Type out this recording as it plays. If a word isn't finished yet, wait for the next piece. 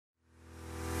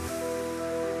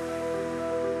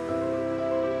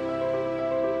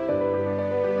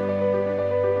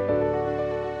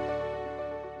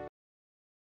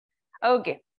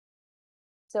Okay.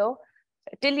 So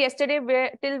till yesterday,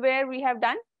 where we have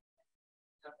done?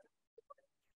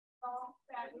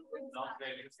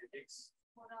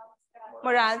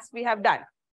 Morals we have done,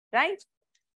 right?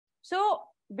 So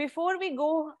before we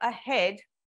go ahead,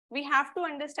 we have to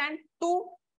understand two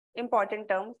important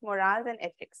terms, morals and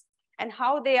ethics, and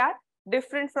how they are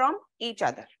different from each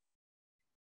other.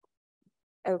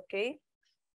 Okay.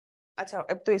 अच्छा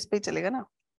अब तो इस पे चलेगा ना.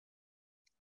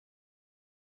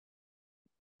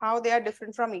 How they are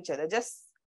different from each other. Just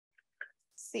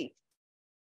see.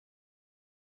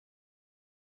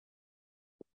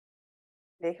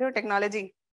 देख रहे हो टेक्नोलॉजी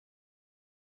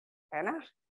है ना,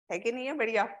 है कि नहीं है?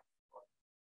 बढ़िया.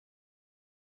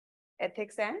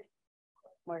 Ethics and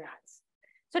morals.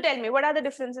 So tell me, what are the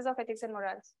differences of ethics and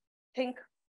morals? Think.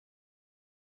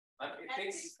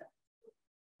 Ethics.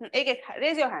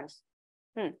 Raise your hands.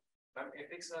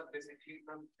 Ethics are basically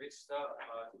from which the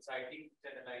society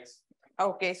generalizes.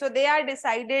 Okay, so they are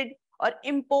decided or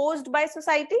imposed by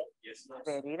society? Yes.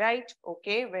 Very right.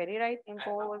 Okay, very right.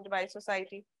 Imposed by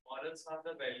society. Morals are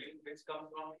the values which come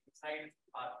from inside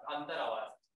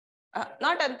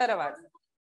not antarawaz.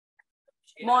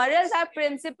 Morals are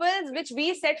principles which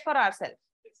we set for ourselves.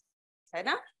 है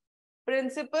ना?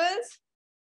 Principles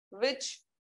which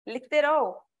लिखते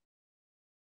रहो,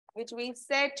 which we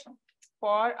set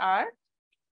for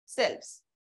ourselves.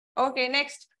 Okay,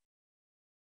 next.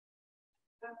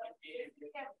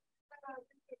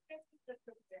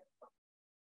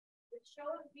 It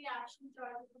shows the action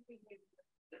choices of behavior.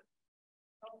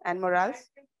 And morals?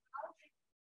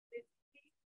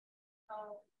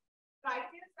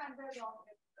 Rightness and the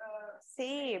wrongness.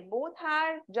 Say, both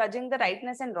are judging the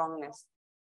rightness and wrongness.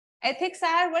 Ethics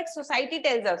are what society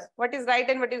tells us, what is right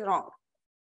and what is wrong.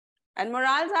 And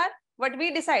morals are what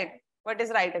we decide, what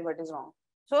is right and what is wrong.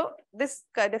 So this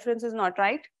difference is not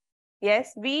right.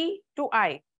 Yes, we to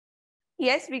I.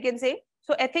 Yes, we can say.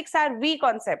 So ethics are we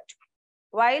concept,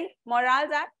 while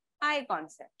morals are I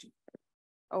concept.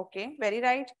 Okay, very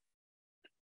right.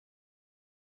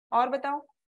 और बताओ.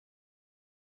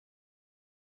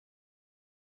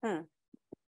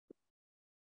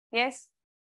 Yes,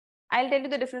 I'll tell you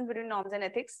the difference between norms and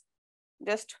ethics.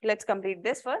 Just let's complete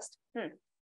this first.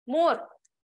 More.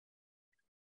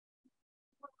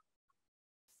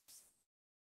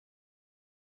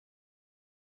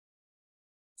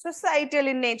 Societal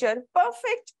in nature.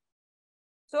 Perfect.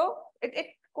 So it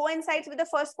coincides with the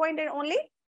first point and only.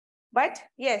 But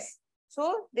yes,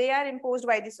 so they are imposed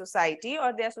by the society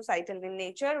or they are societal in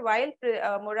nature, while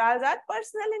morals are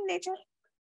personal in nature.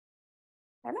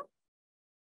 है ना?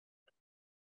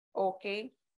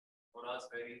 Okay. Morals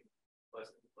vary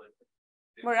person to person.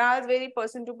 Morals vary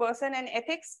person to person, and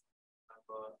ethics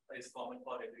is common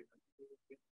for everyone.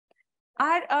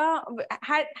 Are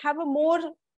have a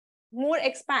more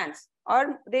expanse,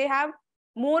 or they have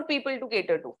more people to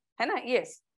cater to. है ना?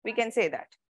 Yes, we can say that.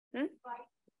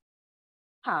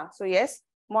 So yes,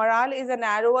 moral is a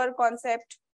narrower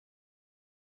concept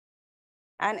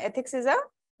and ethics is a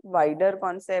wider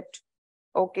concept.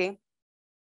 Okay.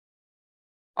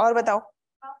 और बताओ.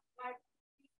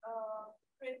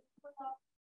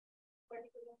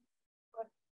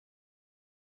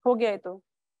 हो गया है तो.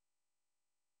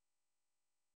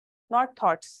 Not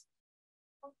thoughts.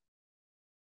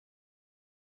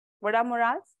 What are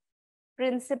morals?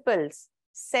 Principles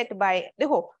set by.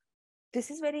 देखो, this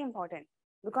is very important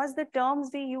because the terms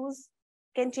we use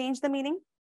can change the meaning.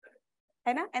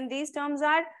 है ना? And these terms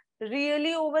are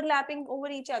really overlapping over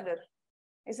each other,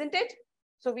 isn't it?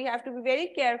 So we have to be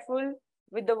very careful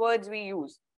with the words we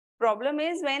use. Problem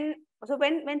is when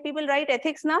people write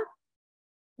ethics now,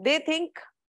 they think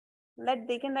that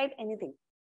they can write anything.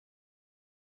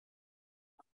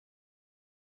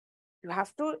 You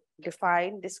have to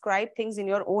describe things in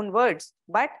your own words,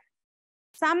 but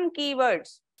some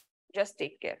keywords, just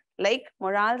take care. Like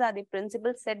morals are the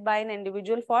principles set by an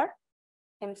individual for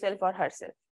himself or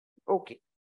herself. Okay.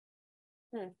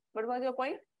 What was your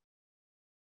point?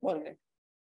 बोल रहे.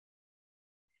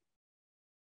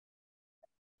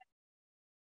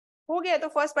 हो गया तो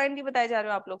first point ही बताए जा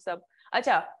रहे हो आप लोग सब.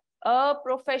 अच्छा,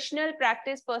 professional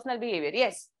practice personal behaviour.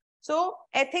 Yes. So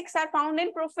ethics are found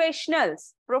in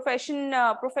professionals.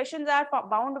 Professions are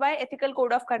bound by ethical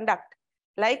code of conduct,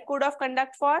 like code of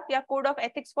conduct for code of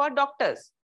ethics for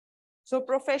doctors. So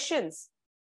professions.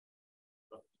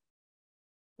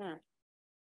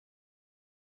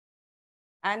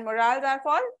 And morals are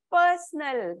for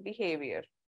personal behavior.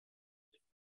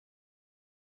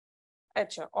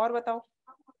 अच्छा, और बताओ.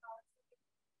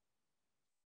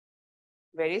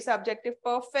 Very subjective.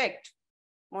 Perfect.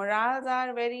 Morals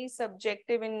are very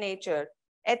subjective in nature.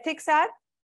 Ethics are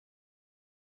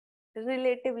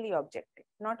Relatively objective,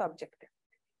 not objective.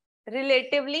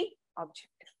 Relatively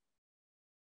objective.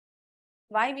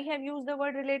 Why we have used the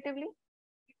word relatively?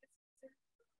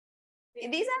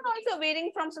 These are also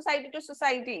varying from society to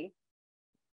society.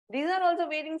 These are also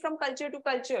varying from culture to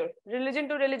culture, religion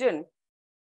to religion.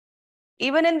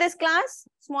 Even in this class,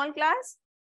 small class,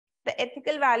 the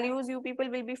ethical values you people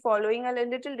will be following are a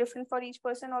little different for each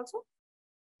person also.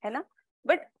 Hai na?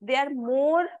 But they are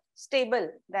more stable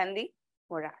than the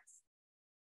morals.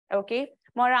 Okay,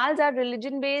 morals are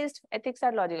religion based, ethics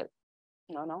are logical.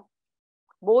 No.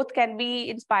 Both can be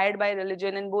inspired by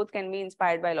religion and both can be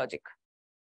inspired by logic.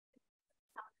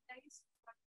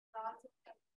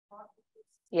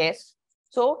 Yes.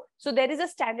 So there is a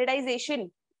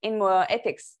standardization in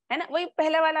ethics. है ना? वही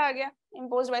पहला वाला आ गया,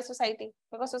 imposed by society.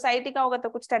 Because society का होगा तो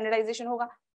कुछ standardization होगा.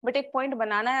 But एक point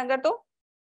बनाना है अगर तो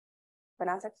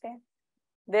बना सकते हैं.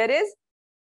 There is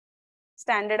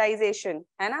standardization,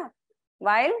 है ना?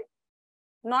 While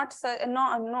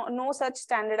no such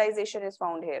standardization is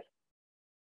found here.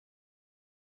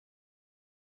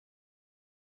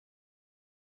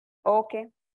 Okay.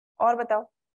 और बताओ.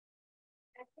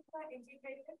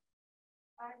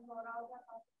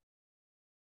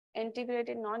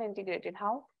 Integrated, non-integrated.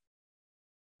 How?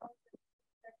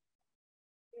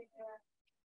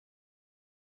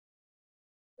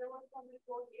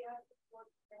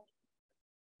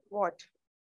 What?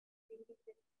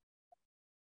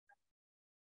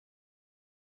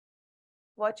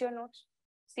 Watch your notes.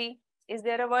 See, is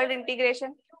there a word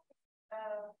integration?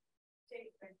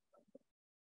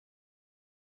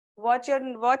 Watch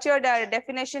your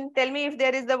definition. Tell me if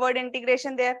there is the word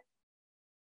integration there.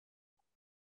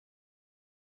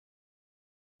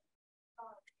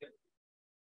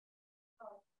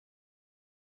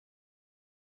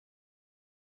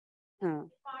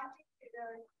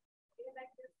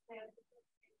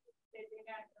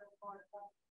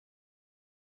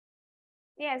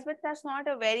 Yes, but that's not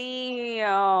a very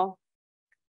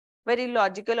very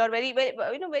logical or very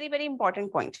very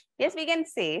important point. Yes, we can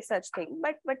say such thing,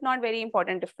 but not very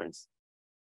important difference.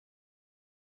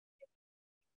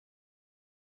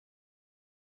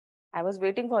 I was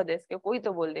waiting for this. कोई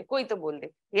तो बोल दे.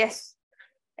 Yes,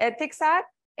 ethics are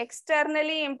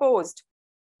externally imposed.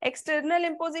 External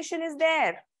imposition is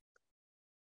there,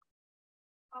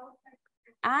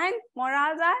 and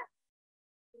morals are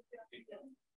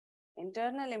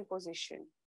internal imposition.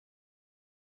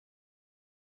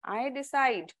 I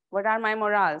decide what are my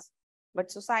morals,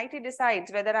 but society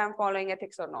decides whether I'm following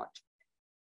ethics or not.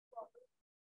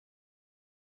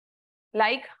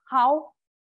 Like how?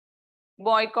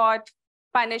 Boycott,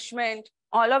 punishment,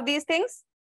 all of these things?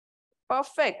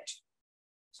 Perfect.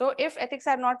 So if ethics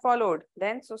are not followed,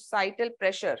 then societal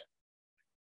pressure,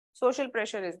 social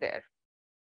pressure is there.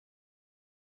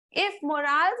 If morals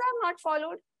are not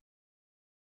followed,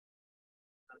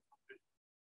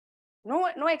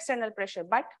 no external pressure,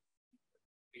 but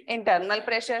internal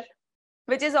pressure,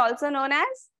 which is also known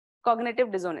as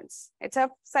cognitive dissonance. It's a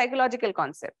psychological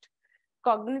concept.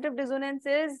 Cognitive dissonance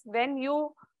is when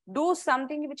you do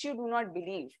something which you do not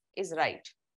believe is right.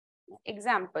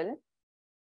 Example,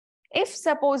 if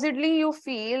supposedly you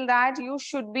feel that you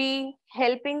should be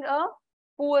helping a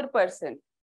poor person,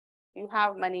 you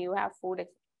have money, you have food,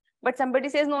 but somebody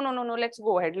says, no, let's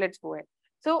go ahead.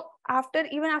 So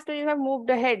even after you have moved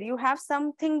ahead, you have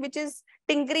something which is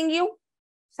tinkering you,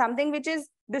 something which is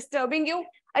disturbing you.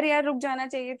 Arey yaar, ruk jana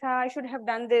chahiye tha. I should have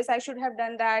done this. I should have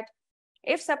done that.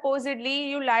 If supposedly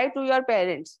you lie to your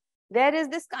parents, there is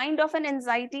this kind of an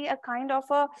anxiety, a kind of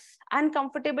a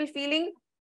uncomfortable feeling,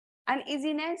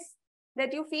 uneasiness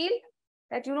that you feel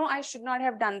that, I should not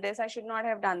have done this. I should not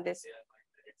have done this.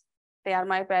 They are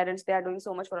my parents. They are doing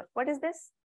so much for us. What is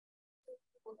this?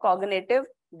 Cognitive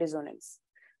dissonance.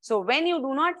 So when you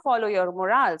do not follow your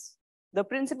morals, the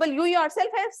principle you yourself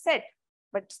have set,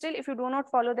 but still if you do not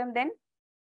follow them, then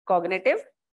cognitive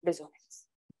dissonance.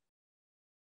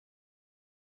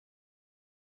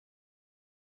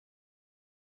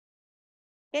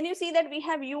 Can you see that we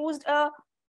have used a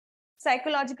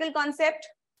psychological concept,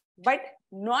 but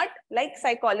not like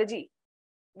psychology,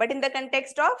 but in the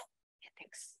context of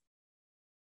ethics?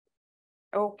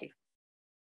 Okay.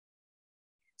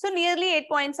 So nearly 8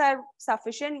 points are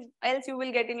sufficient, else you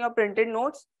will get in your printed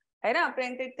notes,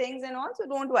 printed things and all, so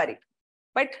don't worry.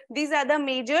 But these are the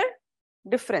major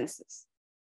differences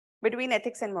between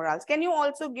ethics and morals. Can you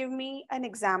also give me an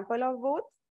example of both?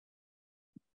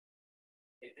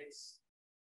 Ethics.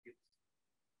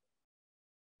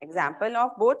 Example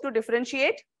of both to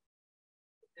differentiate?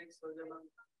 Ethics.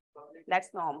 That's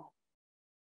norm.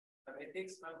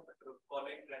 Ethics,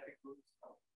 following traffic rules.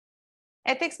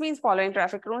 Ethics means following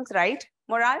traffic rules, right?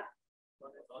 Moral?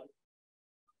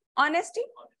 Honesty?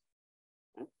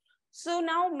 So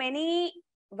now many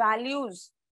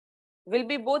values will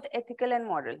be both ethical and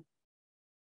moral.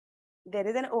 There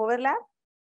is an overlap.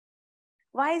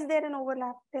 Why is there an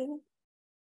overlap? Tell me.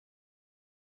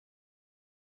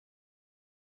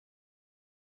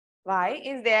 Why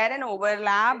is there an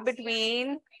overlap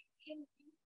between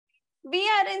we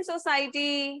are in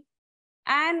society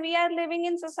and we are living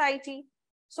in society?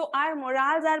 So our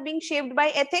morals are being shaped by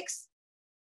ethics,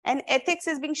 and ethics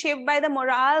is being shaped by the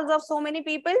morals of so many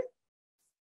people.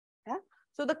 Yeah?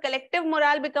 So the collective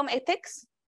morale become ethics,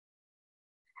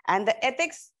 and the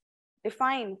ethics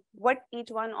define what each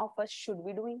one of us should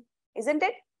be doing, isn't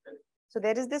it? So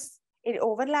there is this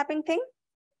overlapping thing.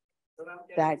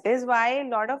 That is why a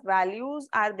lot of values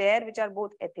are there which are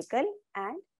both ethical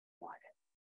and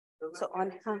moral. So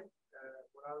on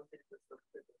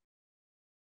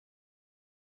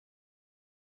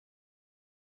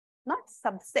not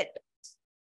subset,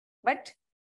 but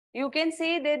you can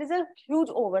say there is a huge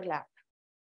overlap.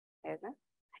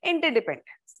 Interdependence.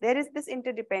 There is this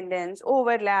interdependence,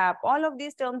 overlap, all of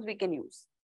these terms we can use.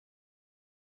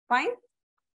 Fine.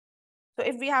 So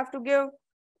if we have to give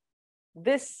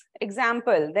this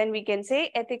example, then we can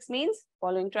say ethics means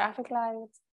following traffic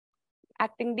lights,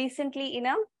 acting decently in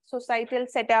a societal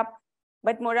setup,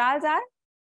 but morals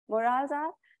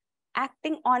are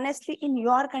acting honestly in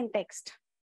your context,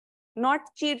 not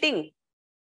cheating.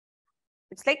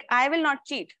 It's like I will not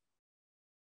cheat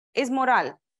is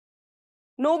moral.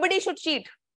 Nobody should cheat,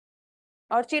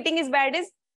 or cheating is bad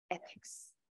is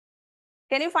ethics.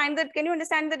 Can you find that? Can you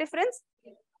understand the difference?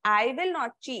 I will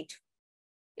not cheat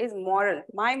is moral,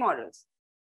 my morals.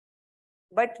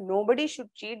 But nobody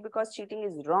should cheat because cheating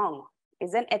is wrong,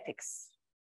 is an ethics.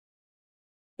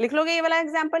 लिख लोगे ये वाला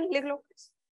example? लिख लो.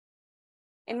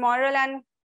 In moral and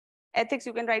ethics,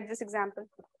 you can write this example.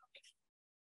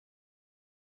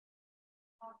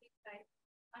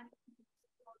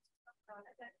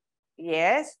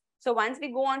 Yes. So once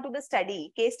we go on to the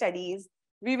study, case studies,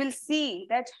 we will see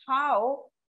that how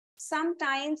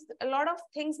sometimes a lot of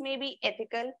things may be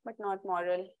ethical but not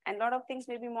moral, and a lot of things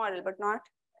may be moral but not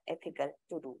ethical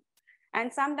to do.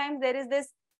 And sometimes there is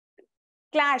this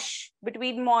clash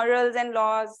between morals and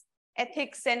laws,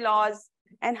 ethics and laws,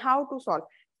 and how to solve.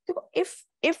 So if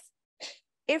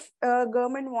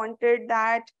government wanted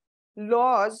that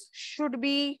laws should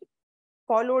be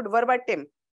followed verbatim,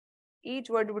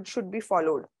 each word should be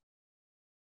followed.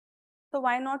 So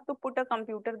why not to put a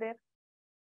computer there?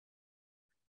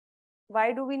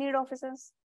 Why do we need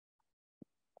officers?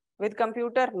 With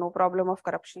computer, no problem of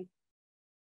corruption.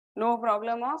 No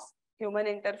problem of human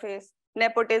interface.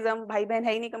 Nepotism, bhai behan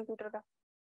hai nahi computer ka.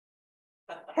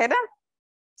 Hai na?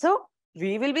 So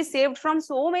we will be saved from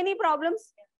so many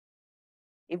problems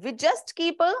if we just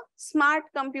keep a smart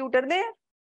computer there.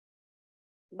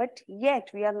 But yet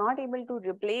we are not able to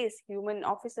replace human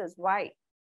officers. Why?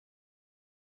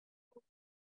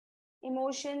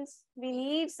 Emotions. We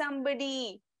need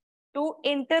somebody to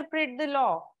interpret the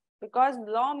law, because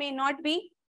law may not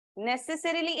be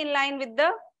necessarily in line with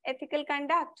the ethical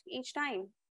conduct each time.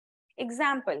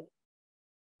 Example,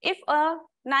 if a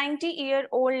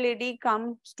 90-year-old lady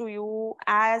comes to you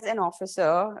as an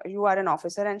officer, you are an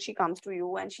officer, and she comes to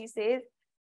you and she says,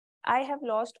 I have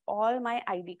lost all my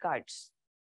ID cards.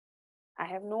 I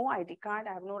have no ID card,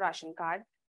 I have no ration card,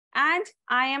 and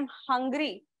I am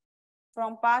hungry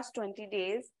from past 20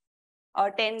 days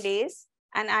or 10 days,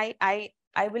 and I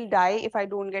will die if I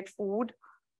don't get food.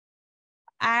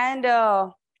 And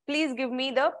please give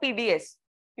me the PDS.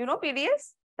 You know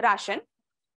PDS?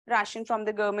 Ration from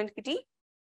the government kitty.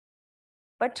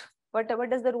 But what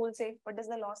does the rule say? What does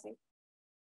the law say?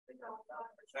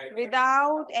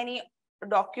 Without any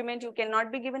document, you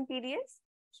cannot be given PDS.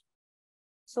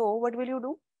 So what will you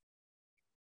do?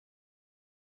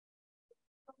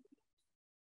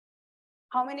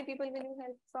 How many people will you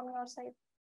help from your side?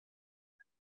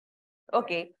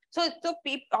 Okay, so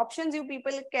options you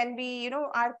people can be,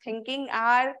 are thinking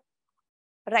are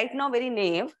right now very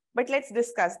naive, but let's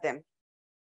discuss them.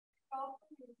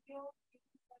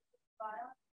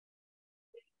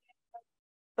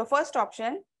 The first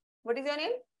option, what is your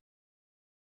name?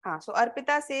 So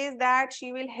Arpita says that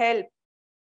she will help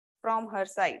from her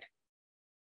side.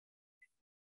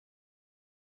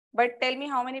 But tell me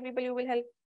how many people you will help?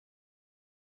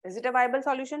 Is it a viable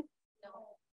solution?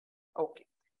 No. Okay.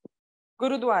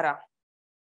 Gurudwara.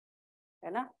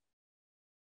 है ना?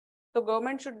 So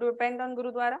government should depend on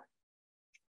Gurudwara?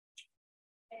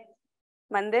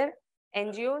 Mandir?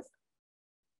 NGOs?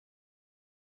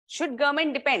 Should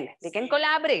government depend? They can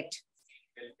collaborate.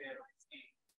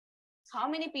 How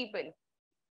many people?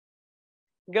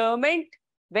 Government,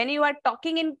 when you are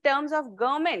talking in terms of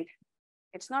government,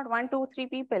 it's not 1, 2, 3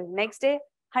 people. Next day,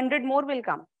 100 more will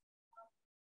come.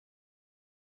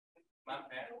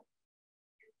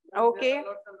 Okay.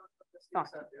 No.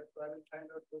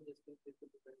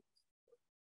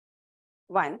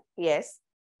 One, yes.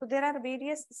 So there are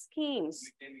various schemes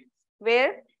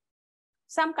where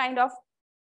some kind of,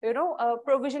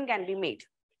 provision can be made.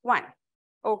 One.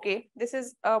 Okay, this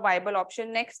is a viable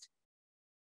option. Next.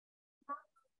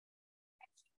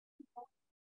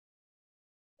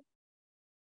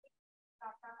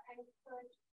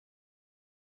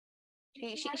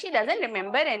 She doesn't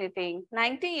remember anything.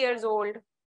 90 years old.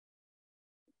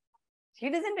 She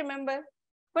doesn't remember.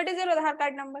 What is your Aadhaar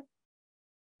card number?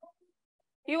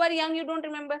 You are young, you don't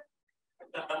remember.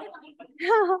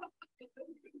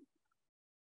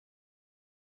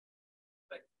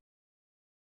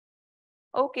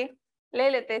 Okay, le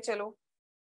lete chalo.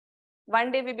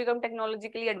 One day we become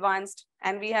technologically advanced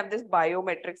and we have this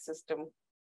biometric system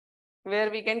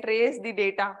where we can trace the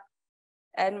data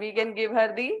and we can give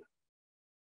her the.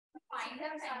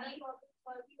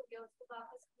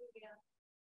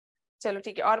 चलो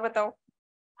ठीक है और बताओ.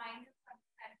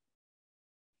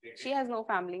 She has no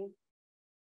family.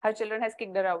 Her children has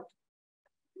kicked her out.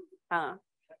 हाँ.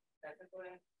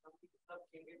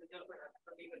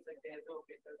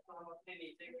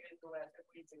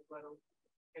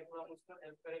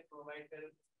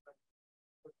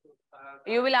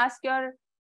 You will ask your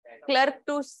clerk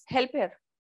to help her.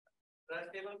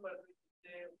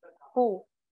 Who?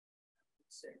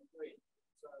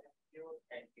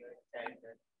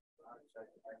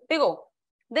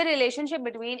 The relationship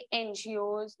between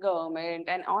NGOs, government,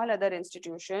 and all other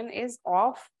institutions is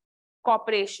of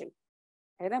cooperation.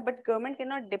 But government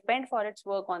cannot depend for its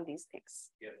work on these things.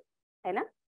 Yeah.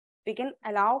 We can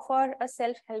allow for a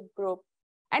self-help group.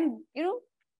 And,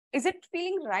 is it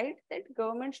feeling right that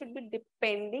government should be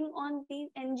depending on these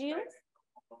NGOs?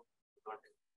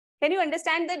 Can you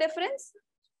understand the difference?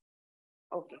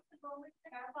 Okay.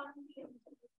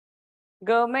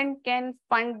 Government can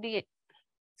fund the.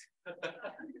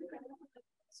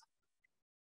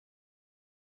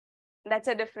 That's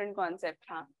a different concept,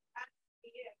 huh?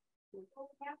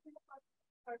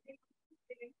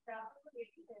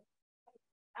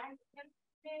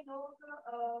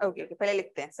 Okay, पहले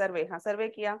लिखते हैं सर्वे. हाँ, सर्वे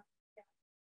किया.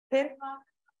 फिर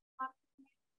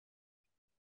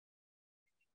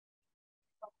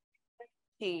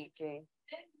ठीक है.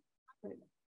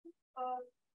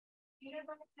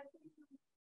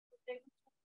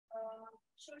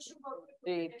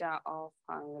 Data of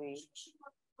hungry.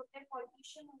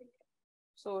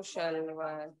 Social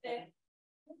work.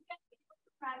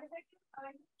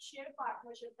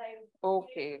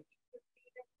 Okay.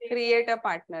 Create a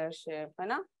partnership, है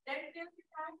ना?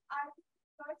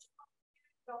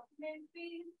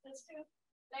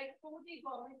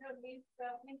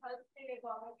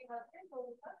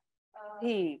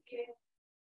 ठीक.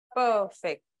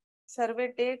 Perfect.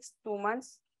 Survey takes 2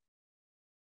 months.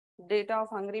 Data of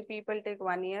hungry people take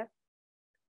 1 year.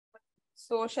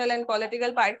 Social and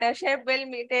political partnership will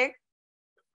take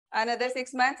another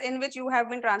 6 months, in which you have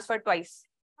been transferred twice.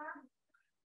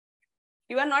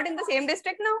 You are not in the same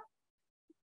district now.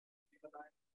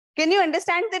 Can you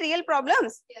understand the real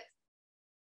problems? Yes.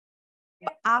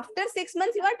 After 6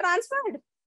 months, you are transferred.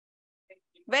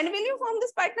 When will you form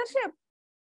this partnership?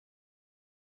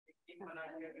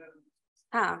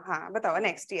 Batao,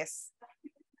 next, yes.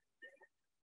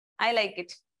 I like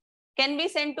it. Can be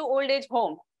sent to old age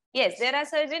home. Yes, there are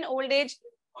certain old age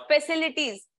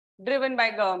facilities driven by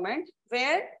government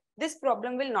where this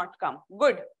problem will not come.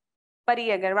 Good. Pari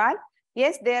Agarwal.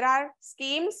 Yes, there are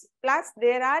schemes plus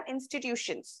there are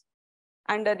institutions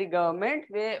under the government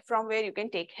from where you can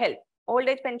take help. Old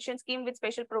age pension scheme with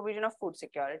special provision of food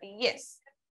security. Yes.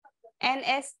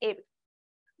 NSA.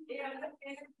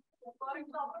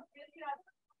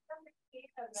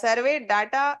 Survey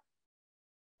data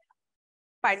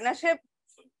partnership.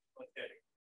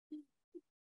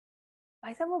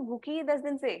 भाई साहब वो भूखी है 10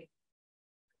 दिन से.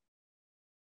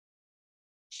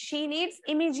 She needs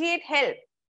immediate help.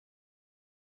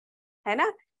 है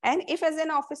ना? And if as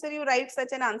an officer you write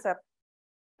such an answer,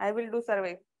 I will do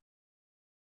survey.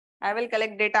 I will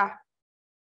collect data.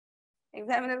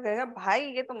 Examiner कहेगा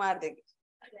भाई ये तो मार देगी.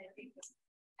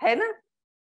 है ना?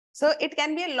 So it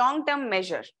can be a long-term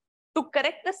measure to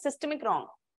correct the systemic wrong.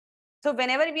 So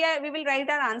whenever we will write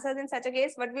our answers in such a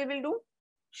case, what we will do?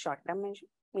 Short-term measure,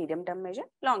 medium-term measure,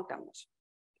 long-term measure.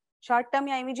 Short-term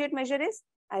या immediate measure is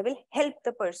I will help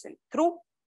the person through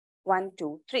 1,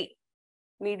 2, 3.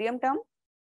 Medium-term,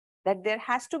 that there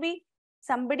has to be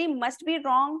Somebody must be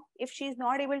wrong if she is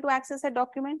not able to access her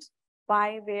documents.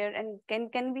 Why, where, and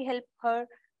can we help her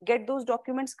get those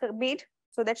documents made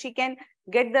so that she can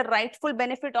get the rightful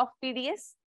benefit of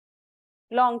PDS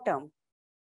long term?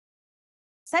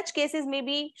 Such cases may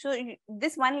be, so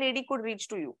this one lady could reach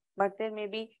to you, but there may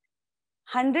be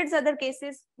hundreds other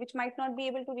cases which might not be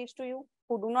able to reach to you,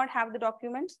 who do not have the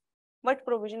documents. What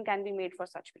provision can be made for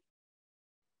such people?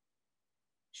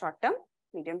 Short term,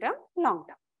 medium term, long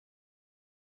term.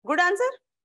 Good answer?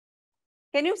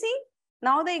 Can you see?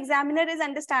 Now the examiner is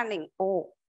understanding, oh,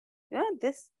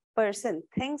 this person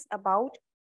thinks about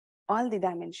all the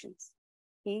dimensions.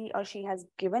 He or she has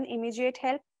given immediate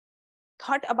help,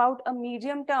 thought about a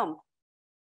medium term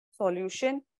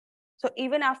solution. So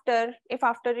even if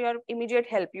after your immediate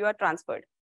help you are transferred,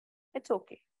 it's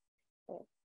okay.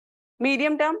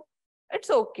 Medium term, it's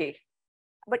okay.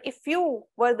 But if you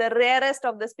were the rarest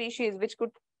of the species which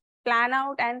could plan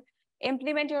out and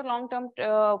implement your long-term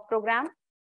program,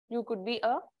 you could be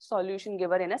a solution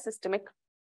giver in a systemic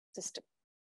system.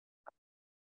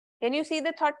 Can you see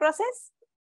the thought process?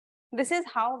 This is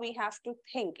how we have to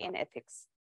think in ethics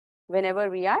whenever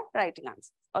we are writing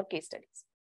answers or case studies.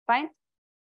 Fine.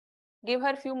 Give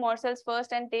her few morsels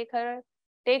first and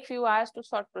take few hours to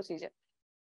sort procedure.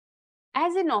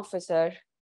 As an officer,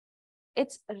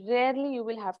 it's rarely you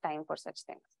will have time for such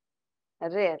things.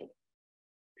 Rarely.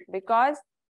 Because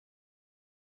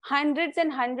hundreds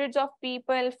and hundreds of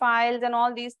people, files, and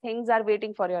all these things are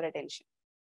waiting for your attention.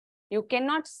 You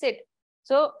cannot sit.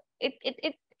 So it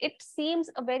seems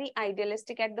a very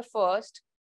idealistic at the first,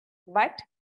 but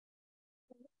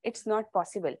it's not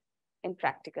possible in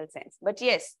practical sense. But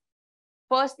yes,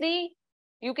 firstly,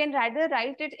 you can rather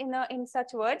write it in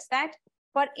such words that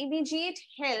for immediate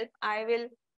help, I will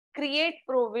create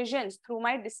provisions through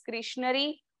my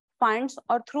discretionary funds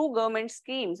or through government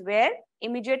schemes where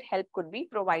immediate help could be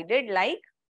provided, like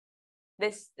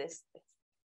this.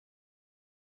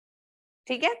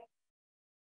 ठीक है?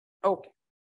 Okay.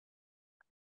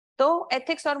 तो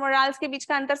ethics और morals के बीच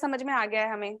का अंतर समझ में आ गया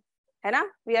है हमें, है ना?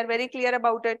 We are very clear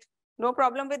about it. No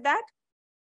problem with that?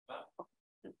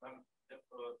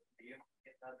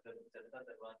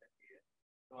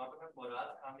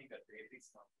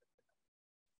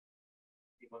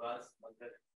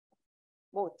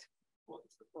 Both.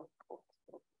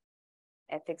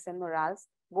 Ethics and morals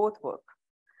both work.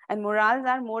 And morals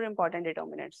are more important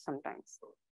determinants sometimes.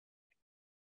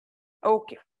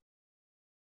 Okay.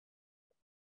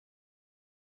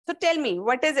 So tell me,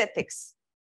 what is ethics?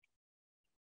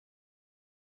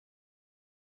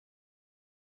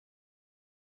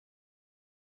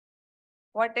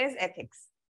 What is ethics?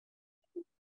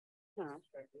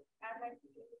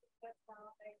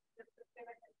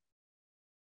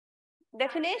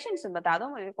 Definition से बता दो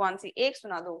मुझे, कौन सी एक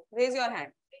सुना दो. Raise your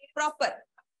hand. Proper.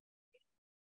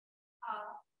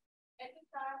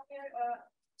 Ethics are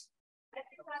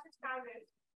standards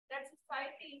that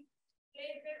society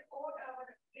places their own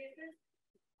places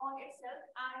on itself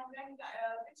and when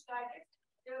which guides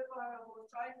their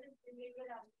choices, behavior,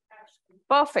 and action.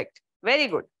 Perfect. Very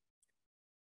good.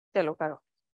 चलो करो.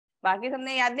 बाकी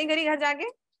सबने याद नहीं करी घर जाके?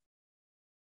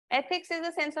 Ethics is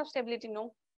a sense of stability.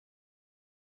 No.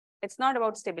 It's not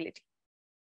about stability.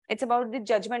 It's about the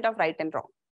judgment of right and wrong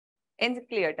in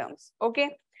clear terms.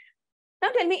 Okay. Now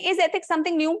tell me, is ethics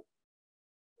something new?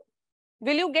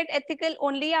 Will you get ethical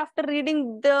only after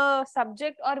reading the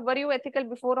subject, or were you ethical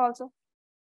before also?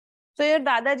 So your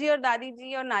Dadaji or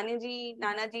Dadiji or Naniji,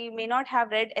 Nanaji may not have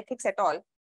read ethics at all.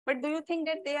 But do you think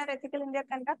that they are ethical in their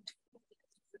conduct?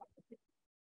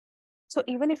 So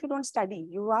even if you don't study,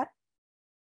 you are.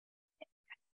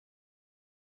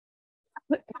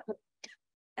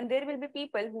 And there will be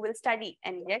people who will study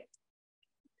and yet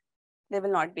they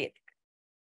will not be ethical.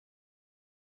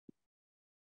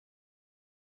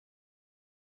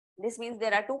 This means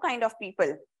there are two kinds of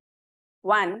people.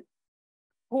 One,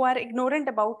 who are ignorant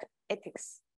about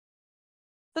ethics.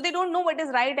 So they don't know what is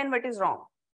right and what is wrong.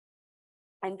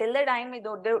 Until the time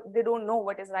they don't know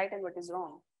what is right and what is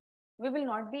wrong, we will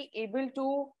not be able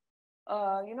to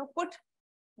put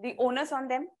the onus on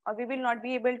them, or we will not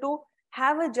be able to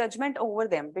have a judgment over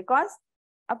them, because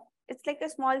it's like a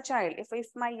small child.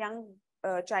 If my young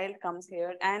child comes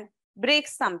here and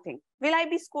breaks something, will I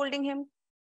be scolding him?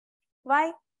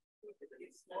 Why?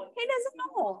 He doesn't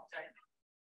know.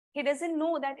 He doesn't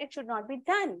know that it should not be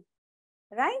done,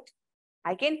 right?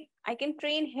 I can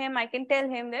train him. I can tell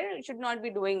him that he should not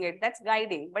be doing it. That's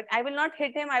guiding. But I will not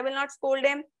hit him. I will not scold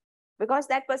him, because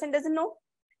that person doesn't know.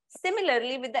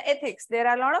 Similarly, with the ethics, there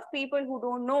are a lot of people who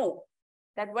don't know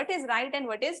that what is right and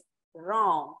what is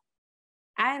wrong.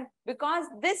 And because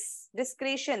this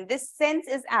discretion, this sense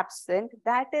is absent,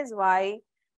 that is why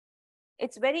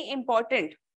it's very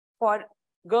important for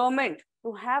government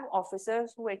to have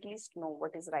officers who at least know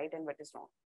what is right and what is wrong.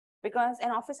 Because an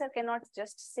officer cannot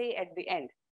just say at the end,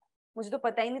 मुझे तो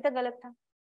पता ही नहीं था गलत था,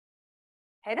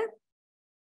 है ना?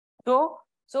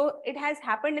 So it has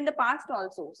happened in the past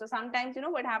also. So sometimes, you know,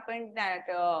 what happened that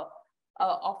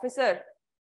officer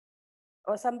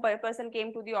or some person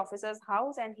came to the officer's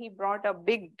house and he brought a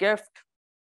big gift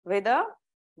with a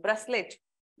bracelet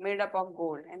made up of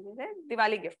gold, and he said,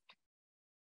 Diwali gift.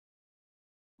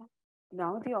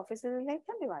 Now the officer is like,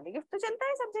 Diwali gift to chalta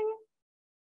hai sab jagah,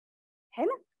 hai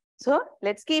na? So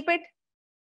let's keep it.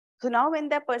 So now when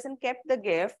that person kept the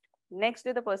gift, next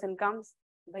day the person comes,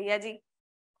 Bhaiya ji,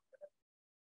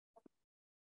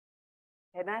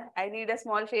 hai na, I need a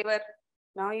small favor.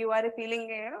 Now you are feeling,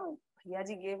 you know, Bhaiya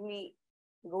ji gave me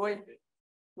gold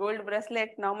bracelet.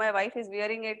 Now my wife is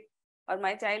wearing it or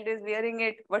my child is wearing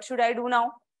it. What should I do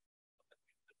now?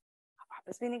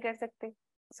 वापस भी नहीं कर सकते.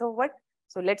 So what?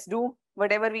 So let's do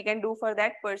whatever we can do for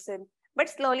that person. But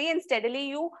slowly and steadily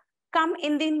you come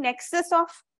in the nexus of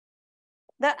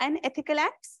the unethical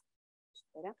acts.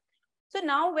 So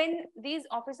now when these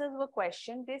officers were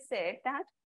questioned, they said that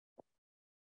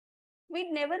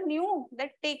we never knew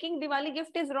that taking Diwali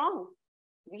gift is wrong.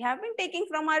 We have been taking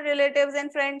from our relatives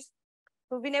and friends.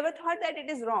 So we never thought that it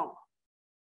is wrong.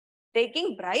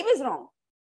 Taking bribe is wrong.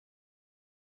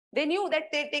 They knew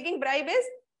that taking bribe is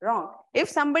wrong. If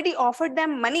somebody offered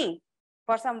them money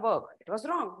for some work, it was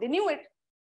wrong. They knew it.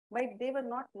 But they were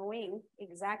not knowing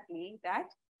exactly that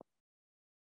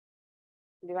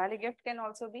Diwali gift can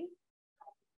also be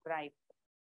bribe.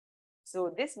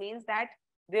 So this means that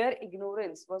their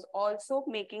ignorance was also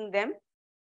making them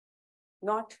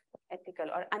not ethical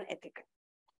or unethical.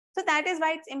 So that is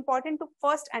why it's important to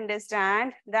first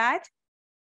understand that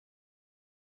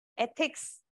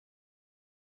ethics,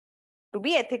 to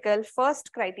be ethical,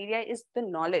 first criteria is the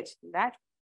knowledge that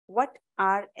what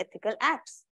are ethical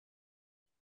acts?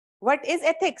 What is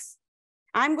ethics?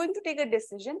 I'm going to take a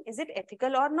decision. Is it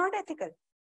ethical or not ethical?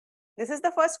 This is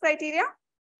the first criteria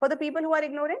for the people who are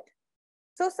ignorant.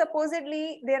 So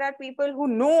supposedly there are people who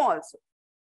know also,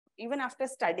 even after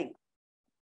studying.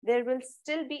 There will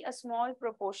still be a small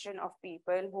proportion of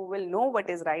people who will know what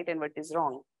is right and what is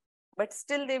wrong, but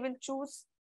still they will choose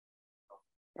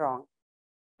wrong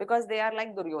because they are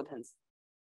like Duryodhans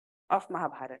of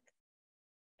Mahabharata.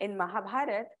 In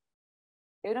Mahabharata,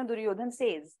 you know, Duryodhan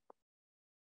says,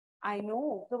 I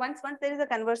know. So once there is a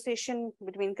conversation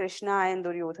between Krishna and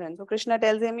Duryodhan. So Krishna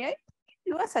tells him, yeah,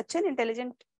 you are such an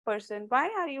intelligent person. Why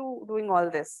are you doing all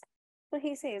this? So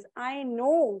he says, I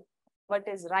know what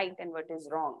is right and what is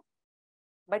wrong,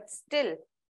 but still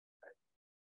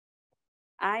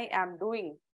I am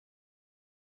doing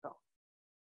wrong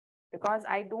because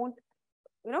I don't,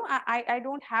 you know, I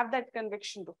don't have that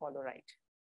conviction to follow right.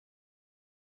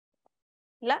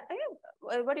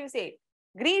 What do you say?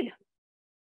 Greed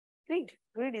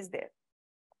is there.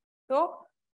 So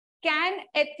can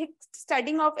ethics,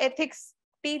 studying of ethics,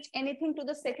 teach anything to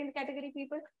the second category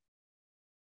people?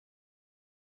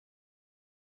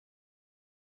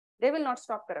 They will not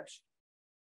stop corruption.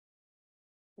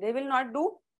 They will not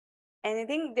do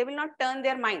anything. They will not turn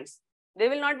their minds. They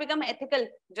will not become ethical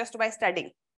just by studying.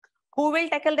 Who will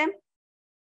tackle them?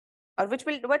 Or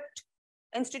what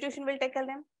institution will tackle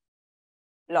them?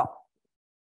 Law.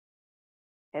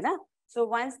 So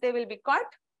once they will be caught,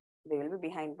 they will be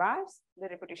behind bars, the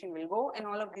reputation will go, and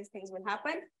all of these things will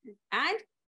happen. And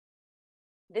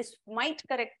this might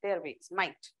correct their ways,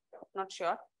 might, not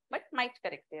sure, but might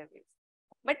correct their ways.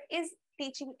 But is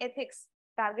teaching ethics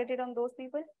targeted on those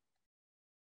people?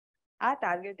 Our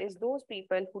target is those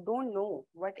people who don't know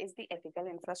what is the ethical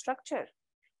infrastructure,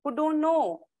 who don't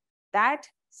know that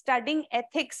studying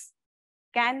ethics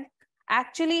can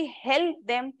actually help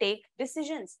them take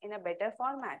decisions in a better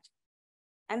format.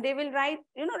 And they will write,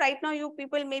 you know, right now you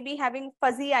people may be having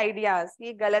fuzzy ideas,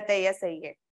 ye galat hai ya sahi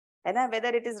hai, whether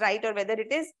it is right or whether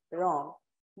it is wrong.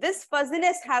 This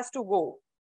fuzziness has to go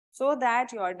so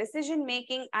that your decision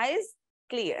making is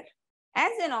clear.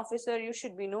 As an officer, you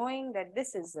should be knowing that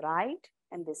this is right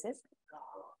and this is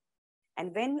wrong.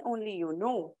 And when only you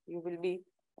know, you will be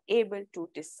able to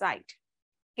decide.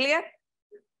 Clear?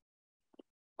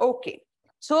 Okay.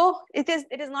 So it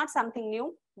is not something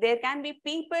new. There can be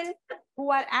people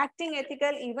who are acting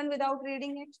ethical even without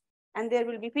reading it. And there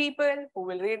will be people who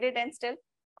will read it and still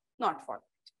not follow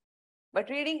it. But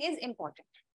reading is important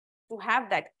to have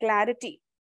that clarity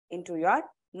into your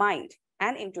mind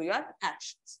and into your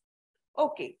actions.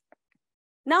 Okay.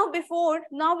 Now we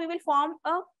will form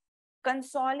a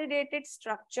consolidated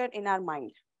structure in our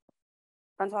mind.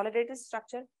 Consolidated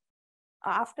structure,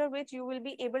 after which you will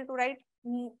be able to write,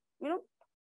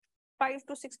 5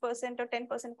 to 6% or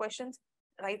 10% questions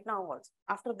right now also,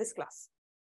 after this class.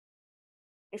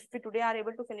 If we today are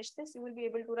able to finish this, you will be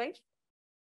able to write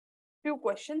few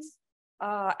questions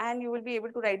and you will be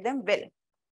able to write them well.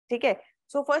 Okay.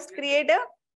 So first create a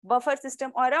buffer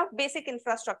system or a basic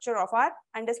infrastructure of our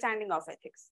understanding of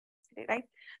ethics. Right.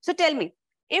 So tell me,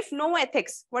 if no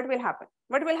ethics, what will happen?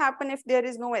 What will happen if there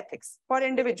is no ethics for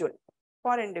individual?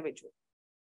 For individual.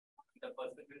 The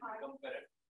person will become correct.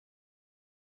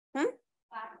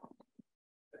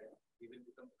 He will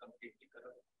become completely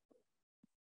corrupt.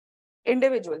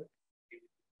 Individual.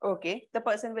 Okay. The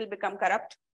person will become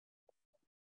corrupt.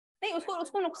 नहीं,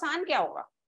 उसको नुकसान क्या होगा?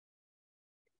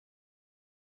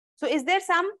 So is there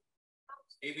some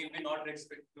He will be not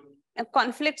respectful.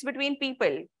 Conflicts between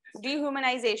people,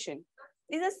 dehumanization?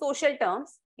 These are social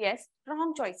terms. Yes,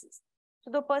 wrong choices.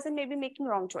 So the person may be making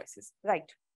wrong choices.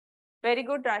 Right. Very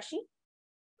good, Rashi.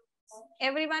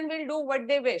 Everyone will do what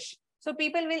they wish. So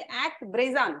people will act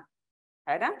brazen.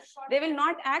 They will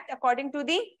not act according to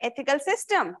the ethical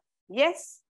system.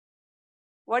 Yes.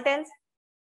 What else?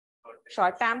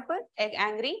 Short temper,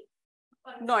 angry,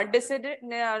 not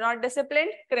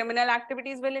disciplined, criminal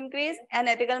activities will increase,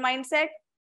 unethical mindset.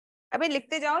 अबे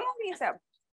लिखते जाओ यार ये सब.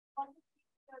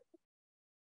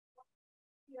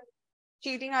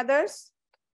 Cheating others,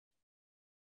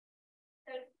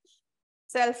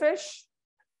 selfish,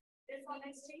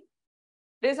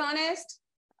 dishonest,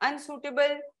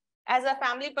 unsuitable as a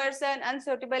family person,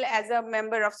 unsuitable as a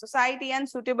member of society,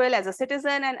 unsuitable as a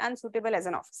citizen, and unsuitable as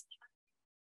an officer.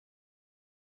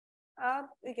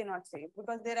 We cannot say it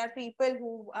because there are people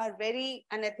who are very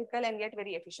unethical and yet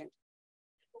very efficient.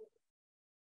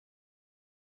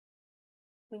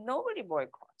 Nobody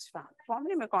boycotts.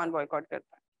 Family में कौन boycott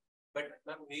करता है?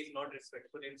 But he is not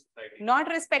respectful in society. Not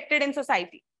respected in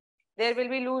society. There will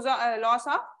be loss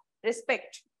of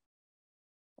respect.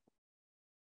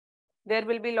 There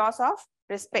will be loss of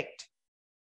respect.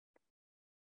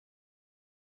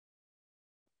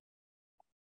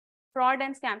 Fraud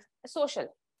and scams. Social.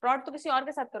 Fraud तो किसी और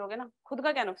के साथ करोगे ना, खुद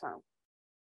का क्या नुकसान हो?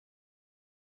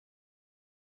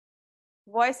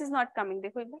 Voice is not coming.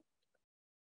 देखो एक बार.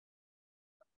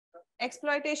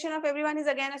 Exploitation of everyone is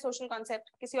again a social concept.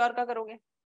 किसी और का करोगे?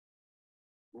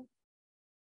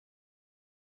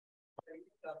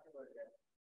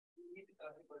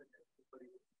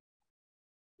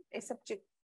 इस सब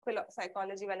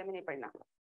साइकोलॉजी वाले में नहीं पढ़ना.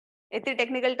 इतने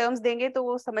टेक्निकल टर्म्स देंगे तो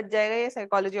वो समझ जाएगा ये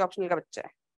साइकोलॉजी ऑप्शनल का बच्चा है.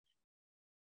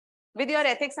 With your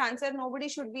ethics answer, nobody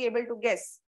should be able to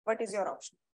guess what is your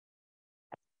option.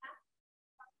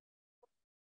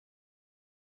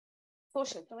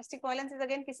 Social. Domestic violence is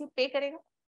again किसी पे करेगा?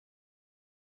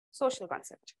 Social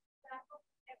concept.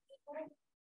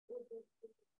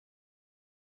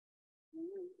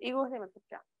 Ego से मतलब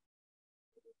क्या?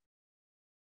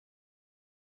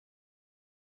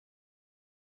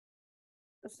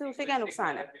 उससे उसे क्या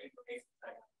नुकसान है?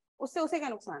 उससे उसे क्या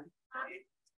नुकसान है?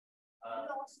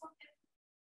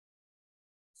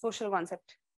 Social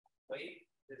concept.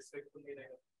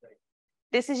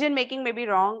 Decision making may be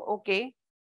wrong. Okay.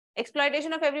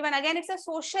 Exploitation of everyone. Again, it's a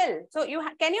social. So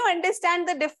can you understand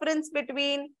the difference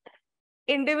between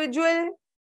individual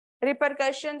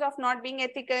repercussions of not being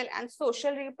ethical and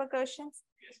social repercussions?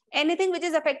 Yes. Anything which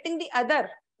is affecting the other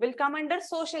will come under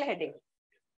social heading.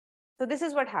 So this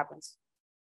is what happens.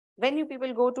 When you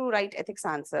people go to write ethics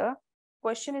answer,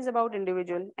 question is about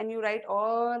individual and you write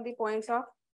all the points of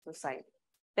society.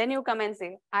 Then you come and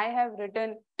say, I have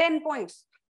written 10 points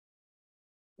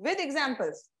with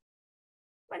examples.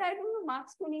 But I don't know,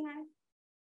 marks क्यों नहीं आए?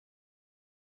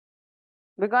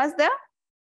 Because the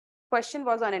question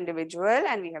was on individual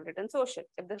and we have written social.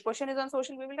 If the question is on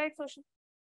social, we will write social.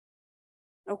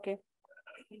 Okay.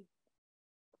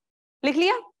 लिख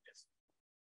लिया?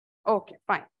 Okay,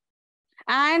 fine.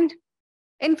 And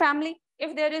in family,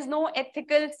 if there is no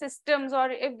ethical systems or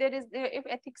if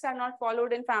ethics are not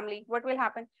followed in family, what will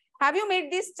happen? Have you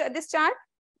made this chart?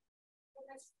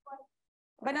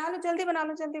 बना लो जल्दी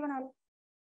बना लो.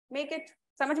 Make it.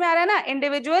 समझ में आ रहा है ना?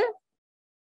 Individual,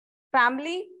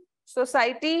 family,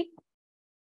 society,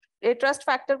 a trust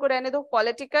factor को रहने दो.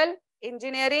 Political,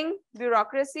 engineering,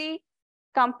 bureaucracy,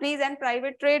 companies and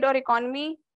private trade or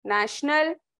economy,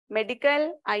 national,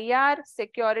 medical, IR,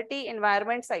 security,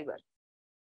 environment, cyber.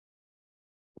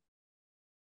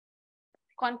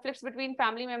 Conflicts between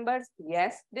family members,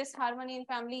 yes. Disharmony in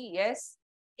family, yes.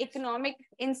 Economic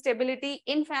instability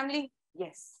in family,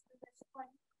 yes.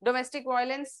 Domestic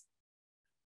violence,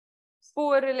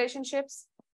 poor relationships,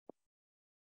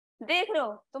 देख रहे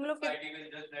हो तुम लोग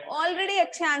already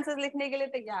अच्छे answers लिखने के लिए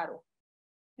तैयार हो.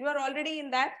 You are already in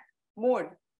that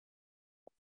mode.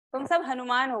 तुम सब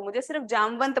हनुमान हो, मुझे सिर्फ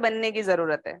जामवंत बनने की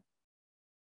जरूरत है.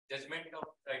 जजमेंट ऑफ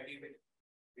सोसाइटी में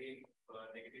भी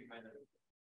नेगेटिव मैनर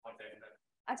होता है.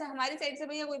 अच्छा, हमारी साइड से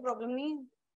भैया कोई प्रॉब्लम नहीं है.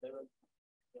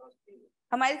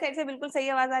 हमारी साइड से बिल्कुल सही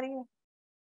आवाज आ रही है.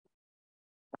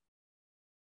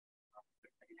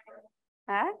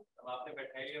 आपने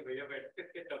बैठाई है भैया,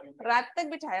 बैठ रात तक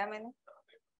बिठाया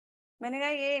मैंने कहा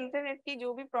ये इंटरनेट की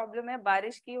जो भी प्रॉब्लम है,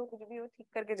 बारिश की हो कुछ भी हो, ठीक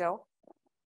करके जाओ.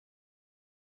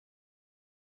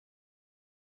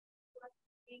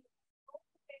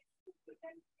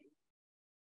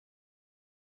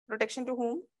 Protection to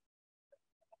whom?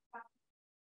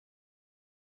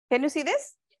 Can you see this?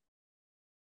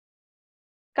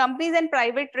 Companies and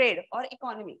private trade or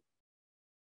economy.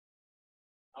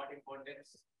 Not importance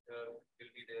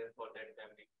will be there for that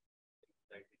family.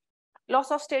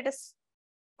 Loss of status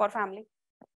for family.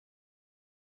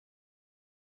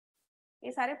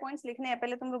 ये सारे पॉइंट्स लिखने हैं,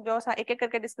 पहले तुम रुक जाओ, एक एक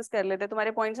करके डिस्कस कर लेते हैं.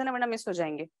 तुम्हारे पॉइंट्स है ना, वरना मिस हो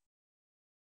जाएंगे,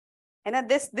 है ना.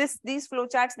 these flow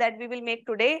charts that we will make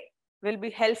today will be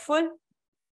helpful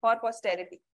for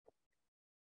posterity.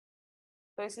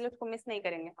 तो इसलिए उसको मिस नहीं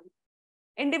करेंगे हम.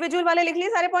 इंडिविजुअल वाले लिख लिए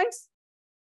सारे पॉइंट्स.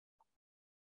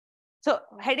 सो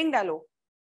हेडिंग डालो,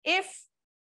 if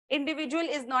individual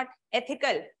is not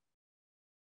ethical,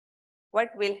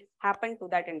 what will happen to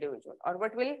that individual, or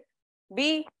what will be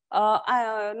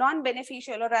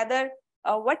non-beneficial, or rather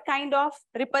what kind of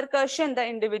repercussion the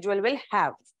individual will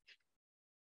have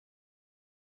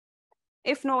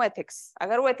if no ethics.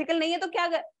 अगर वो ethical नहीं है तो क्या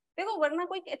देखो, वरना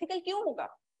कोई ethical क्यों होगा?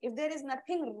 If there is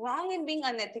nothing wrong in being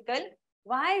unethical,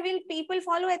 why will people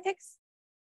follow ethics?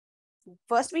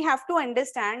 First we have to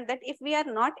understand that if we are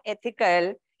not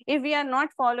ethical, if we are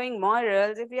not following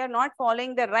morals, if we are not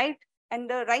following the right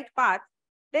path,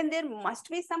 then there must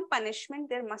be some punishment,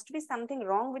 there must be something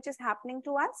wrong which is happening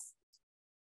to us.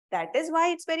 That is why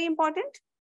it's very important.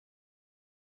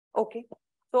 Okay,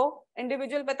 so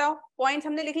individual बताओ, points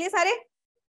हमने लिख लिए सारे?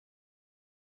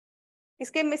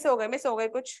 इसके miss हो गए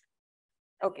कुछ?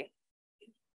 Okay,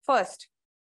 first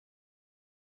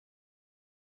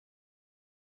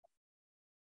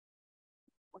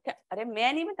okay, अरे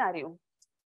मैं नहीं बता रही हूँ,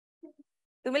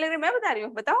 तुम्हें लग रहा है मैं बता रही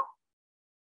हूँ? बताओ,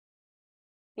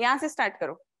 यहां से स्टार्ट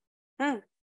करो.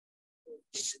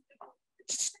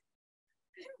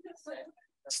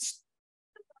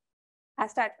 हाँ,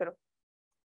 स्टार्ट करो.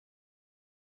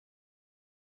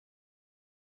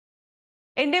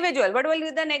 Individual, what will be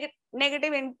the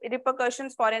negative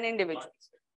repercussions for an individual?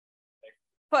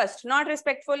 First, not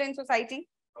respectful in society.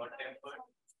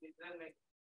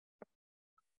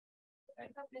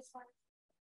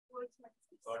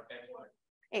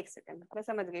 एक सेकंड, मैं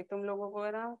समझ गई, तुम लोगों को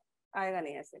ना आएगा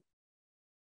नहीं ऐसे.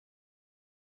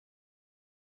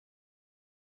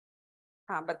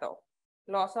 हाँ बताओ.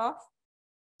 लॉस ऑफ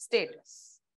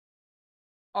स्टेटस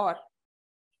और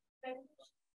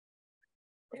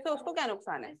तो उसको क्या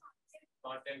नुकसान है?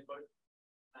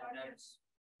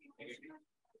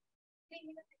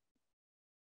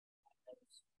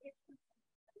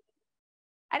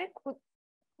 अरे खुद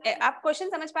आप क्वेश्चन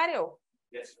समझ पा रहे हो?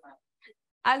 Yes.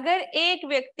 अगर एक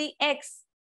व्यक्ति X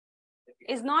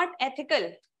is not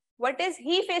ethical, what is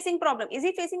he facing problem? Is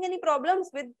he facing any problems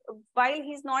with while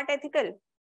he is not ethical?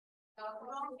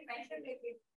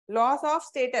 Loss of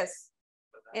status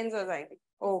in society.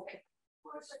 Okay.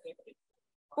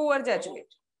 Poor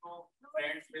judgment. No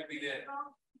friends will be there.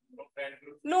 No friend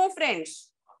group. No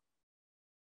friends.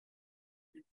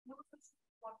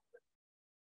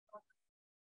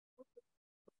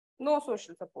 No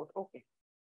social support. Okay.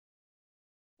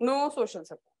 No social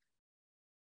support.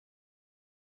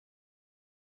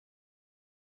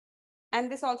 And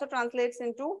this also translates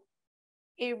into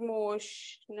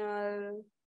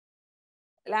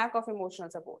lack of emotional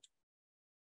support.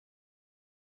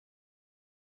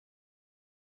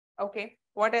 Okay.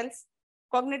 What else?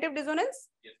 Cognitive dissonance?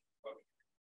 Yes.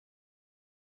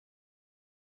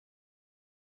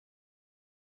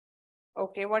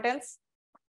 Okay. What else?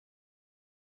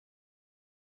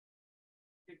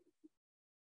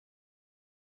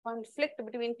 Conflict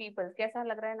between people. कैसा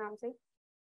लग रहा है नाम से?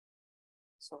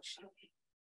 Social.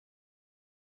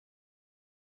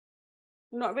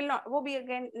 No, will not. वो भी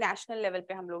again national level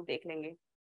पे हम लोग देख लेंगे.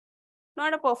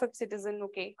 Not a perfect citizen.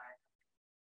 Okay.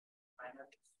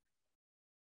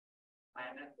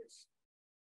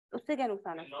 उससे क्या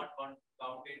नुकसान है?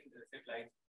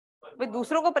 वे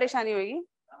दूसरों को परेशानी होगी.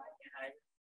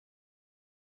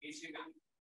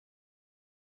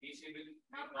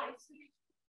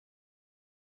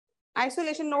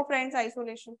 Isolation, no friends,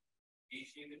 isolation.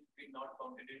 she will be not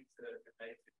counted in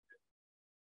life.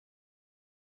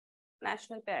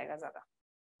 National पे आएगा ज्यादा,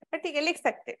 पर ठीक है लिख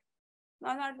सकते,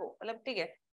 नॉट वो मतलब ठीक है,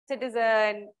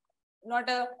 citizen, not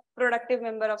a productive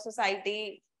member of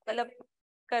society, मतलब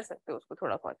कर सकते हो उसको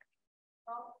थोड़ा बहुत.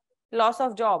 Loss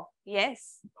of job,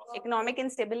 yes. Economic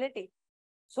instability.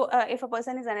 So if a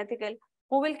person is unethical,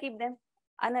 who will keep them?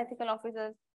 Unethical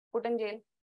officers put in jail.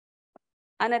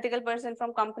 Unethical person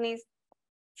from companies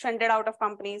shunted out of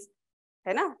companies,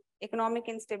 है ना? Economic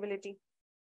instability.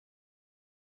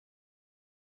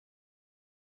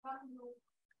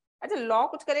 अच्छा, law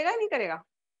कुछ करेगा या नहीं करेगा?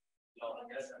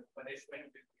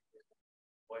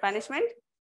 Punishment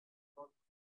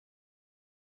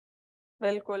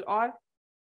बिल्कुल. और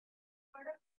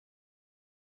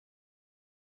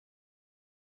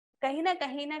कहीं ना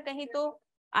कहीं तो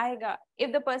आएगा. If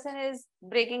the person is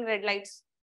breaking red lights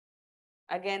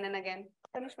again and again,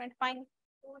 punishment, fine.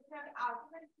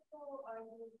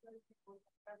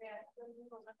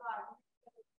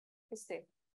 इससे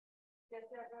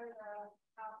जैसे अगर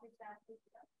आपने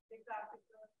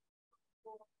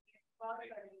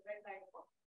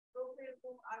तो फिर वो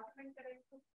आर्गुमेंट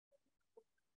करेंगे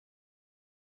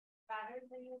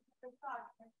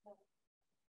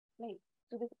नहीं.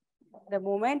 The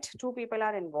moment two people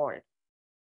are involved,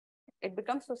 it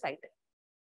becomes societal,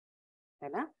 है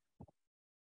ना?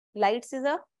 Light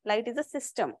is a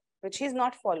system which he is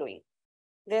not following.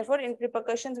 Therefore,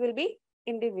 repercussions will be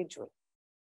individual,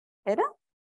 है ना?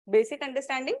 Basic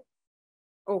understanding,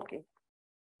 okay.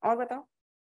 और बताओ.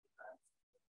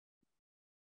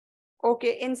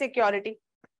 Okay, insecurity,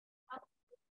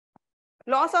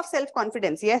 loss of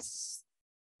self-confidence, yes.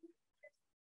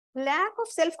 Lack of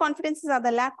self-confidence is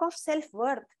the lack of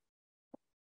self-worth.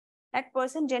 That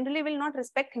person generally will not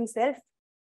respect himself.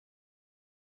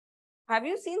 Have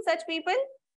you seen such people?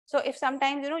 So if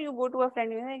sometimes you go to a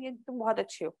friend, you say तुम बहुत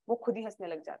अच्छे हो, वो खुद ही हंसने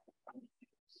लग जाते हैं,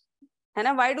 है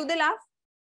ना? Why do they laugh?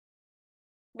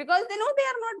 Because they know they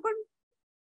are not good,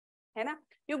 है ना?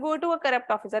 You go to a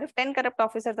corrupt officer, if 10 corrupt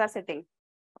officers are sitting,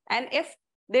 and if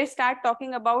they start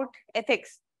talking about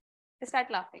ethics, they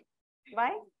start laughing.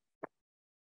 Why?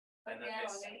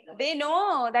 They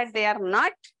know that they are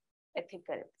not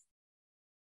ethical.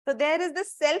 So there is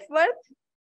this self-worth,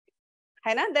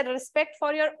 है ना? The respect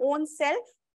for your own self,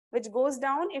 which goes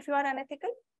down if you are unethical.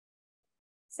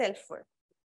 Self-worth.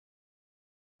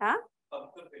 Huh?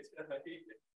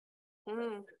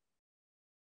 Mm.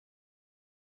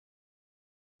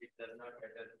 It does not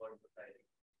matter what society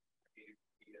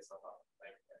is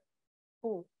like that.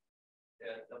 Who?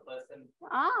 The person.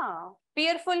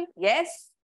 Fearful,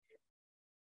 yes.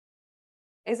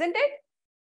 Isn't it?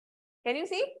 Can you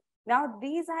see? Now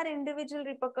these are individual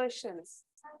repercussions.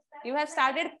 You have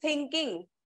started thinking.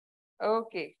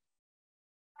 Okay.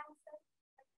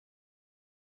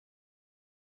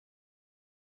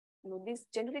 No,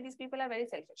 generally these people are very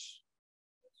selfish.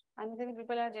 Unethical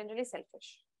people are generally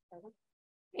selfish.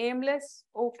 Aimless,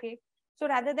 okay. So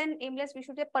rather than aimless, we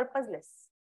should say purposeless.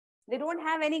 They don't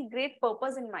have any great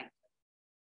purpose in mind.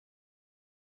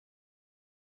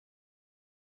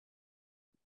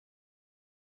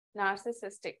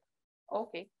 Narcissistic,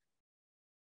 okay.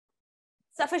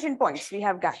 Sufficient points we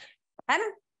have got, Anna?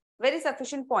 Very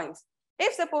sufficient points.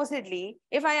 If supposedly,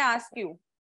 if I ask you,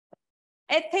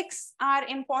 ethics are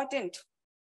important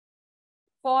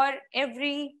for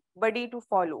everybody to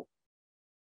follow,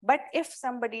 but if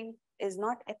somebody is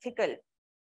not ethical,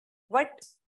 what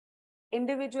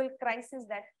individual crisis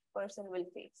that person will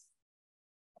face,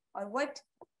 or what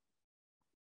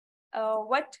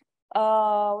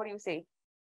do you say,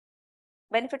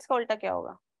 benefits का उल्टा क्या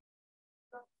होगा?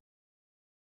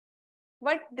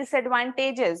 What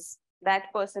disadvantages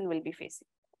that person will be facing?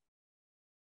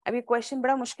 अभी question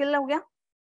बड़ा मुश्किल हो गया,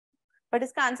 but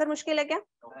इसका आंसर मुश्किल है क्या?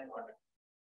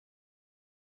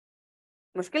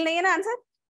 मुश्किल नहीं है ना आंसर,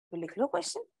 तो लिख लो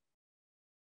question.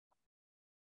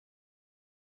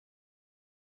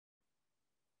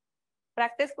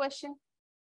 Practice question.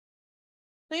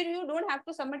 So you don't have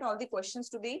to submit all the questions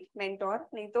to the mentor,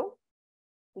 नहीं तो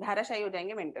धाराशायी हो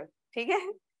जाएंगे mentor, ठीक है?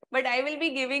 But I will be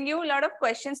giving you a lot of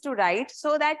questions to write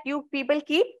so that you people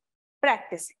keep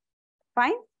practicing.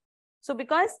 Fine? So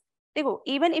because,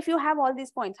 even if you have all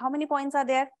these points, how many points are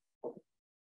there?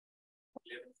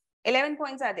 11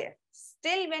 points are there.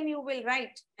 Still, when you will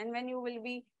write and when you will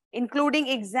be including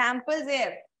examples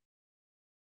there,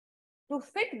 to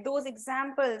fit those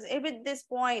examples with this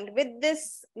point, with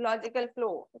this logical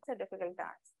flow, it's a difficult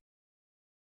task.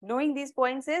 Knowing these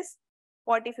points is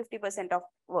 40-50% of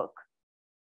work.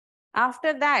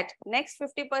 After that, next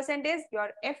 50% is your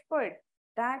effort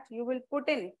that you will put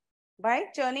in By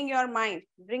churning your mind,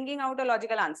 bringing out a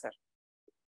logical answer,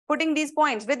 putting these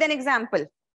points with an example.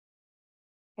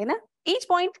 है ना? Each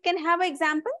point can have an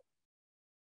example.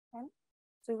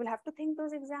 So you will have to think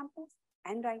those examples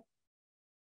and write.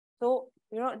 So,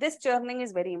 this churning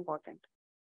is very important.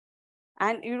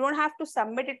 And you don't have to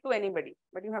submit it to anybody,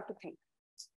 but you have to think.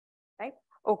 Right?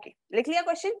 Okay. लिख लिया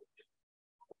question?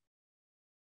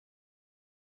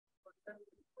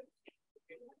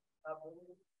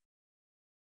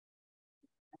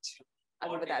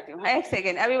 अभी बताती हूँ. एक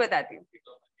second. अभी बताती हूँ.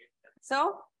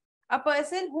 So, a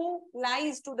person who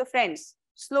lies to the friends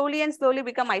slowly and slowly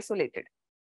become isolated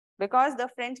because the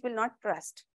friends will not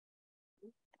trust.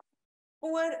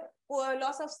 Poor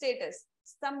loss of status.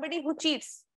 Somebody who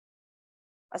cheats,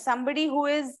 or somebody who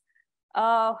is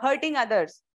hurting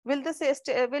others, will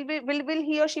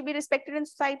he or she be respected in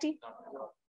society?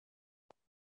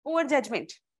 Poor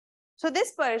judgment. So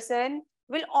this person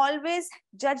will always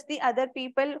judge the other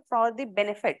people for the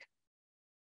benefit,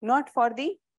 not for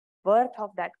the worth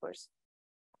of that person.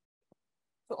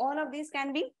 So all of these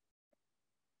can be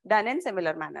done in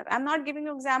similar manner. I'm not giving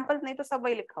you examples, nahi to sab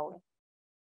wahi likha hoga.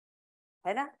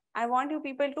 है ना? I want you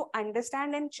people to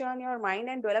understand and churn your mind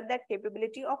and develop that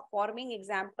capability of forming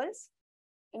examples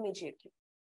immediately.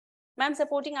 Ma'am,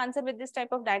 supporting answer with this type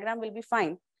of diagram will be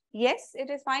fine. Yes,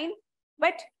 it is fine,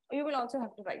 but you will also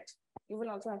have to write. You will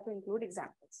also have to include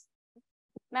examples.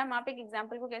 Ma'am, आप एक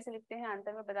example को कैसे लिखते हैं?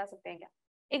 Answer में बता सकते हैं क्या?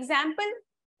 Example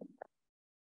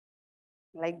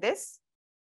like this.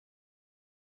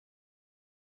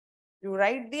 You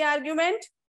write the argument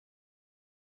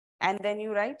and then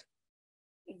you write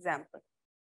example.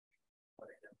 For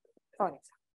example.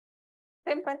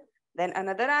 Simple. Then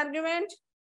another argument,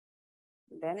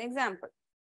 then example.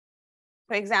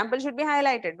 So example should be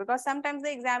highlighted because sometimes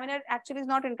the examiner actually is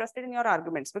not interested in your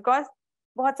arguments because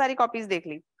बहुत सारी copies देख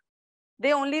ली.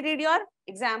 They only read your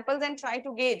examples and try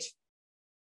to gauge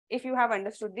if you have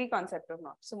understood the concept or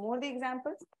not. So more the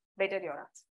examples, better your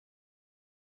answer.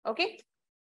 Okay?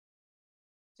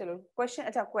 Chalo, question.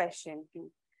 Question.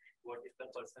 What is the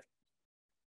person?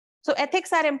 So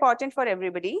ethics are important for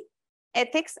everybody.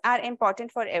 Ethics are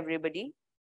important for everybody.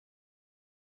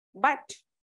 But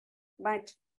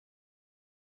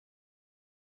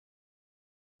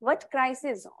what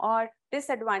crisis or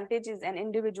disadvantages an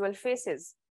individual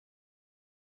faces?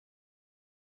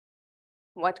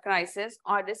 What crisis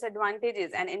or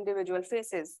disadvantages an individual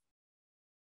faces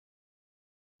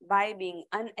by being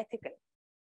unethical?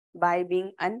 By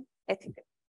being unethical.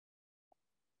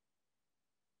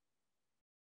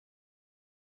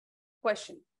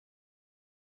 Question.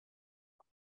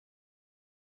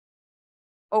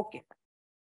 Okay.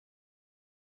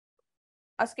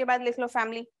 उसके बाद लिख लो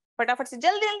family. फटाफट से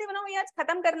जल्दी जल्दी बनाओ, ये आज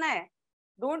खत्म करना है.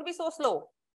 Don't be so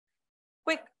slow.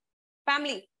 Quick.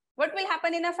 Family. What will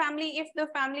happen in a family if the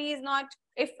family is not,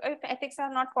 if ethics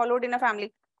are not followed in a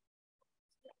family?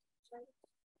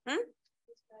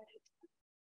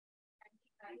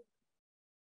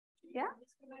 Yeah.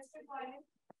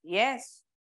 Yes.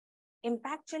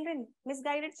 Impact children,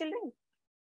 misguided children.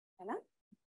 है ना?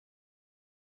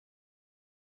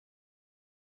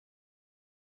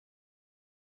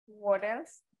 What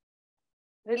else?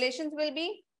 Relations will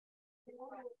be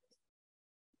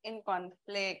in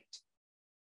conflict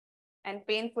and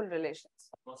painful relations.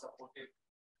 No supportive.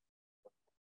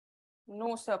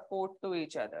 No support to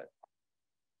each other.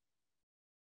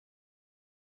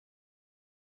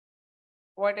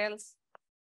 What else?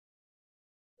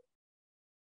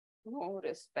 No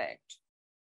respect.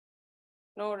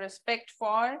 No respect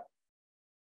for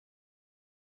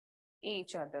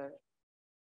each other.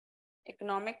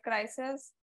 Economic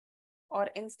crisis or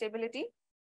instability.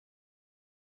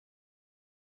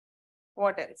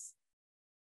 What else?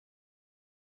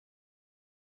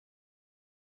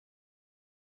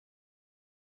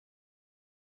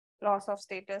 Loss of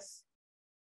status.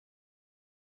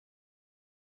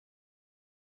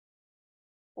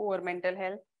 Poor mental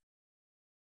health.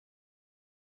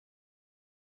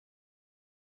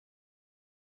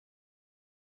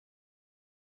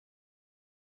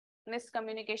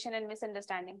 Miscommunication and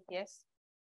misunderstanding. Yes.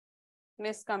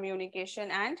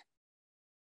 Miscommunication and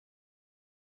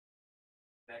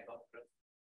Lack of trust.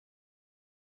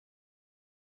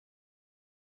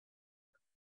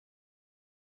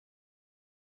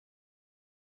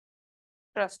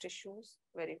 trust issues.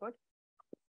 Very good.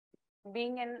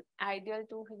 Being an ideal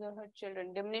to his or her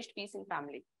children. Diminished peace in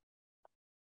family.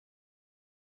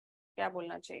 क्या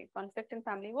बोलना चाहिए? Conflict in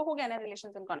family. वो हो गया ना,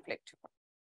 relations and conflict.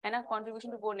 है ना?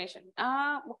 Contribution to poor nation.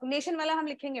 Nation वाला हम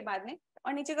लिखेंगे बाद में.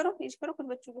 और नीचे करो खुद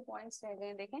बच्चों के points रह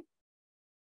गए देखें.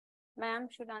 Ma'am,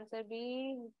 should answer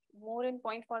be more in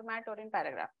point format or in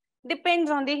paragraph?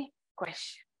 Depends on the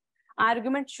question.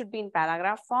 Argument should be in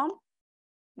paragraph form.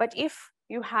 But if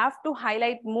you have to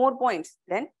highlight more points,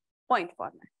 then point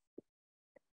format.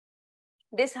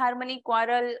 Disharmony,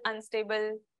 quarrel,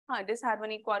 unstable. हाँ,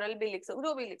 disharmony, quarrel भी लिख सकते हो,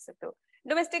 जो भी लिख सकते हो.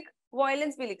 Domestic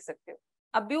violence भी लिख सकते हो.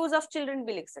 Abuse of children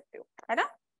भी लिख सकते हो, है ना?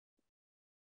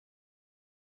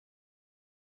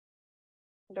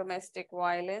 Domestic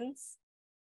violence,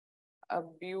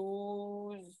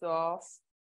 abuse of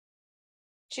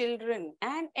children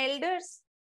and elders.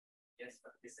 Yes,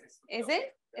 sir. This Is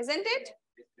it? Isn't it?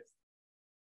 Yes.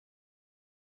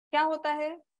 क्या होता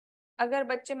है अगर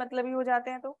बच्चे मतलबी हो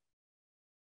जाते हैं तो?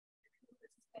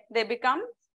 They become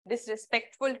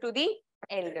disrespectful to the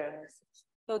elders.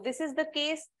 So this is the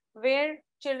case where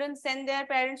children send their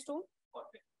parents to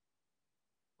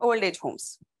old age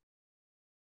homes.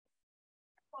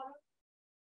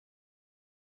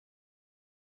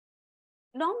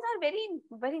 Norms are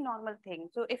very normal thing.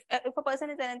 So if a person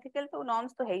is unethical, so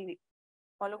norms to hai hi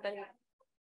follow kariye.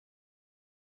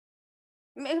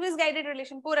 Misguided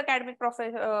relation, poor academic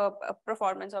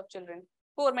performance of children,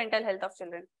 poor mental health of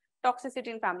children, toxicity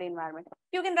in family environment.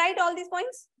 You can write all these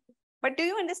points, but do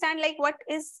you understand like what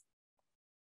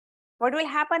will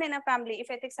happen in a family if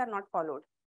ethics are not followed?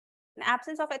 An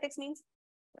absence of ethics means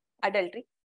adultery.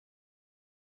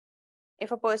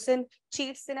 If a person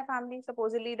cheats in a family,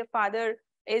 supposedly the father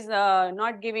is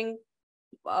not giving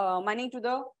money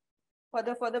to for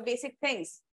the basic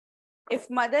things. If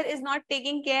mother is not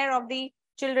taking care of the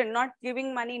children, not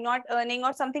giving money, not earning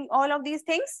or something, all of these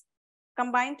things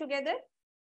combined together,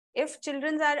 if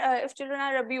children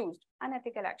are abused,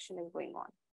 unethical action is going on.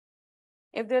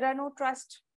 If there are no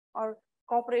trust or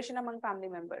cooperation among family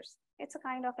members, it's a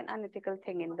kind of an unethical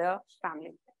thing in the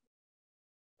family.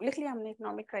 Likely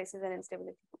economic crisis and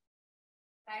instability.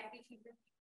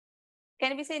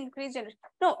 Can we say increased generation?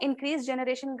 No, increased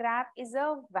generation gap is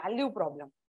a value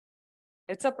problem.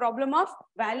 It's a problem of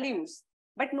values,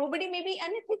 but nobody may be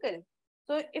unethical.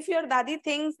 So if your dadi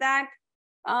thinks that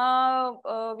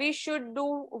we should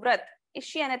do vrat, is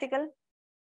she unethical?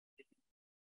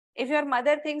 If your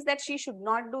mother thinks that she should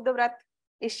not do the vrat,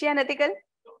 is she unethical?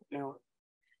 No.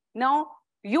 Now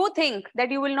you think that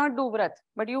you will not do vrat,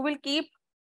 but you will keep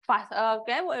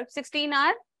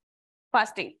 16-hour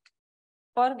fasting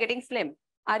for getting slim.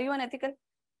 Are you unethical?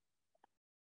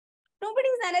 Nobody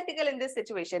is unethical in this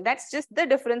situation. That's just the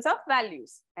difference of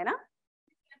values. है ना?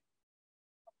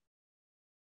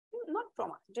 Not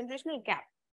trauma, generational gap.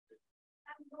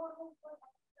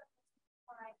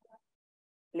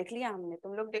 लिख लिया हमने.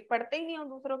 तुम लोग पढ़ते ही नहीं हो,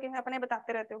 दूसरों के अपने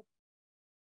बताते रहते हो.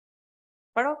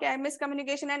 पढ़ो क्या है?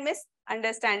 Miscommunication and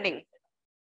misunderstanding.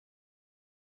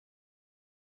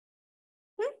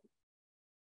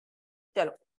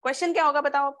 चलो क्वेश्चन क्या होगा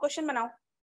बताओ. क्वेश्चन बनाओ.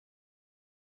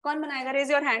 कौन बनाएगा?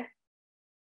 Raise your hand.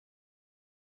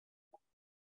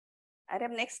 अरे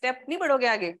अब नेक्स्ट स्टेप नहीं बढ़ोगे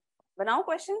आगे. बनाओ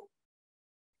question.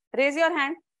 Raise your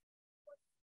hand.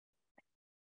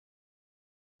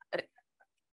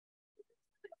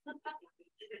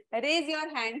 Raise your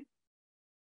hand.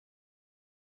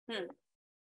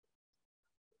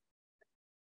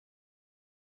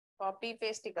 Copy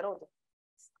paste ही करो.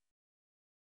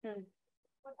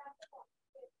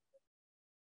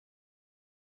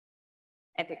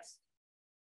 एथिक्स.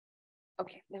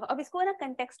 ओके देखो अब इसको ना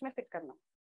कंटेक्स्ट में फिट करना.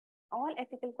 All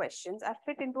ethical questions are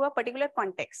fit into a particular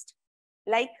context.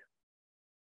 Like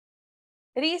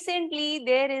recently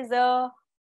there is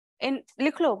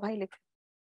लिख लो भाई लिख.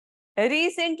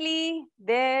 Recently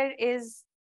there is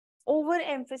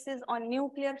overemphasis on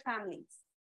nuclear families.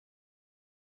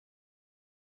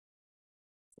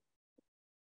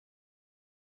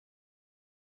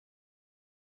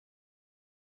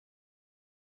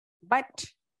 But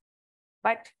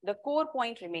the core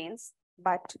point remains.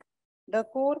 The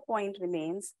core point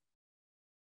remains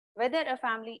whether a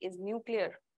family is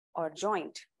nuclear or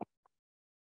joint.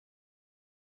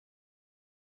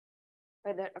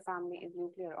 Whether a family is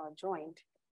nuclear or joint.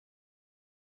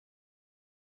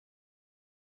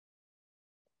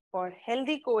 For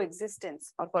healthy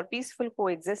coexistence or for peaceful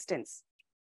coexistence,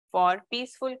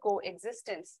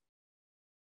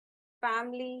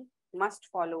 family must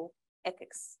follow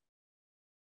ethics.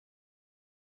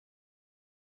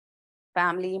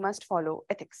 Family must follow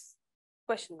ethics.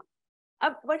 Question mark.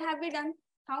 What have we done?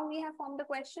 How we have formed the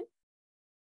question?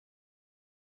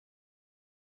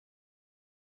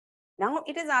 Now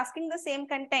it is asking the same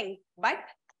content, but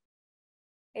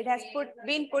it has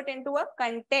been put into a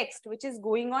context which is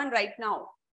going on right now.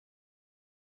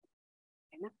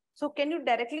 So can you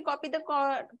directly copy the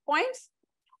points?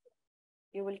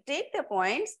 You will take the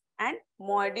points and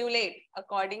modulate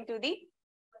according to the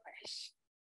question.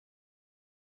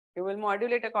 You will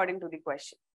modulate according to the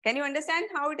question. Can you understand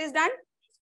how it is done?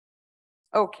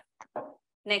 Okay.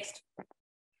 Next.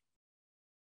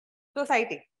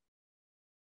 Society.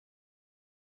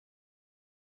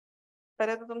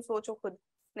 पहले तो तुम सोचो खुद,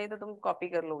 नहीं तो तुम copy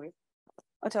कर लोगे.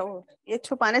 अच्छा वो ये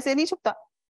छुपाने से नहीं छुपता.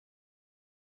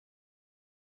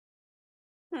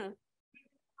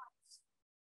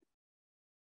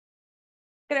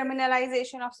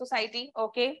 Criminalization of society.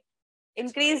 Okay.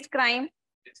 Increased crime.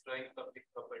 Destroying public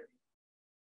property.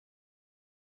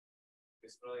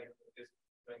 Destroying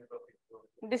public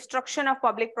property. Destruction of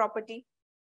public property.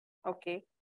 Okay.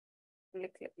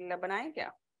 बनाए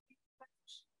क्या?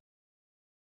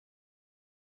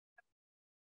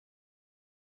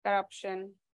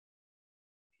 Corruption.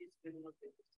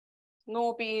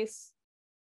 No peace.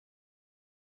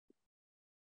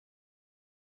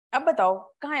 अब बताओ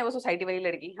कहाँ है वो सोसाइटी वाली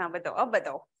लड़की? हाँ बताओ, अब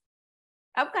बताओ,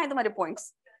 अब कहाँ है तुम्हारे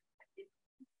पॉइंट्स?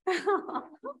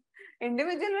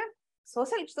 इंडिविजुअल में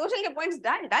सोशल के पॉइंट्स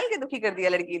डाल के दुखी कर दिया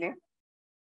लड़की ने.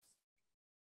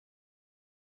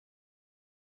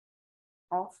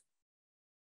 Of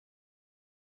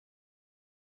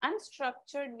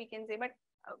unstructured we can say, but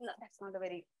no, that's not a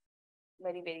very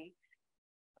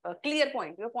clear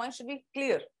point. Your point should be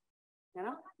clear, you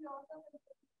know.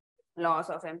 Loss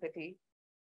of empathy.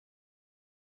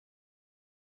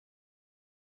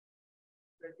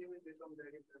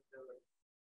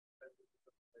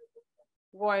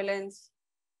 Violence.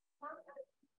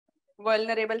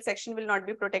 Vulnerable section will not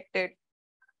be protected.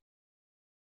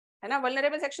 है ना?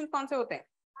 Vulnerable sections कौन से होते हैं?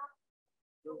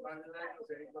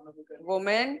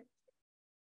 Women,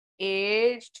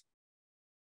 aged,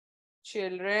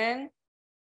 children,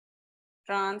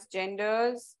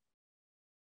 transgenders,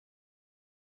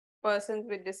 persons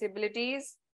with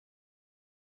disabilities.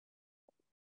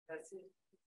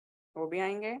 वो भी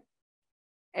आएंगे.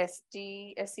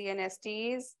 SC and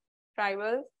STs,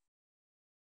 tribal.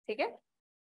 ठीक है?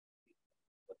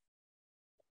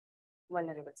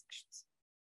 Vulnerable sections.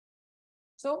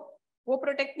 So वो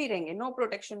प्रोटेक्ट नहीं रहेंगे. No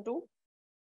protection to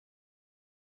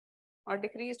or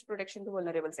decreased protection to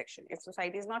vulnerable section if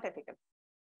society is not ethical.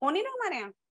 हो नहीं ना हमारे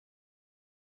यहाँ?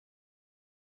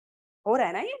 हो रहा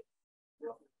है ना ये?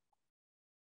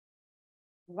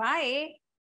 Why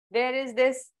there is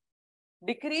this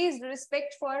decreased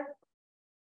respect for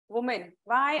women?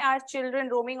 Why are children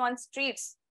roaming on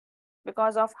streets?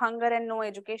 Because of hunger and no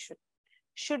education.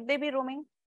 Should they be roaming?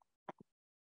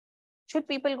 Should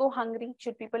people go hungry?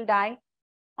 Should people die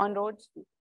on roads?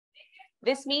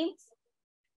 This means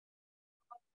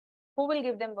who will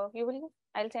give them work? You will.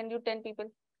 I'll send you 10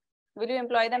 people. Will you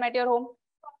employ them at your home?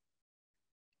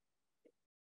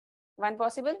 One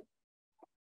possible?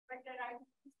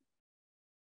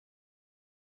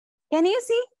 Can you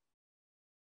see?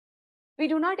 We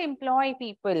do not employ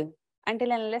people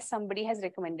until and unless somebody has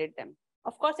recommended them.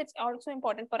 Of course, it's also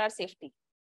important for our safety,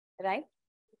 right?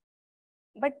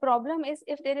 But problem is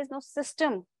if there is no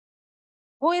system,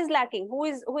 who is lacking? Who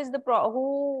is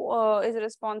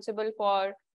responsible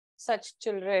for such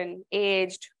children,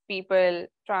 aged people,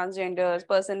 transgenders,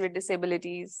 person with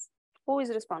disabilities? Who is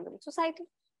responsible? Society.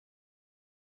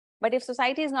 But if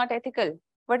society is not ethical,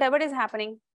 whatever is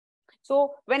happening.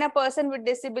 So when a person with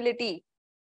disability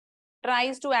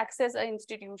tries to access an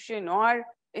institution, or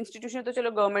institution to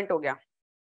chalo government ho gaya.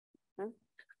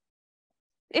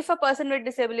 If a person with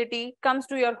disability comes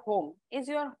to your home, is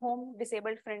your home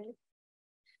disabled friendly?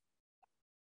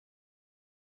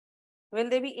 Will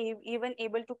they be even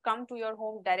able to come to your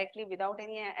home directly without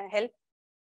any help?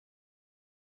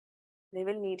 They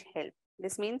will need help.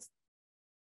 This means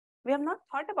we have not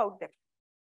thought about them.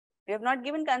 We have not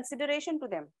given consideration to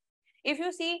them. If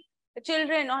you see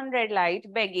children on red light,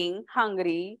 begging,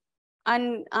 hungry,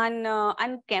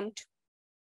 unkempt,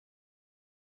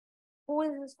 who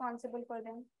is responsible for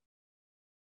them?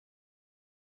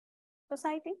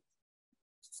 Society.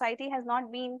 Society has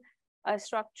not been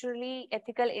structurally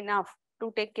ethical enough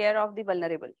to take care of the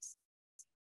vulnerables.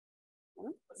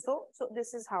 So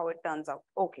this is how it turns out.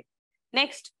 Okay.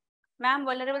 Next, ma'am,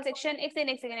 vulnerable section.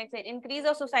 Next. Increase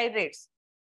of suicide rates.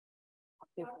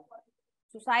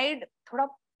 Suicide थोड़ा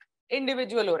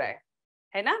individual हो रहा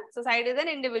है ना? Suicide is an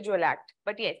individual act,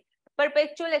 but yes,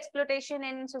 perpetual exploitation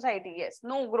in society. Yes,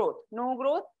 no growth. No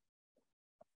growth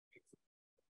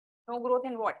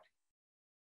in what?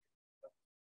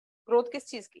 Growth किस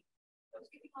चीज की?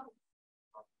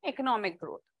 Economic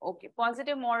growth. Okay.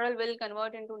 Positive moral will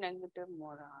convert into negative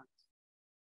morals.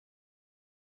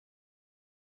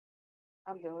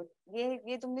 अब देखो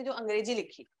ये तुमने जो अंग्रेजी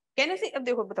लिखी, कैन यू सी? अब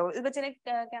देखो बताओ, इस बच्चे ने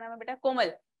क्या नाम है बेटा?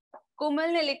 कोमल. कुमल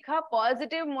ने लिखा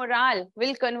positive morale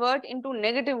will convert into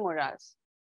negative morals,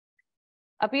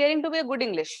 appearing to be a good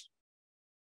English.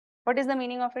 What is the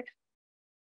meaning of it?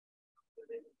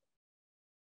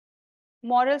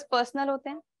 Morals personal होते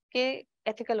हैं कि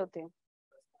ethical होते हैं?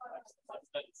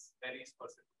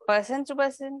 Person to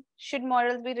person. Should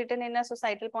morals be written in a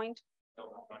societal point?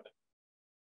 No, not.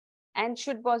 And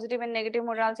should positive and negative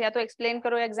morals, या तो explain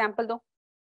करो या example दो,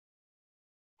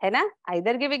 है ना?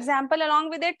 Either give example along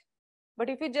with it, but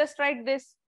if you just write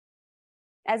this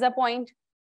as a point,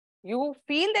 you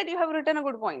feel that you have written a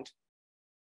good point,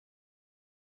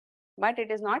 but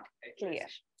it is not clear.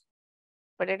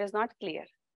 But it is not clear,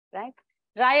 right?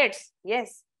 Riots,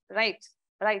 yes, right.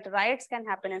 Riots can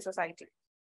happen in society.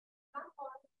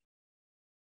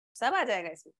 सब आ जाएगा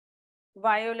इसमें.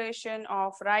 Violation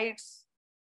of rights,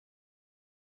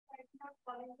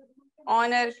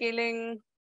 honor killing,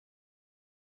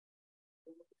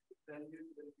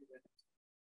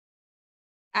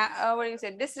 what do you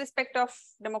say, disrespect of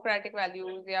democratic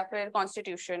values या फिर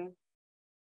constitution.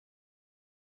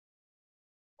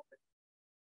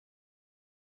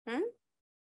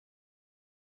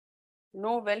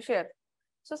 No welfare.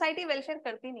 Society welfare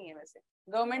करती नहीं है वैसे.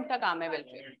 Government का काम है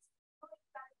welfare.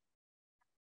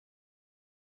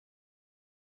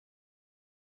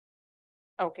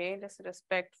 Okay,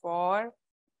 disrespect for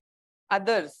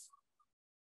others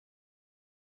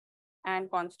and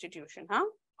constitution, हाँ?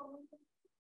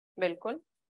 बिल्कुल.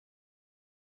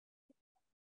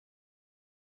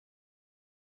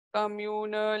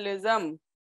 Communalism.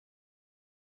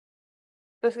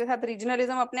 तो इसके साथ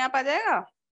रीजनलिज्म अपने आप आ जाएगा.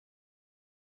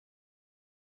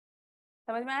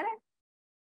 समझ में आ रहा है?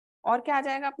 और क्या आ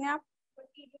जाएगा अपने आप?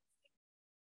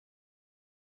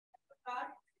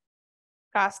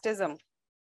 कास्टिज्म.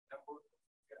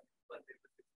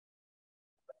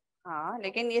 हाँ,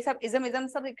 लेकिन ये सब इज्म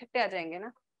सब इकट्ठे आ जाएंगे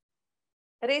ना.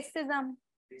 रेसिज्म.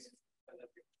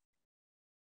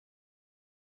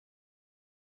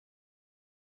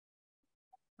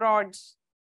 फ्रॉड्स.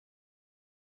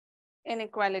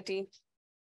 इनइक्वालिटी.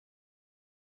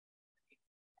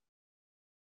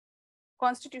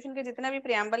 कॉन्स्टिट्यूशन के जितना भी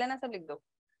प्रियम्बल है ना सब लिख दो.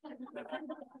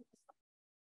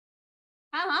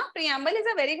 हाँ, preamble is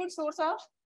a very good source of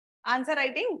answer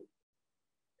writing.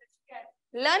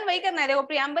 Learn वही करना है. देखो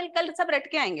प्रियम्बल कल सब रट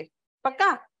के आएंगे.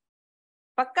 पक्का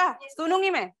पक्का सुनूंगी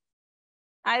मैं.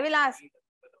 I will ask,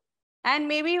 and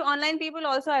may be online people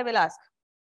also I will ask.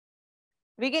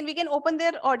 We can open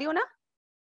there audio ना.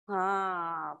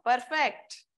 हाँ,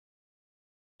 perfect.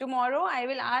 Tomorrow I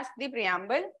will ask the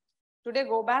preamble. Today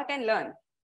go back and learn.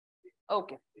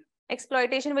 Okay.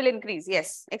 Exploitation will increase.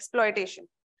 Yes, exploitation.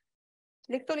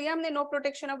 लिख तो लिया हमने. No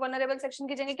protection of vulnerable section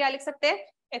की जगह क्या लिख सकते हैं?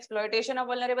 Exploitation of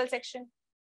vulnerable section.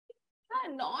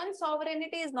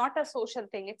 Non-sovereignty is not a social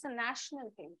thing. It's a national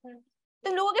thing.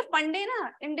 तो लोगों के फंडे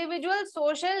ना individual,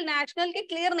 social, national के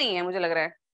clear नहीं है मुझे लग रहा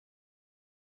है.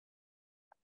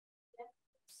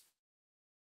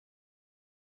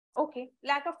 Okay,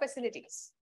 lack of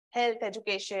facilities, health,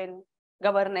 education,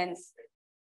 governance.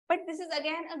 But this is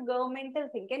again a governmental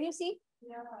thing. Can you see?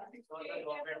 Yeah.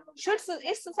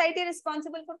 Is society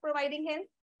responsible for providing health?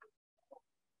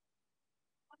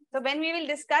 So when we will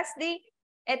discuss the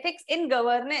ethics in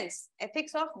governance,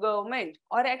 ethics of government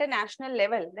or at a national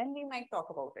level, then we might talk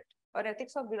about it. Or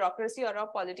ethics of bureaucracy or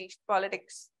of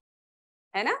politics.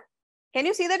 है ना? Can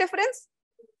you see the difference?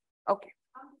 Okay.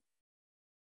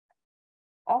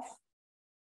 Of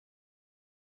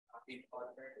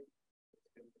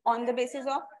on the basis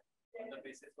of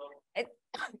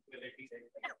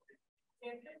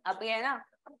अब ये है ना.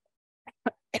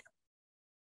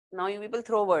 Now you people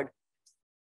throw word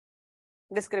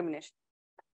discrimination.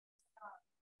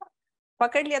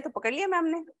 पकड़ लिया तो पकड़ लिया मैम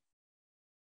ने.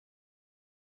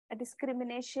 A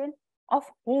discrimination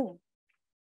of whom?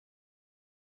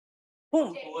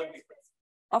 Whom?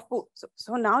 Of who?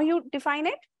 So now you define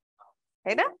it.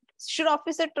 है ना? Should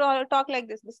officer talk like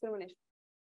this? Discrimination.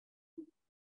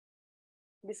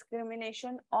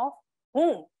 Discrimination of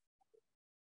whom?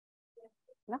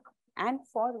 No? And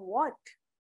for what?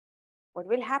 What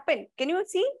will happen? Can you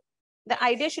see? The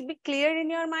idea should be clear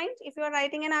in your mind if you are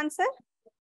writing an answer.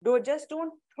 Just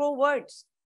don't throw words.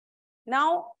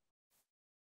 Now,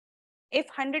 if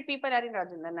 100 people are in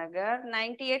Rajendra Nagar,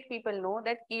 98 people know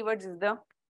that keywords is the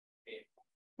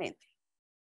main thing.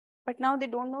 But now they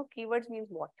don't know keywords means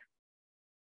what.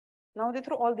 Now they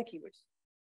throw all the keywords.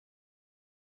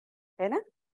 है ना?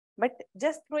 But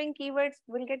just throwing keywords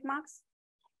will get marks.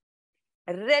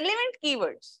 Relevant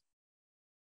keywords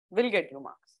will get you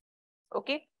marks.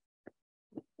 Okay.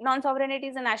 Non-sovereignty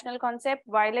is a national concept.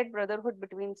 Violate brotherhood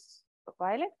between.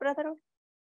 Violate brotherhood?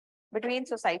 between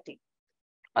society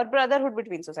or brotherhood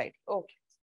between society. Okay.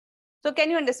 So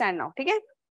can you understand now? Okay.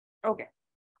 Okay.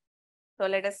 So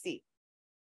let us see.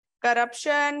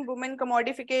 Corruption, women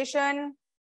commodification.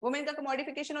 Women का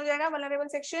commodification हो जाएगा, vulnerable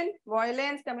section,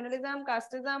 violence, communalism,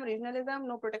 casteism, regionalism,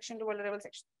 no protection to vulnerable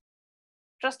section.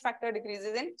 Trust factor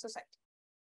decreases in society.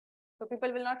 So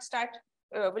people will not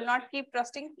keep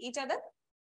trusting each other.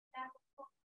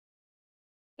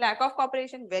 Lack of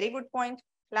cooperation, very good point.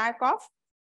 Lack of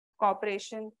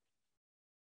cooperation.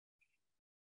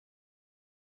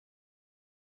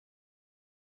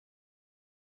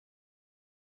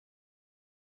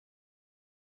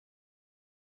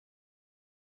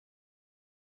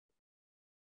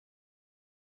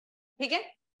 ठीक है?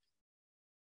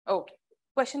 Okay.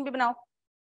 Question भी बनाओ.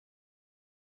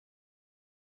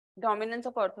 Dominance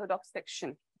of orthodox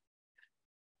section.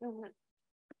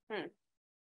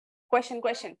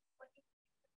 Question.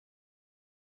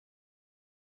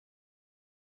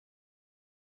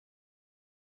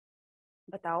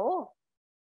 बताओ.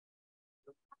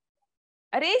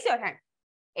 Raise your hand.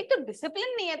 एक तो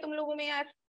discipline नहीं है तुम लोगों में यार.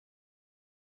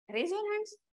 Raise your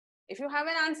hands. If you have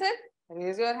an answer,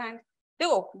 raise your hand.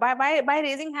 So by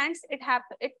raising hands,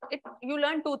 you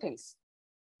learn two things.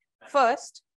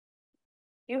 First,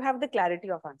 you have the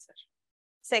clarity of answer.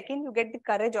 Second, you get the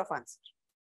courage of answer.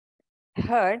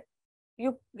 Third,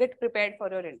 you get prepared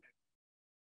for your interview.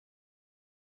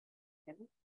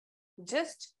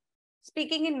 Just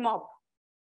speaking in mob.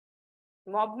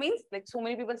 Mob means like so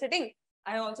many people sitting.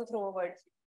 I also throw a word.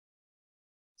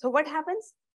 So what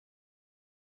happens?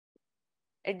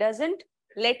 It doesn't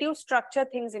let you structure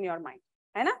things in your mind.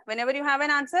 Hai na? Whenever you have an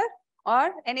answer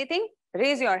or anything,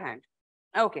 raise your hand.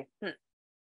 Okay.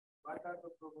 What are the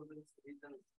proposals,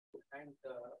 reasons, and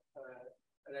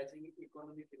rising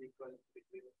economic inequality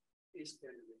between East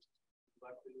and West?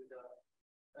 What will be the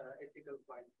ethical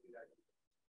point regarding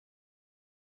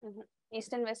that?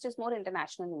 East and West is more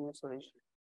international in its origin.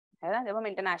 है ना? जब हम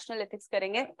international ethics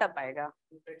करेंगे तब आएगा.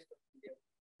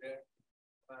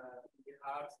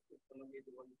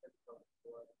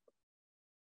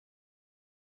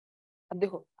 अब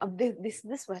देखो, अब this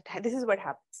is what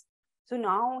happens. So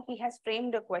now he has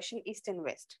framed a question East and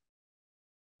West,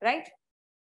 right?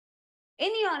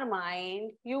 In your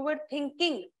mind, you were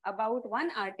thinking about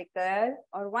one article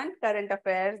or one current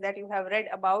affairs that you have read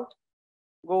about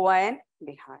Goa and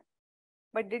Bihar.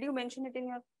 But did you mention it in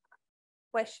your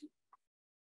question?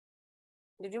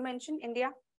 Did you mention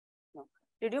India? No.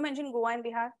 Did you mention Goa and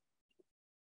Bihar?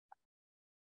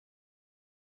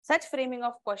 Such framing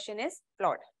of question is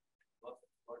flawed.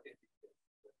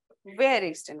 Where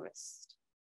East and West?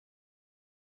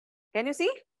 Can you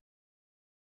see?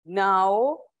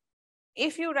 Now,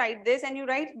 if you write this and you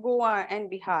write Goa and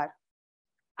Bihar,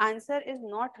 answer is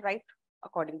not right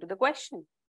according to the question.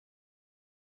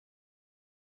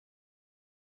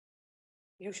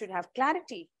 You should have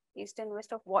clarity. East and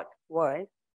West of what? World,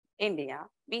 India,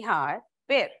 Bihar,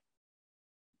 where?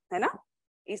 Hai na?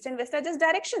 East and West are just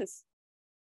directions.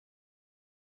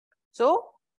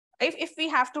 So, if we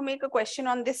have to make a question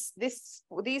on these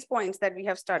points that we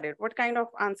have studied, what kind of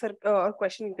answer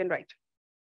question you can write?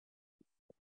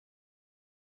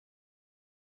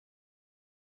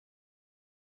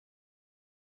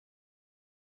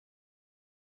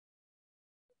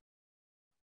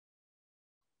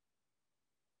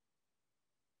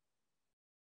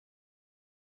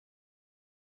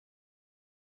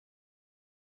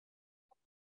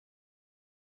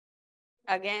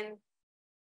 Again,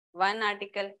 one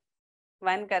article,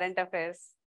 one current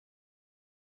affairs.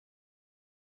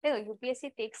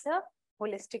 UPSC takes a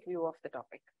holistic view of the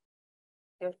topic.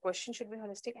 Your question should be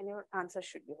holistic and your answer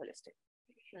should be holistic.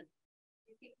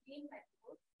 People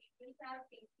are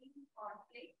facing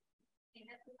conflict in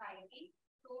a society.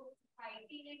 So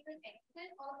society is an ethical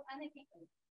or unethical?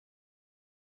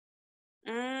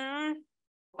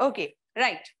 Okay,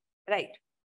 right.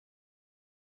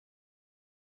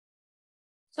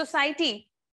 Society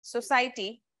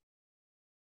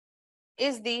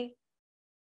is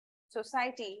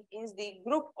the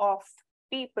group of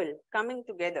people coming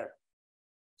together.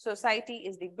 Society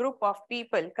is the group of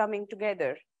people coming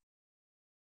together.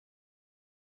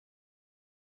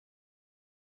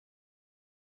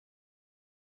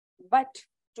 But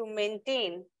to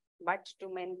maintain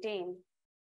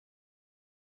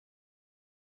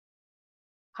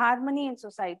harmony in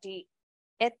society,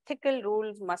 ethical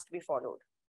rules must be followed.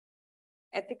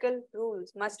 Ethical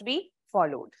rules must be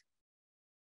followed.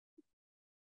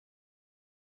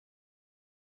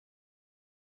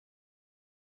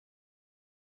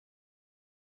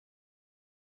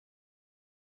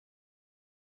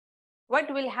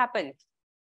 What will happen?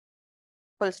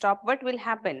 full stop. What will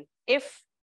happen if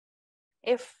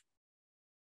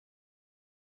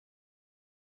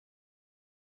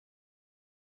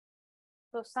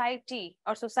society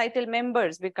or societal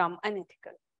members become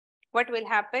unethical? What will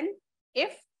happen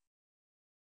if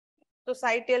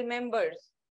societal members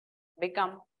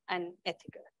become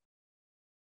unethical?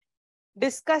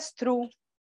 Discuss through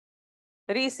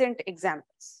recent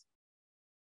examples.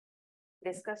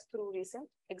 Discuss through recent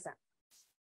examples.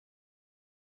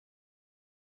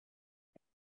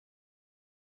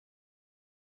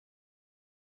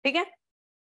 ठीक है?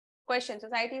 Question: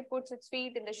 society puts its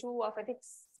feet in the shoe of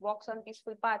ethics, walks on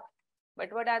peaceful path.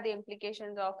 But what are the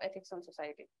implications of ethics on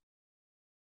society?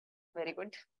 Very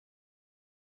good.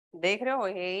 देख रहे हो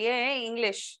ये है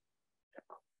English.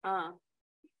 हाँ.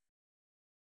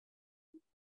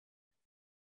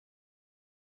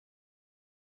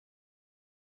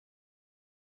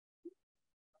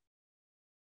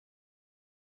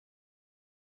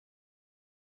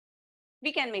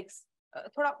 We can mix.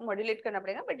 थोड़ा modulate करना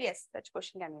पड़ेगा, but yes, such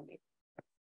question can be made.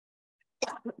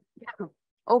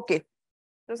 Okay.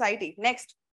 Society.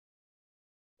 Next.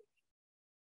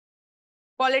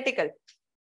 Political.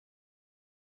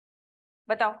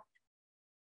 बताओ.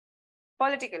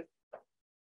 Political.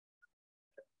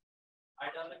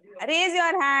 Raise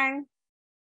your hand.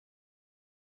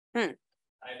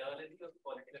 Ideology of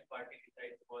political party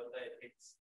decides all the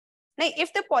ethics. No,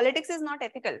 if the politics is not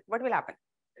ethical, what will happen?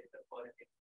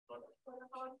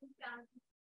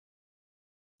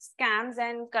 Scams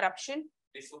and corruption.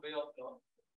 Disobey of law.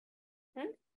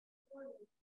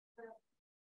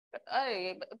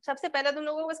 अरे सबसे पहले तुम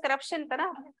लोगों को बस corruption था ना.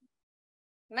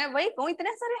 मैं वही कहूँ,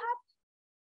 इतने सारे हाथ.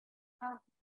 हाँ.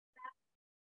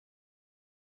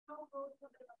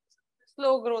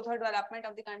 Slow growth or development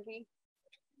of the country.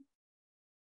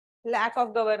 Lack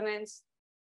of governance.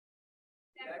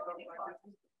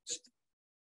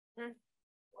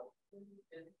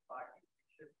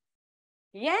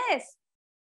 Yes.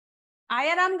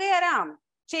 आया राम गया Ram.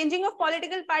 Changing of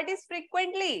political parties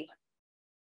frequently.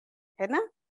 है ना?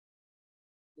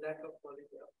 Lack of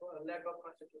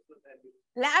constitutional values.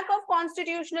 Lack of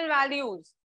constitutional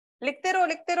values. लिखते रहो,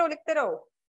 लिखते रहो, लिखते रहो.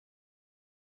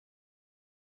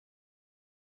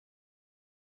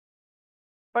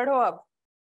 पढ़ो अब.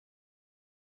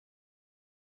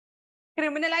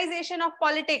 Criminalization of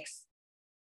politics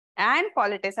and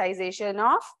politicization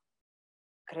of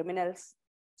criminals.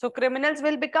 So criminals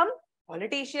will become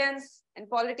politicians and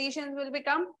politicians will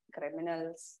become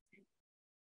criminals,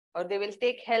 or they will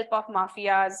take help of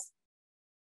mafias.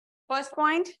 First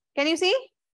point, can you see?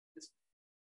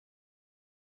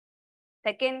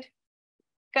 Second,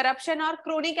 corruption or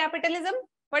crony capitalism.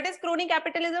 What is crony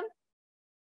capitalism?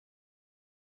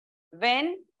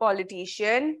 When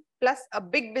politician plus a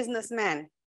big businessman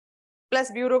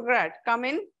plus bureaucrat come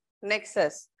in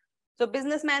nexus. So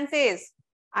businessman says,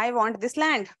 I want this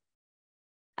land.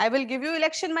 I will give you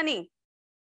election money.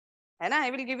 And I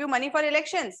will give you money for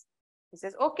elections. He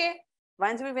says, okay,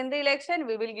 once we win the election,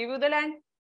 we will give you the land.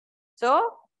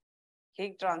 So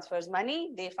he transfers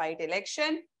money, they fight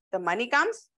election, the money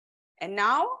comes, and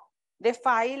now they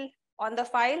file, on the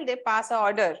file, they pass an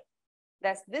order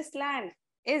that this land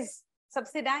is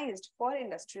subsidized for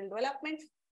industrial development.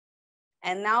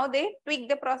 And now they tweak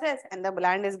the process and the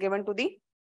land is given to the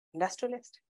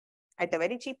industrialist at a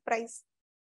very cheap price.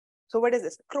 So what is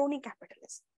this? Crony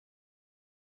capitalism.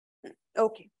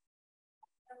 Okay.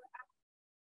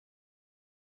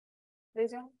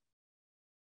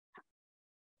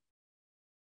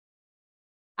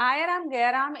 आया राम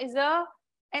गया Ram is a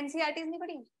NCERT नहीं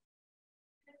पढ़ी?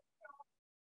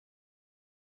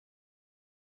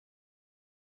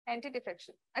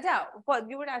 Anti-defection. अच्छा,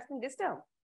 you were asking this term?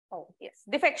 Oh, yes.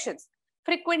 Defections.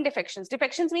 Frequent defections.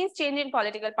 Defections means change in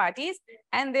political parties.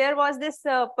 And there was this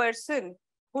person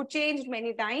who changed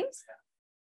many times.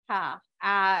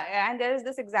 And there is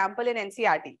this example in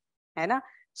NCERT. है ना?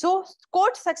 So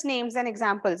quote such names and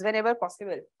examples whenever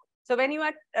possible. So when you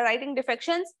are writing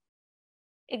defections,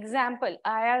 example,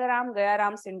 आया राम गया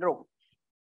Ram syndrome.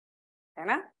 है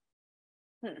ना?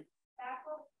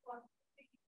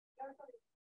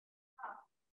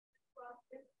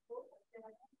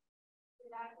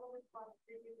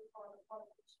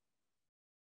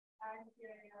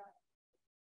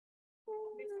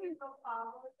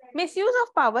 Misuse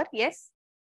of power, yes.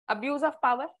 Abuse of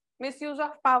power, misuse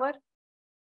of power.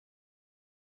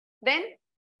 Then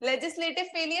legislative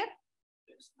failure.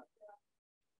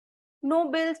 No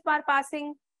bills are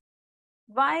passing.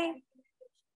 Why?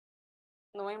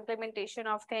 No implementation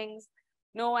of things.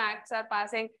 No acts are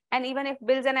passing. And even if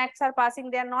bills and acts are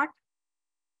passing, they are not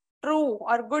true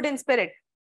or good in spirit.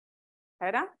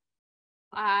 है ना?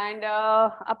 And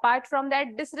apart from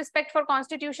that, disrespect for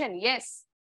constitution, yes.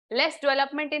 Less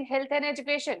development in health and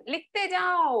education. लिखते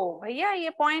जाओ भैया,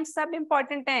 ये points सब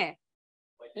important हैं.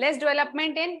 Less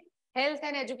development in health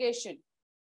and education.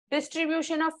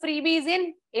 Distribution of freebies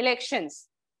in elections.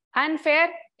 Unfair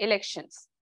elections.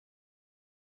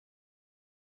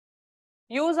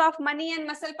 Use of money and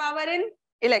muscle power in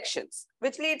elections,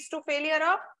 which leads to failure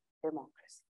of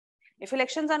democracy. If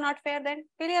elections are not fair, then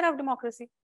failure of democracy.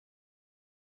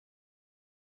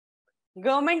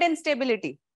 Government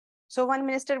instability. So one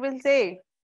minister will say,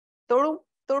 तोड़ू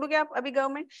क्या अभी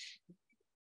government?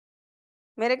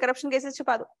 मेरे corruption cases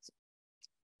छुपा दो.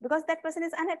 Because that person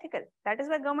is unethical. That is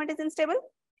why government is unstable.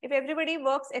 If everybody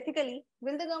works ethically,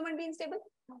 will the government be unstable?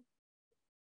 No.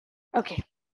 Okay.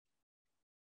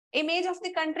 Image of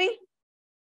the country.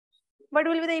 What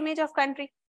will be the image of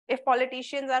country if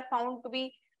politicians are found to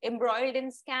be embroiled in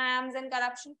scams and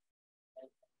corruption?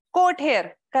 Quote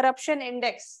here, corruption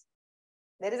index.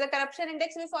 There is a corruption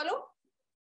index we follow.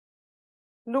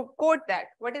 Look, quote that.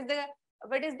 What is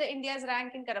the India's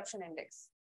rank in corruption index?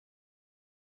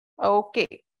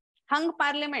 Okay. Hung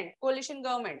parliament, coalition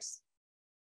governments.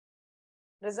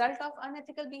 Result of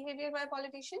unethical behavior by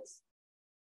politicians.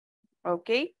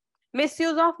 Okay.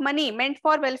 Misuse of money meant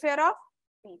for welfare of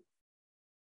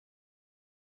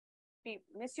people.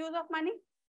 Misuse of money.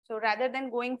 So rather than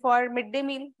going for midday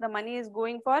meal, the money is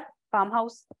going for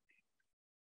farmhouse.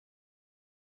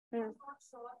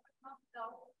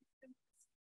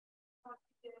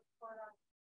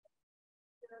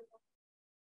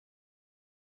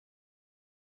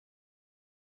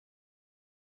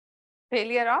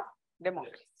 Failure of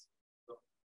democracy.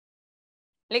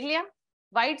 लिख लिया?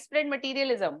 Widespread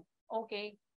materialism.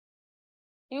 Okay.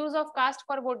 Use of caste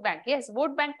for vote bank. Yes,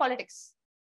 vote bank politics.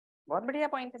 बहुत बढ़िया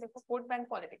point है देखो, vote bank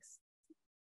politics.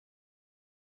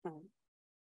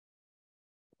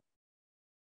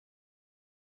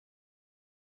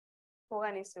 होगा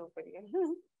नहीं इससे ऊपर ही.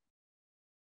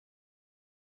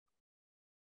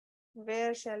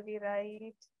 Where shall we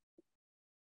write?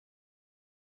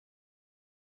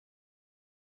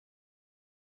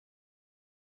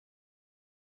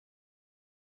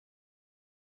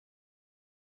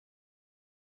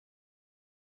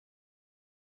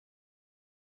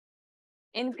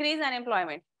 Increase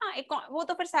unemployment. हाँ, वो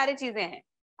तो फिर सारी चीजें हैं.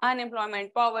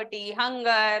 Unemployment, poverty,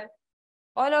 hunger,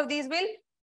 all of these will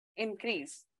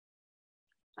increase.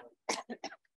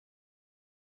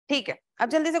 ठीक है, अब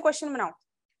जल्दी से क्वेश्चन बनाओ.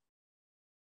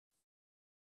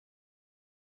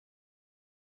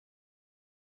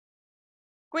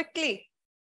 Quickly.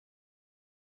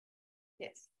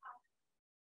 Yes.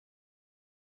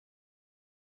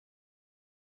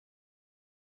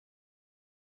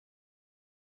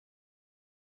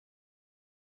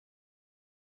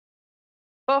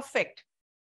 Perfect.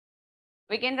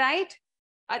 We can write.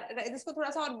 इसको थोड़ा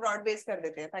सा और broad base कर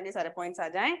देते हैं ताकि सारे points आ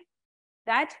जाएं.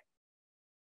 That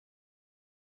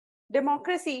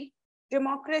democracy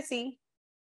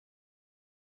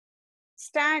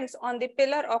stands on the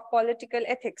pillar of political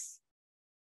ethics.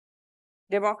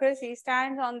 Democracy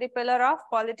stands on the pillar of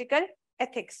political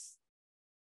ethics.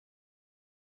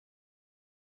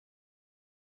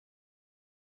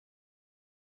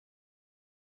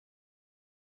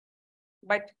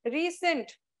 But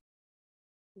recent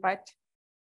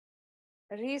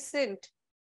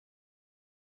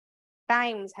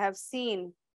times have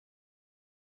seen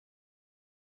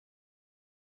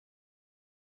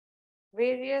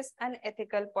various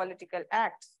unethical political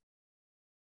acts.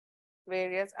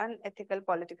 Which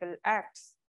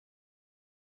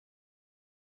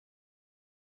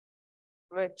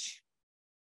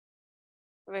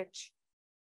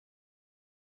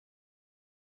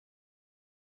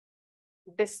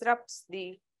disrupts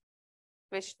the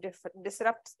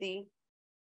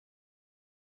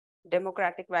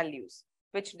democratic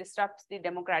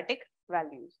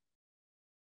values.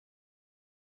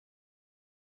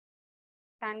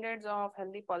 Standards of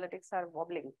healthy politics are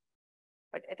wobbling,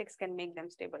 but ethics can make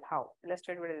them stable. How?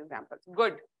 Illustrate with examples.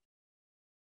 Good.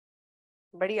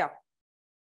 बढ़िया.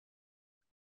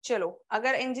 चलो,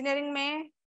 अगर engineering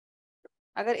में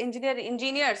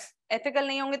engineers ethical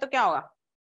नहीं होंगे तो क्या होगा?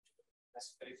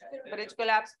 Bridge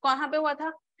collapse. कहाँ पे हुआ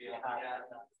था?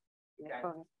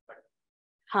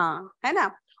 हाँ, है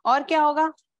ना. और क्या होगा?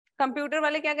 कंप्यूटर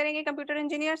वाले क्या करेंगे? Computer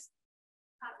engineers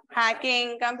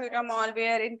hacking, computer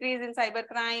malware, increase in cyber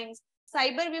crimes.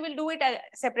 Cyber, we will do it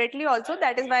separately also.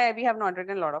 That is why we have not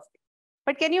written a lot of it.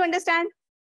 But can you understand?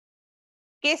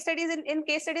 Case studies, in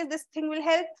case studies, this thing will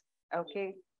help.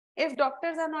 Okay. If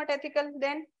doctors are not ethical,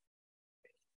 then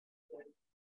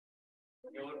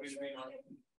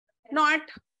not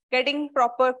getting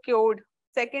proper cured.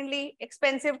 Secondly,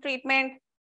 expensive treatment,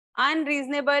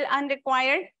 unreasonable,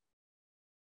 unrequired,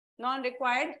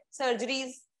 non-required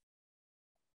surgeries,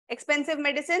 expensive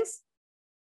medicines,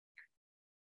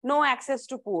 no access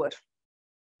to poor.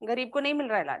 गरीब को नहीं मिल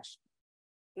रहा इलाज.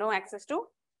 No access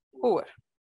to poor.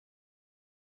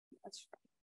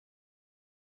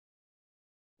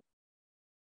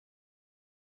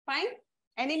 Fine.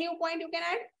 Any new point you can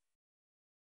add?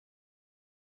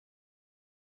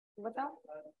 बताओ.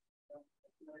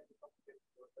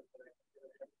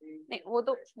 नहीं वो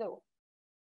तो देखो.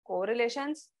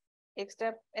 Correlations. एक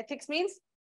step. Ethics means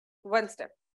one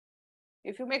step.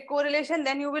 If you make correlation,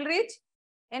 then you will reach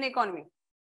an economy.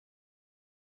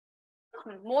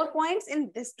 More points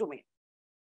in this domain.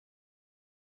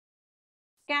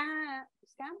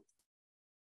 Scam.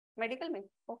 Medical में.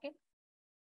 Okay.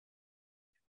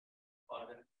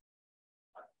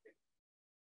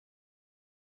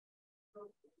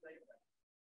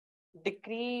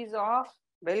 Decrease of,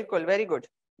 बिल्कुल, very good.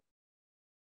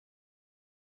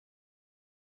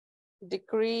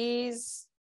 Decrease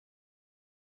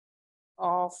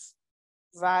of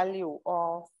value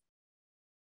of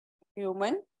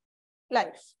human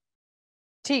life.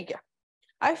 ठीक है.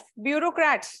 If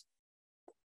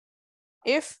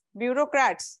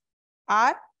bureaucrats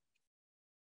are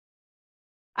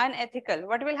unethical,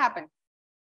 what will happen?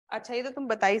 अच्छा ये तो तुम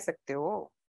बता ही सकते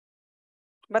हो.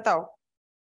 बताओ.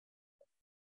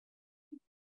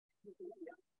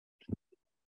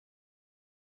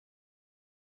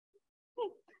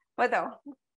 बताओ.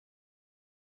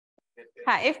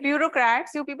 If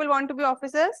bureaucrats, you people want to be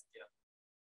officers,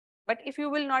 but if you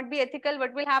will not be ethical,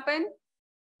 what will happen?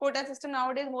 Quota system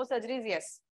nowadays, more surgeries,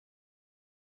 yes.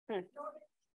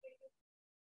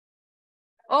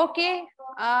 Okay.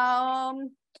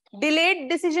 Delayed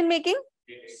decision making,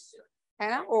 है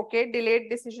ना? Okay, delayed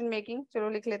decision making. चलो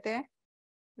लिख लेते हैं.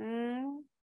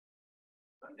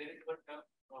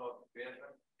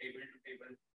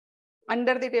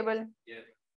 Under the table. Yes.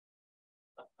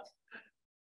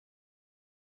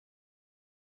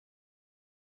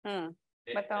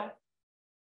 बताओ.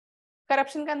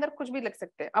 Corruption के अंदर कुछ भी लग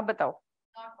सकते हैं. अब बताओ.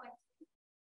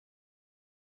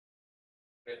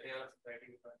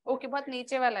 ओके बहुत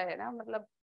नीचे वाला है ना, मतलब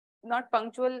नॉट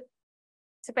पंक्चुअल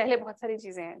से पहले बहुत सारी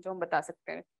चीजें हैं जो हम बता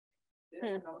सकते हैं.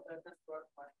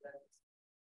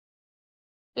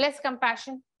 लेस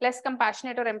कंपैशन, लेस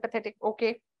कंपैशनेट और एम्पैथेटिक. ओके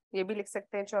ये भी लिख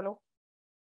सकते हैं. चलो.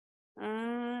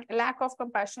 Lack of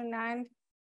compassion and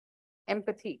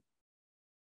empathy.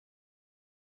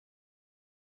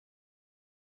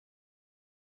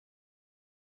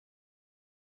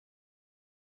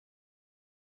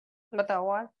 बताओ.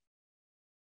 और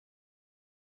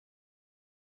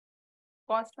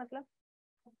कॉस्ट मतलब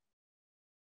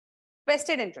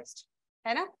vested interest,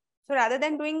 है ना? So rather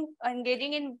than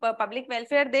engaging in public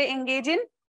welfare, they engage in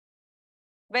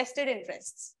vested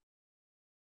interests.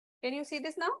 Can you see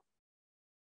this now?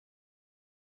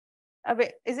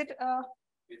 Is it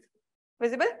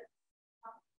visible?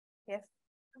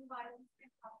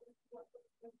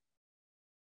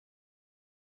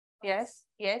 Yes.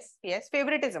 Yes.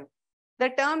 Favoritism. The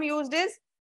term used is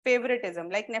favoritism.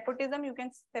 Like nepotism, you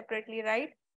can separately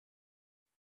write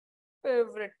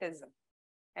favoritism.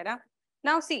 Right?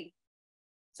 Now see.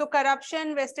 So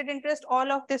corruption, vested interest,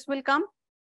 all of this will come.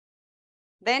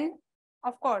 Then,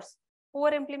 of course,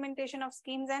 poor implementation of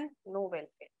schemes and no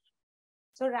welfare.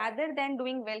 So rather than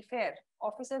doing welfare,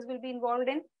 officers will be involved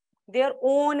in their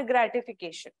own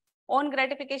gratification. Own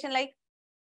gratification like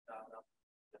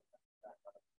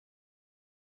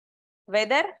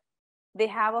whether they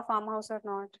have a farmhouse or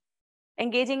not,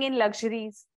 engaging in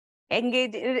luxuries,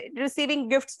 receiving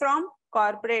gifts from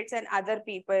corporates and other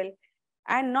people,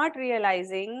 and not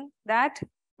realizing that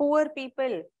poor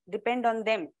people depend on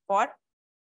them for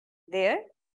their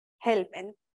help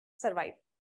and survive.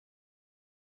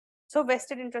 So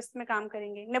vested interest में काम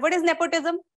करेंगे. What is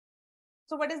nepotism?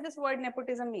 So what does this word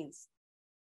nepotism means?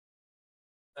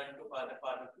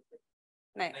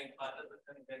 नहीं.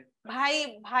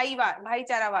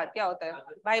 भाईचारावाद क्या होता है?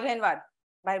 भाई बहनवाद,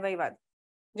 भाईवाद,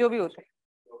 जो भी होता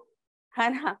है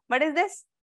ना? What is this?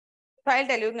 So I'll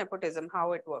tell you nepotism,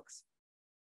 how it works.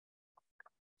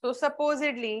 So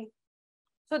supposedly,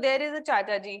 so there is a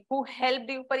Chachaji who helped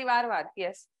you, Parivarvad,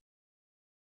 yes.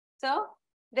 So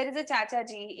there is a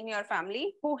Chachaji in your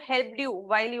family who helped you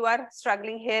while you are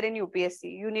struggling here in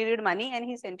UPSC. You needed money and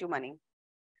he sent you money.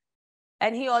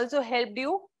 And he also helped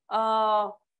you,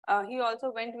 he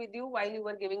also went with you while you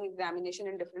were giving examination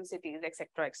in different cities,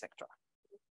 etc., etc.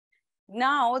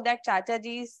 Now that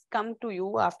Chachaji come to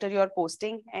you after your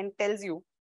posting and tells you,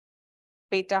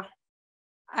 Beta,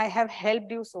 I have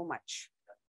helped you so much.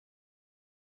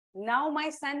 Now my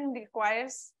son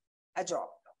requires a job.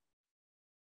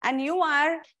 And you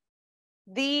are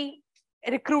the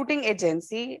recruiting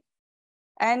agency.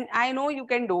 And I know you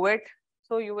can do it.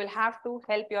 So you will have to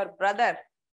help your brother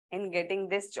in getting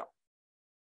this job.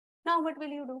 Now, what will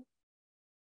you do?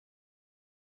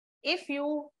 If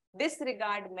you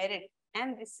disregard merit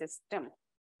and the system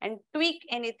and tweak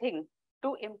anything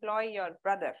to employ your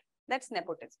brother, that's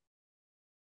nepotism.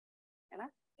 You know?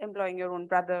 Employing your own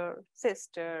brother,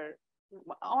 sister,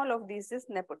 all of these is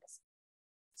nepotism.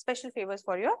 Special favors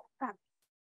for your family.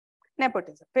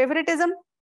 Nepotism. Favoritism,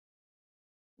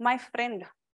 my friend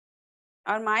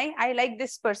or I like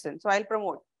this person, so I'll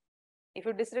promote. If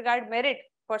you disregard merit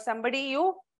for somebody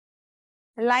you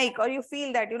like or you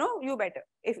feel that, you better.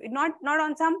 If not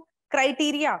on some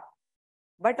criteria,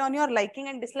 but on your liking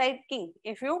and disliking,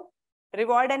 if you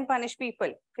reward and punish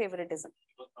people, favoritism.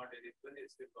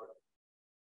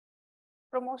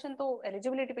 Promotion to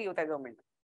eligibility pe hota hai government.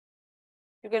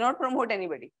 You cannot promote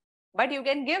anybody, but you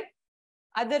can give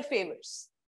other favors,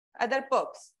 other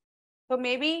perks. So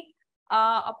maybe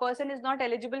a person is not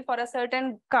eligible for a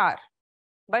certain car,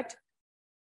 but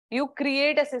you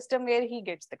create a system where he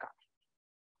gets the car.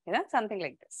 Something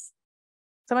like this.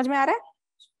 समझ में आ रहा है?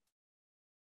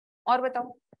 और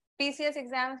बताओ, PCS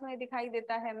exams में दिखाई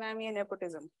देता है मैम ये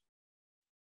नेपोटिज्म.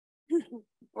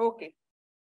 ओके,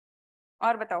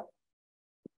 और बताओ,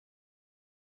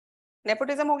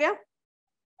 नेपोटिज्म हो गया?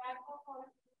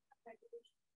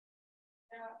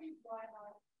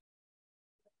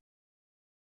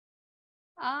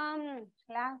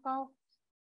 Lack of,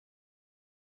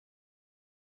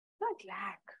 not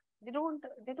lack. They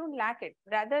don't lack it.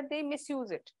 Rather, they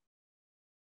misuse it.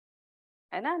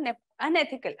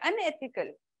 Unethical.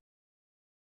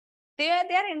 They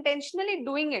are intentionally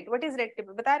doing it. What is red tape?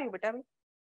 बता रही हूँ बेटा.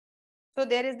 So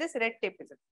there is this red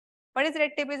tapeism. What is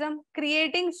red tapeism?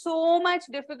 Creating so much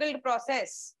difficult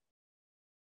process.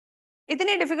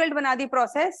 इतनी difficult बना दी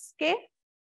process के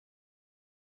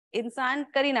इंसान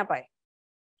कर ही ना पाए.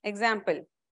 Example.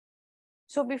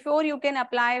 So before you can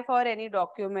apply for any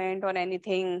document or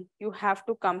anything, you have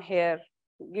to come here,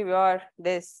 give your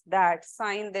this, that,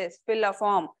 sign this, fill a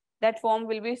form. That form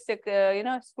will be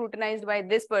scrutinized by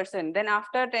this person. Then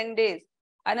after 10 days,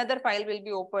 another file will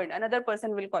be opened. Another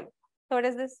person will call. So what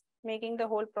is this? Making the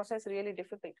whole process really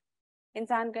difficult.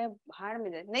 इंसान कहे भाड़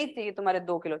में जाए, नहीं चाहिए तुम्हारे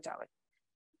 2 kilo चावल.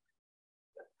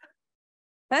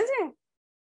 समझे?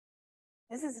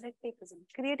 This is red tapeism,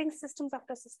 creating systems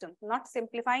after systems, not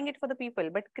simplifying it for the people,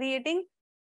 but creating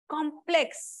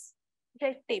complex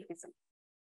red tapeism.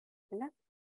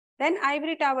 Then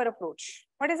ivory tower approach.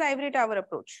 What is ivory tower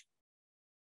approach?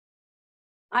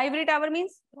 Ivory tower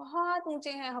means बहुत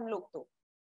ऊंचे हैं हम लोग तो.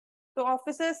 So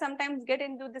officers sometimes get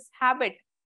into this habit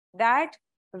that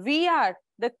we are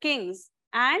the kings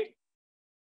and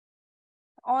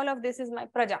all of this is my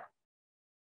praja.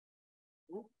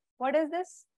 What is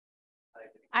this?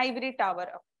 Ivory tower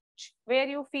approach, where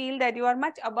you feel that you are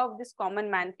much above this common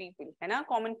man people,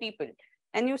 common people,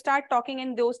 and you start talking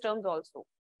in those terms also.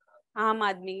 Aam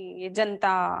aadmi, ye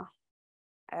janta,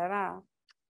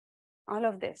 all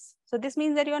of this. So this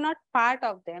means that you are not part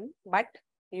of them, but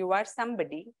you are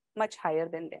somebody much higher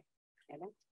than them.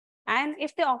 And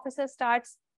if the officer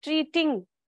starts treating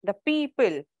the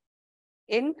people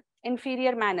in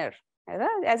inferior manner,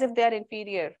 as if they are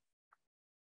inferior,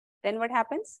 then what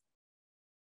happens?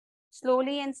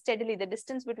 Slowly and steadily, the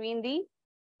distance between the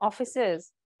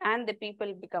officers and the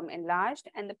people become enlarged,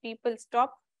 and the people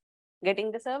stop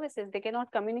getting the services. They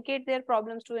cannot communicate their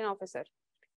problems to an officer.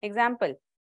 Example,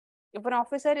 if an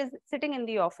officer is sitting in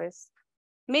the office,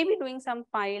 maybe doing some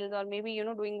files or maybe,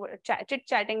 doing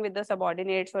chit-chatting with the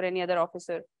subordinates or any other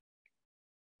officer,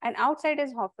 and outside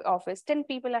his office, 10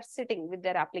 people are sitting with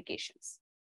their applications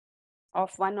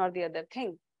of one or the other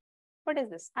thing. What is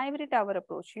this? Ivory tower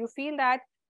approach. You feel that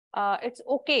it's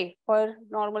okay for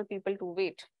normal people to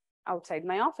wait outside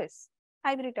my office.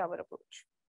 Ivory tower approach.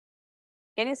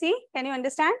 Can you see? Can you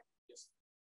understand? Yes.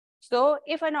 So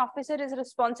if an officer is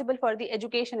responsible for the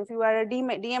education, if you are a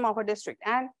DM of a district,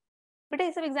 and बेटा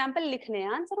ये सब example लिखने हैं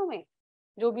आंसरों में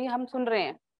जो भी हम सुन रहे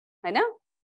हैं, है ना?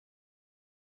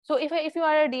 So if you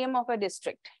are a DM of a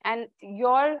district and you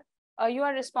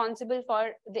are responsible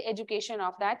for the education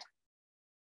of that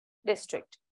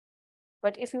district,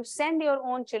 but if you send your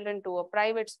own children to a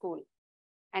private school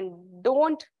and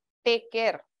don't take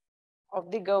care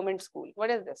of the government school, what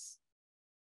is this?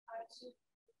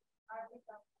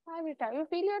 Every time you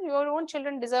feel your own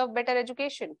children deserve better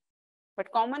education,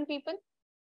 but common people,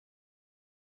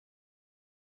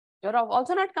 you're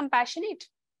also not compassionate.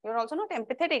 You're also not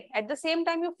empathetic. At the same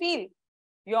time, you feel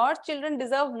your children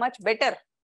deserve much better.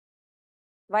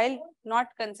 while not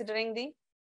considering the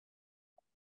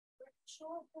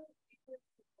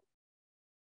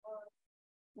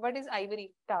what is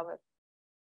ivory tower?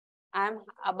 I'm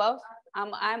above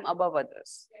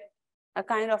others. A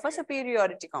kind of a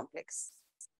superiority complex.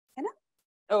 है ना?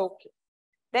 Okay.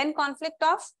 Then conflict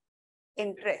of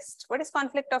interest. What is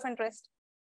conflict of interest?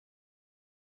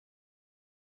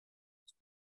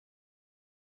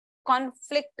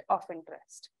 Conflict of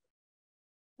interest.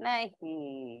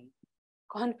 Nahi.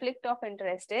 Conflict of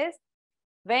interest is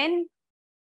when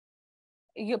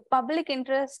your public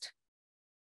interest,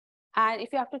 and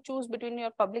if you have to choose between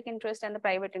your public interest and the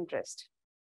private interest,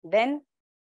 then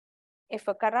if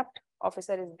a corrupt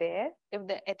officer is there, if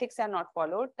the ethics are not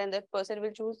followed, then that person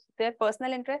will choose their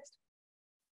personal interest.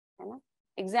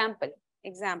 Example.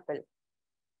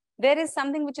 There is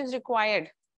something which is required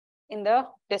in the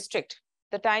district.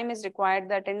 The time is required,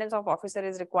 the attendance of officer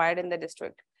is required in the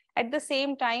district. At the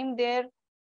same time, their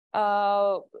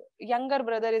younger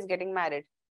brother is getting married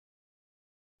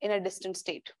in a distant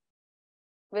state.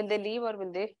 Will they leave or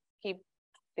will they keep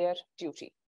their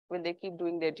duty? Will they keep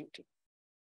doing their duty?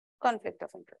 Conflict of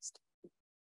interest.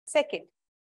 Second,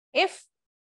 if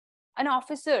an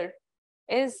officer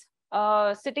is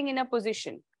sitting in a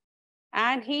position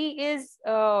and he is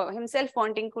himself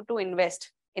wanting to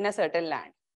invest in a certain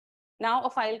land. Now a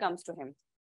file comes to him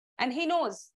and he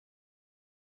knows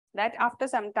that after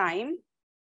some time,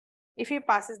 if he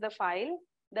passes the file,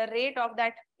 the rate of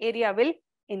that area will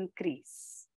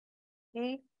increase.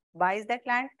 He buys that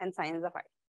land and signs the file.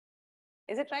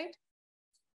 Is it right?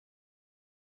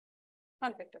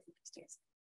 Conflict of interest, yes.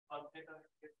 Conflict of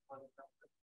interest, for example,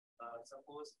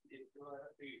 suppose if you are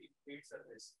a paid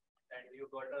service and you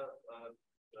got a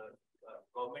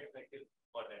government vehicle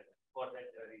for that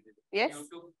reason. Yes. You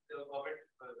took the government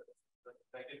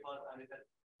vehicle for another.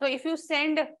 So if you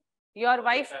send your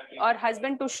wife or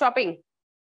husband to shopping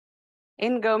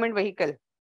in government vehicle,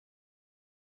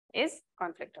 is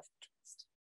conflict of interest.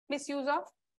 Misuse of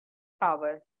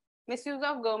power, misuse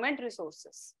of government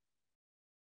resources.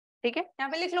 ठीक है,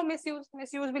 यहाँ पे लिख लो misuse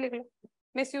भी लिख लो,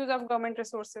 misuse of government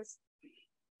resources.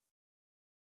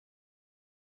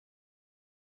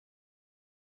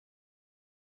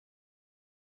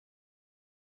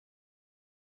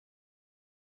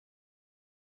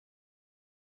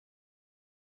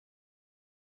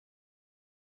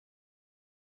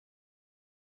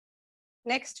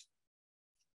 Next,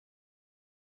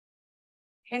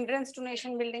 hindrance to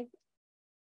nation building.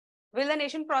 Will the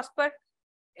nation prosper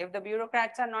if the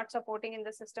bureaucrats are not supporting in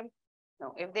the system?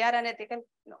 No. If they are unethical?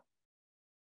 No.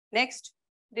 Next,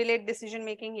 delayed decision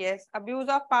making. Yes. Abuse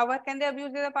of power. Can they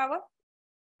abuse their power?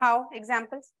 How?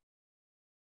 Examples?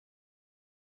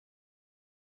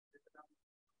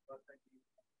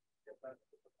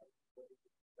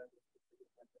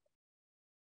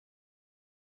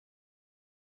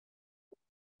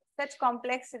 Such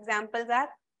complex examples are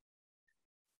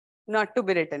not to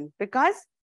be written because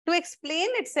to explain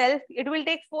itself, it will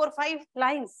take 4, 5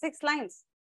 lines, 6 lines.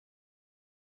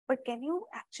 But can you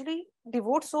actually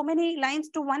devote so many lines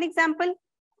to one example?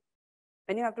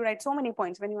 When you have to write so many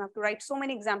points, when you have to write so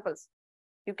many examples,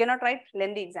 you cannot write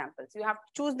lengthy examples. You have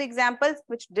to choose the examples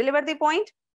which deliver the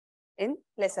point in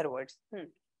lesser words.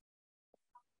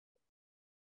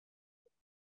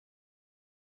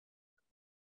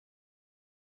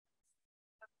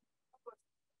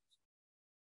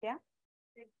 Yeah.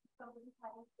 Somebody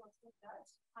finds personal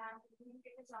judge and we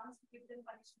get a chance to give them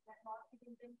punishment and not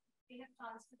giving them, they have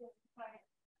chance to justify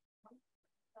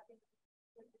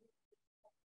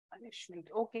punishment.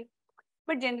 Okay.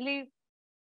 But generally,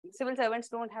 civil servants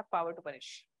don't have power to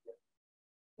punish.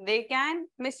 They can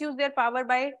misuse their power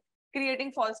by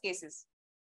creating false cases.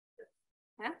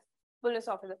 Yeah? Police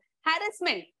officer.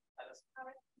 Harassment.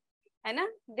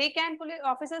 They can, police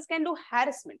officers can do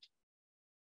harassment.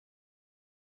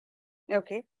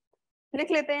 Okay.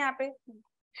 लिख लेते हैं यहाँ पे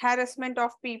harassment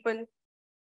of people,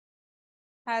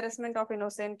 harassment of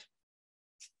innocent.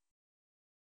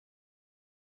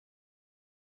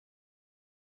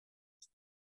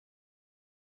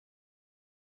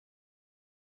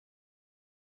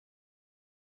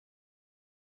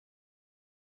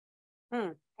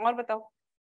 और बताओ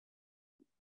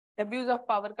abuse of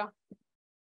power का.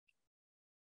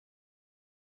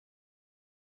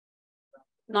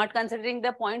 Not considering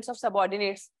the points of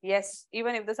subordinates. Yes,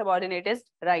 even if the subordinate is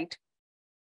right.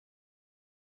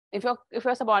 If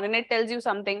your subordinate tells you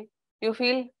something, you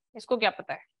feel इसको क्या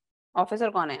पता है?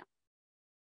 Officer कौन है?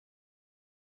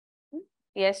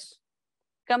 Yes.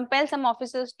 Compel some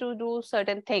officers to do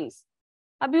certain things.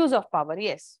 Abuse of power.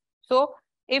 Yes. So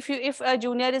if a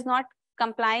junior is not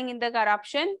complying in the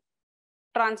corruption,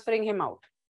 transferring him out.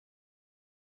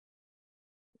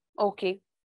 Okay.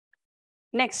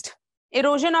 Next,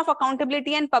 erosion of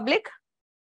accountability and public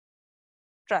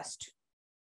trust.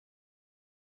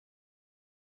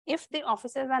 If the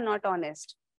officers are not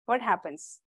honest, what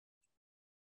happens?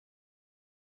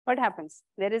 What happens?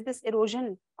 There is this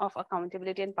erosion of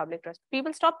accountability and public trust.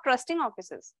 People stop trusting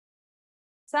officers.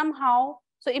 Somehow,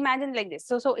 so imagine like this.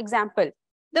 So example,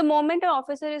 the moment an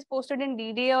officer is posted in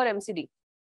DDA or MCD,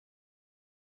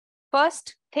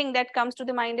 first thing that comes to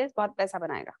the mind is बहुत पैसा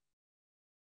बनाएगा,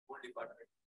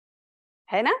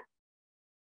 है ना?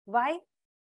 Why?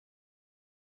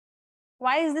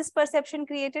 Why is this perception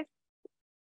created?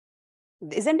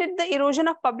 Isn't it the erosion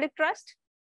of public trust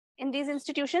in these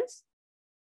institutions?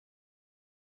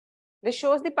 This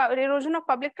shows the erosion of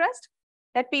public trust,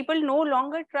 that people no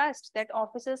longer trust that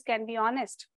officers can be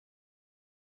honest.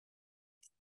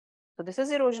 So this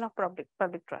is erosion of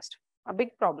public trust, a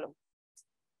big problem.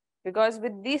 Because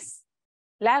with this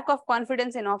lack of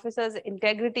confidence in officers'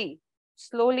 integrity,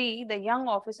 slowly the young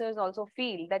officers also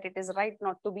feel that it is right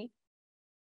not to be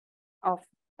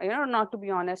not to be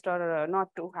honest or not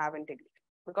to have integrity,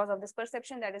 because of this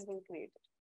perception that is being created.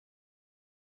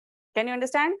 Can you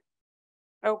understand?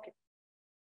 Okay.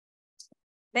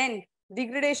 Then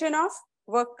degradation of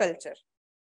work culture.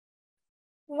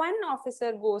 One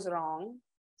officer goes wrong,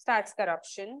 starts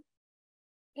corruption,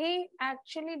 he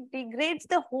actually degrades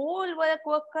the whole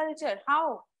work culture.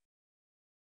 How?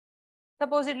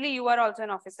 Supposedly you are also an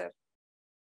officer,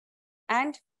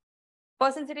 and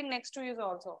person sitting next to you is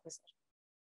also officer.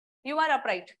 You are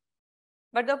upright,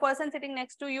 but the person sitting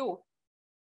next to you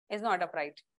is not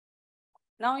upright.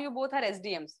 Now you both are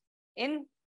SDMs in.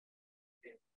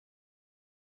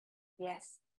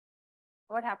 Yes.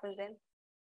 What happens then?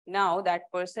 Now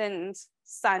that person's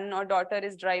son or daughter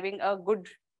is driving a good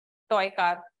toy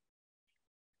car.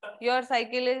 Your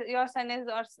son is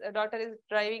or daughter is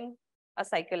driving a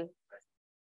cycle.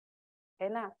 Hai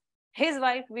na? His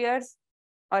wife wears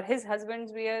or his husband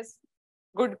wears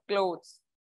good clothes,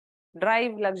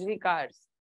 drive luxury cars.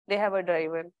 They have a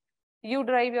driver. You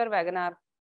drive your WagonR.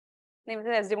 नहीं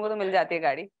मतलब SDM को तो मिल जाती है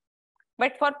गाड़ी.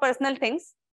 But for personal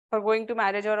things, for going to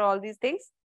marriage or all these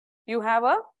things, you have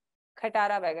a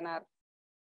Khatara WagonR,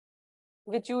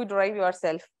 which you drive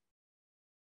yourself.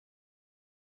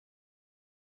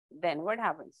 Then what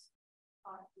happens?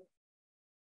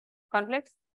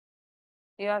 Conflicts?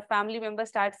 Your family members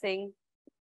start saying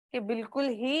कि बिल्कुल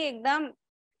ही एकदम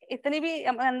इतनी भी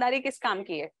ईमानदारी किस काम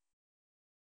की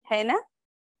है ना?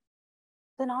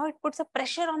 So now it puts a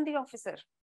pressure on the officer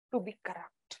to be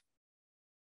corrupt.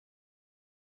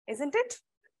 Isn't it?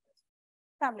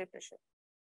 Family pressure.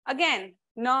 Again,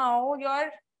 now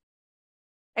your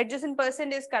adjacent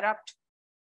person is corrupt.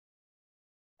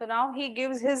 So now he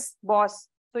gives his boss,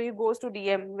 so he goes to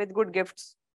DM with good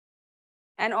gifts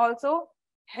and also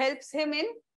helps him in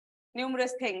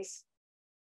numerous things.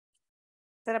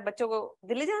 Sir, बच्चों को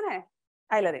दिल्ली जाना है,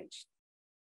 I'll arrange.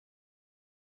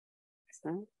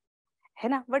 है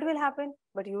ना? What will happen?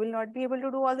 But you will not be able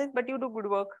to do all this, but you do good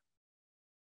work.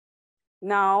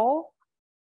 Now,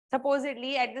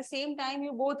 supposedly at the same time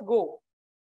you both go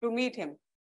to meet him,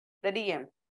 the DM.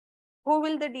 Who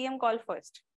will the DM call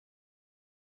first?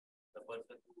 The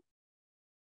person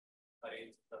who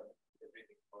arranged everything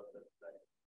for the client.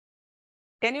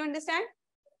 Can you understand?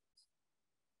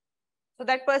 So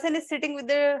that person is sitting with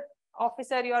the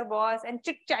officer, your boss, and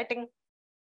chit-chatting.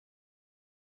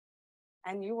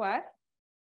 And you are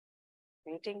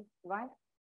waiting. Why?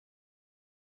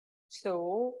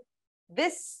 So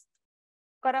this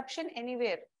corruption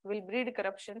anywhere will breed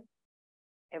corruption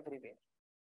everywhere.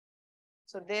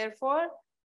 So therefore,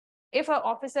 if an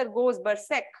officer goes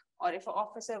berserk or if an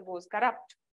officer goes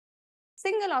corrupt,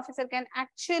 single officer can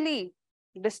actually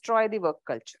destroy the work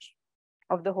culture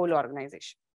of the whole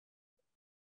organization.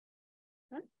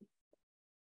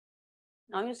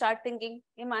 Now you start thinking,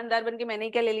 ईमानदार बन के मैंने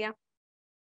क्या ले लिया,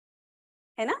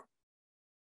 है ना?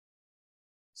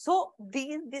 So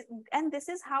this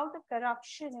is how the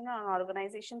corruption in an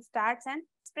organization starts and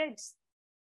spreads.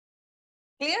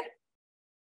 Clear?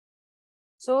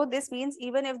 So this means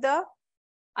even if the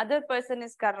other person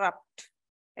is corrupt,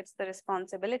 it's the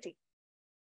responsibility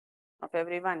of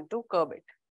everyone to curb it.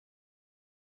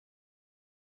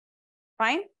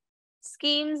 Fine?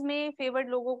 Schemes में favored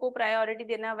लोगों को priority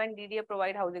देना when DDA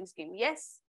provide housing scheme.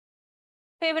 Yes.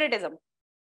 Favoritism.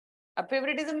 अब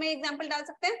favoritism में example डाल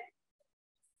सकते हैं?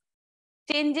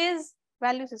 Changes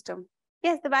value system.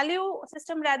 Yes, the value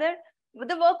system rather,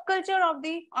 the work culture of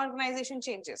the organization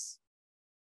changes.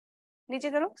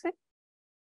 नीचे करो से.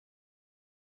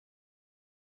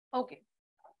 Okay.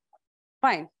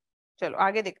 Fine. चलो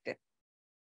आगे देखते हैं.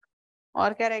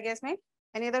 और क्या रह गया इसमें?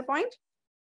 Any other point?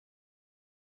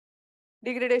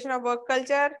 Degradation of work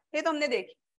culture, ये तो हमने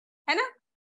देखी है ना.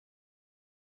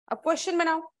 अब क्वेश्चन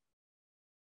बनाओ,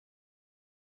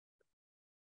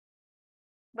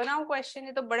 बनाओ क्वेश्चन,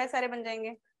 ये तो बड़े सारे बन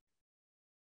जाएंगे.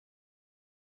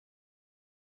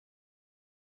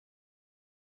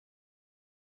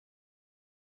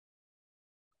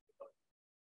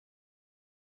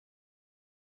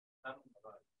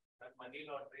 Money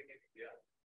laundering in India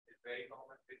is very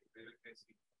common with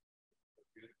bureaucracy.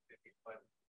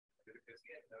 Bureaucracy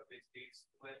and which leads to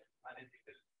an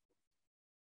unethical.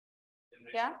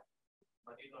 Yeah.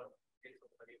 Money laundering.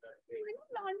 Money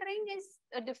laundering is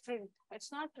different.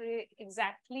 It's not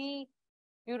exactly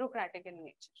bureaucratic in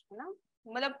nature, है ना.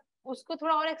 मतलब उसको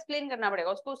थोड़ा और एक्सप्लेन करना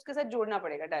पड़ेगा, उसको उसके साथ जोड़ना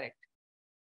पड़ेगा direct.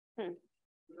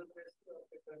 Bureaucracy of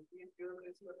the country is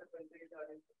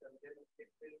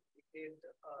unethical. Then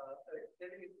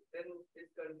this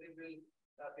country will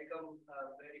become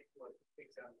very poor.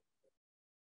 Example.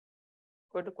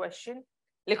 Go to question.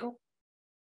 लिखो.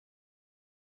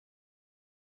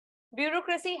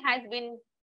 Bureaucracy has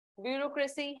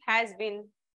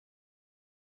been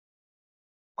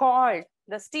called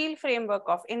the steel framework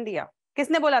of India.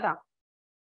 किसने बोला था?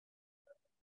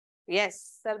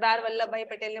 Yes, सरदार वल्लभ भाई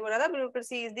पटेल ने बोला था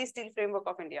bureaucracy is the steel framework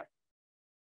of India.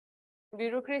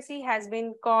 Bureaucracy has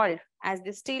been called as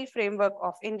the steel framework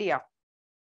of India,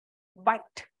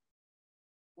 but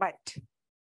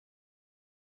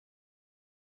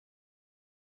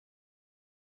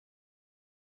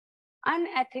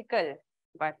unethical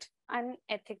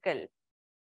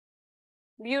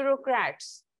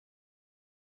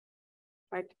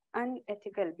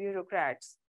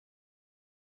bureaucrats,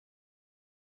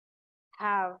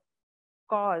 have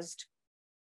caused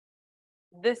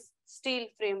this steel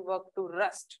framework to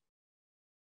rust.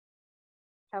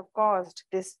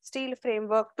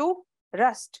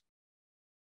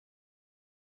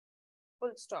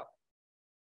 Full stop.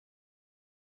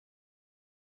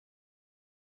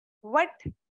 What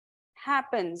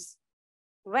happens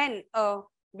when a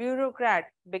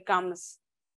bureaucrat becomes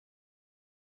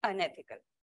unethical?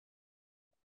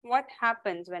 What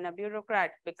happens when a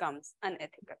bureaucrat becomes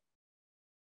unethical?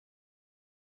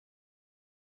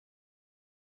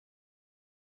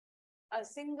 A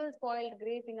single spoiled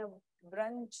grape in a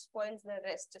brunch spoils the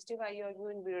rest. Justify your view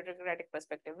in bureaucratic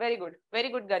perspective. Very good,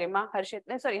 Garima.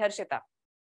 Harshita.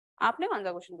 आपने कौन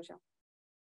सा question पूछा?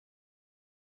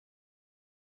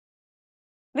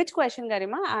 Which question,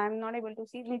 Garima? I am not able to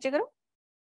see. नीचे करो.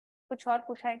 कुछ और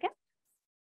पूछा है क्या?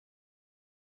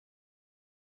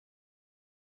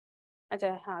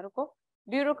 अच्छा, हाँ रुको.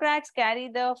 Bureaucrats carry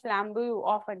the flambeau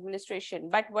of administration,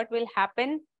 but what will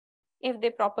happen if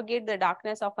they propagate the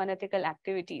darkness of unethical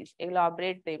activities?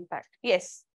 Elaborate the impact.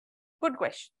 Yes, good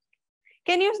question.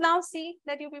 Can you now see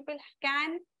that you people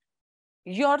can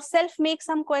yourself make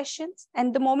some questions,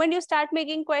 and the moment you start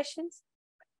making questions,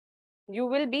 you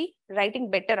will be writing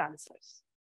better answers.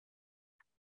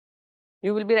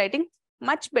 You will be writing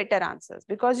much better answers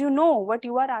because you know what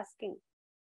you are asking.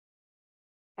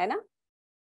 है ना?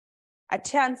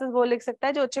 अच्छे answers वो लिख सकता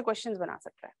है जो अच्छे questions बना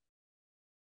सकता है.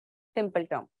 Simple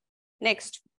term.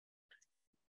 नेक्स्ट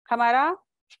हमारा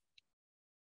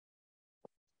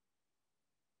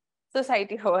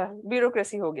सोसाइटी हो गया,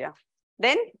 ब्यूरोक्रेसी हो गया.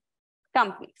 Then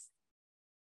companies.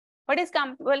 What is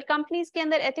companies के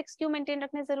अंदर एथिक्स क्यों मेंटेन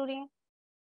रखने जरूरी है?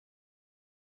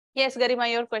 Yes Garima,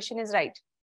 your question is right.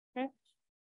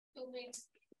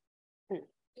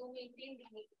 To maintain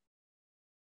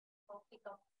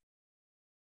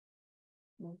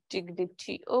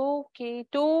dignity. Okay,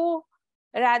 to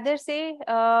rather say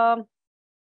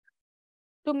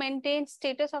to maintain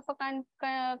status of a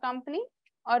company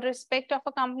or respect of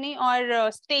a company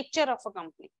or stature of a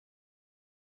company.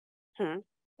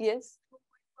 Yes.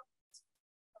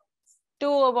 To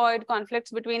avoid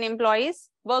conflicts between employees,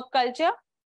 work culture.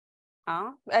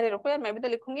 हाँ, अरे रुको यार, मैं भी तो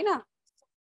लिखूंगी ना,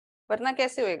 वरना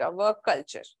कैसे होएगा? Work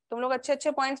culture. तुम लोग अच्छे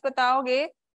अच्छे पॉइंट्स बताओगे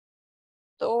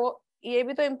तो ये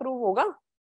भी तो इम्प्रूव होगा.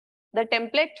 The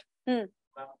template.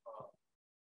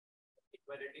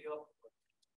 Equality of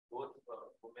both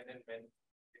women and men.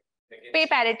 पे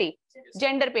पैरिटी,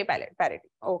 जेंडर पे पैरिटी.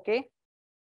 ओके.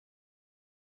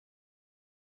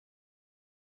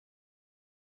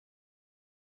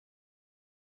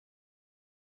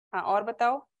 हाँ, और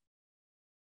बताओ.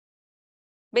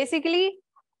 बेसिकली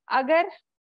अगर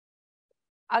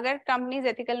कंपनीज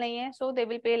एथिकल नहीं है, सो they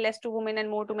will pay less to women and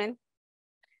more to main.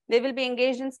 They will be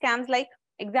engaged in scams. Like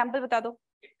example बता दो.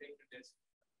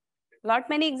 Lot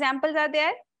many examples are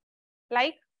there,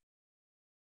 like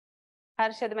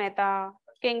Harshad Mehta,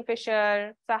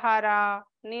 Kingfisher, Sahara,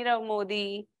 Nirav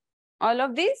Modi, all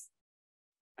of these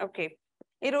Okay.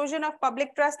 Erosion of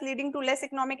public trust leading to less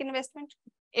economic investment.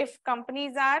 If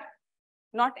companies are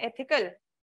not ethical,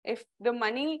 if the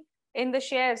money in the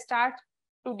shares start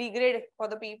to degrade for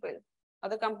the people, or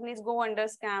the companies go under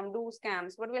scam, do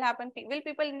scams, what will happen? Will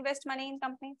people invest money in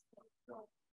companies? No.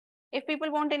 If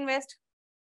people won't invest,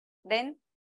 then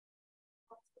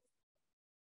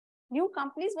new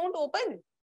companies won't open.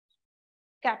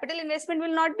 Capital investment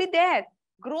will not be there.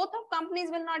 Growth of companies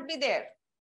will not be there.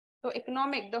 So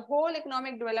the whole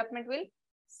economic development will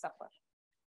suffer.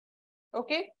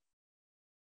 Okay.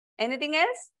 Anything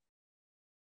else?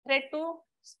 Threat to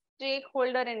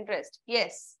stakeholder interest.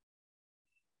 Yes.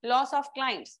 Loss of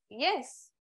clients.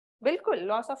 Yes. Bilkul,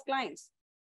 loss of clients.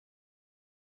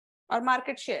 Or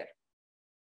market share.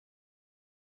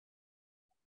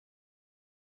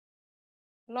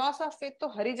 Loss of faith तो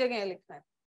हर ही जगह लिखना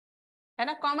है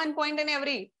ना? Common point in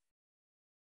every.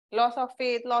 Loss of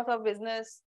faith, loss of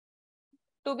business.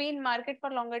 To be in market for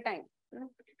longer time.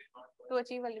 To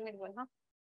achieve a limit goal, huh?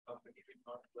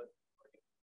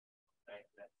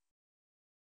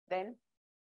 Then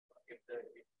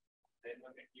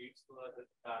when it leads to the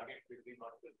target will be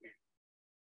not fulfilled.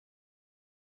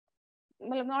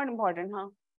 Well, not important, huh?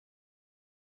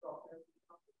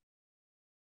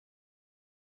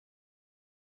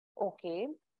 Okay.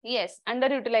 Yes,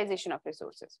 underutilization of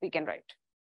resources. We can write.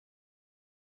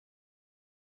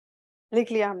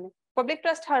 लिख लिया हमने. Public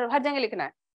trust हर जगह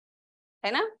लिखना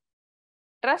है ना?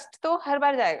 Trust तो हर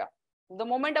बार जाएगा. The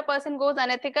moment a person goes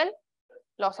unethical,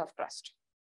 loss of trust.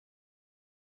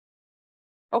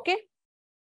 Okay.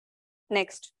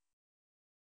 Next.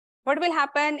 What will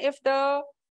happen if the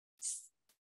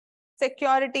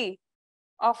security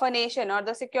of a nation or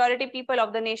the security people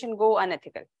of the nation go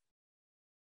unethical?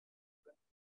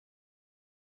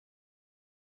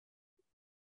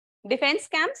 Defense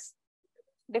scams,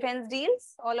 defense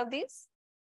deals, all of these.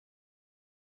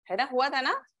 है ना? हुआ था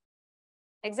ना?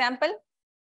 Example?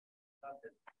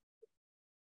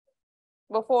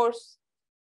 Bofors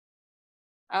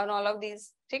and all of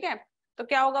these. ठीक है? तो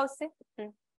क्या होगा उससे?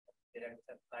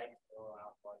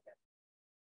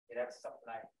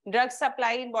 Drug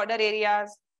supply in border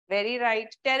areas. Very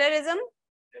right. Terrorism?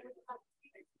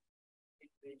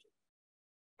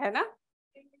 है ना?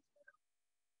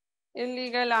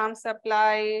 Illegal arms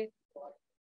supply.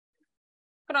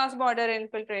 Cross border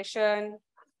infiltration.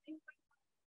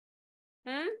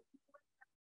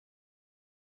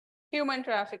 Human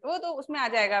traffic. वो तो उसमें आ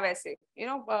जाएगा वैसे. You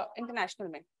know, international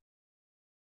में.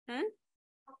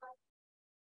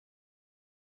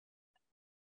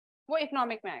 वो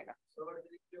economic में आएगा.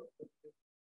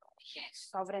 Yes,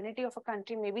 sovereignty of a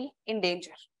country may be in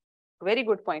danger. Very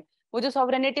good point. वो जो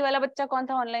sovereignty वाला बच्चा कौन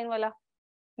था online वाला?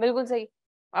 बिल्कुल सही.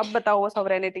 अब बताओ वो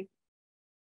sovereignty.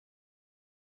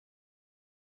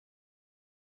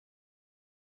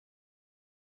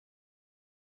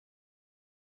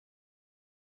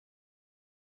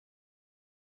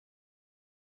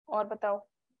 और बताओ.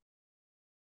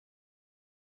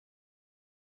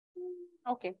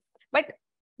 Okay, but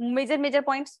major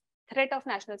points. Threat of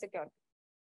national security.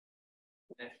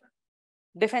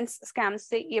 Defense scams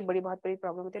से ये बहुत बड़ी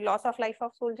प्रॉब्लम होती है. Loss of life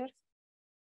of soldiers.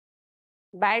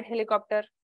 Bad helicopter,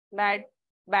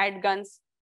 bad guns,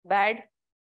 bad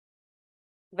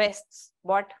vests.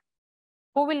 What?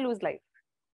 Who will lose life?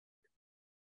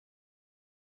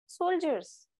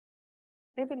 Soldiers.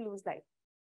 They will lose life.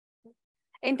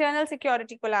 Internal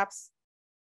security collapse.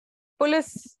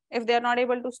 Police, if they are not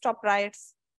able to stop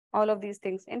riots, all of these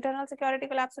things. Internal security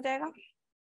collapse हो जाएगा.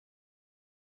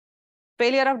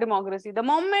 Failure of democracy. The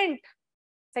moment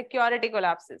security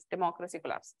collapses, democracy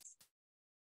collapses.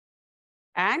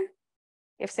 And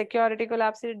if security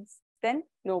collapses, then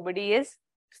nobody is.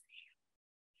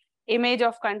 Image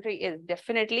of country is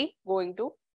definitely going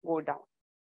to go down.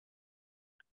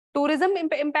 Tourism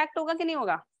impact होगा कि नहीं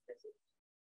होगा?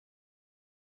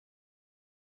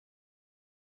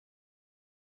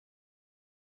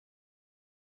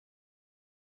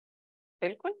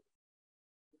 बिल्कुल.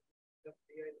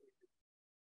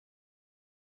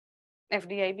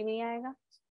 FDI भी नहीं आएगा.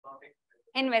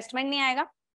 इन्वेस्टमेंट नहीं आएगा.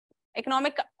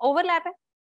 इकोनॉमिक ओवरलैप है.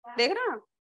 देख रहा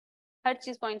हर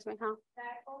चीज पॉइंट्स में. हाँ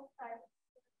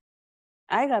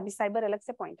आएगा. अभी साइबर अलग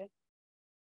से पॉइंट है.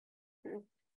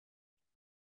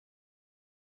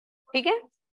 ठीक है.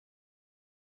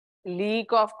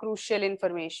 Leak of crucial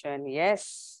information.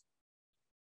 Yes,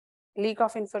 leak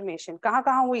of information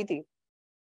कहाँ हुई थी?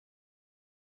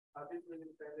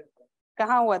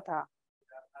 कहाँ हुआ था?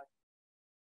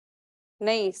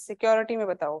 नहीं, सिक्योरिटी में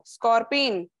बताओ.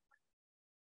 स्कॉर्पिन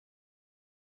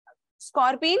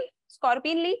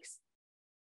लीक्स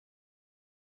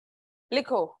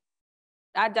लिखो.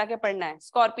 आज जाके पढ़ना है।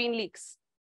 स्कॉर्पियन लीक्स,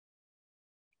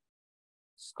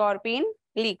 स्कॉर्पियन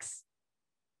लीक्स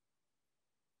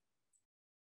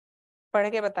पढ़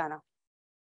के बताना,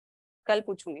 कल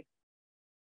पूछूंगी।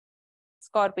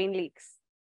 Scorpion leaks.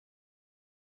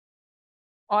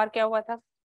 और क्या हुआ था?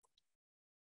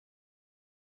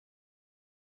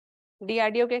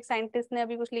 डीआरडीओ के एक साइंटिस्ट ने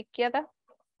अभी कुछ लीक किया था,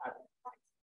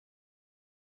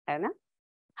 है ना?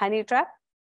 Honey trap.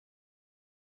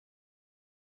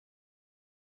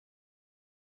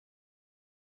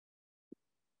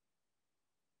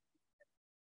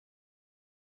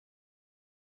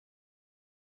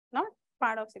 Not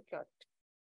part of security,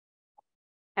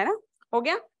 है ना? हो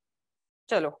गया।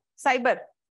 चलो cyber.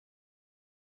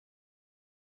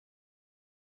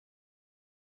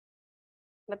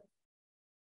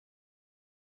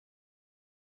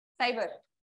 Cyber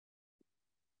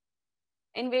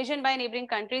invasion by neighboring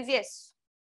countries, yes,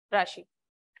 Rashi.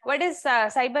 What is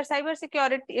cyber? Cyber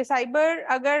security, cyber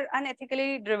अगर unethically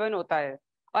driven होता है,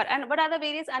 और what are the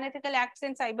various unethical acts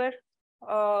in cyber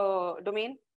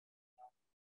domain?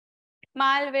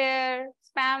 Malware,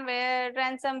 spamware,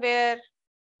 ransomware.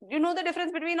 You know the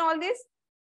difference between all these?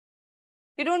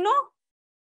 You don't know?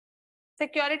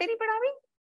 Security नहीं पढ़ा अभी?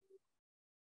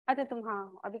 अच्छा तुम,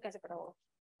 हाँ अभी कैसे पढ़ाओगे?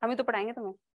 हम ही तो पढ़ाएंगे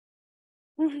तुम्हें।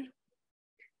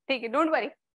 ठीक है, don't worry.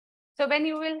 So when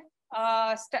you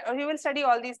will study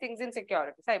all these things in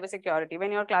security, cyber security.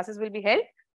 When your classes will be held,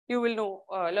 you will know,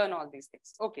 learn all these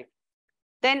things. Okay.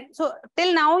 Then so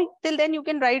till now, till then you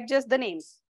can write just the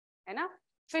names, है ना?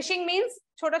 Phishing means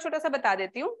छोटा छोटा सा बता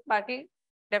देती हूँ, बाकी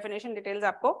definition details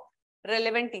आपको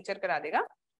relevant teacher करा देगा.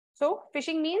 So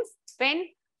phishing means when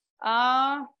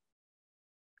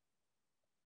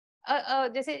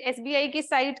जैसे SBI की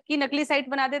साइट की नकली साइट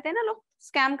बना देते हैं ना लोग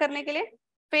स्कैम करने के लिए,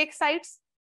 fake sites,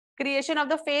 creation of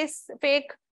the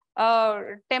fake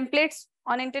templates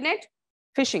on internet,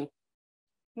 phishing.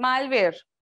 Malware,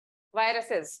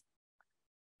 viruses.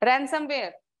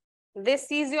 Ransomware, they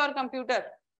seize your computer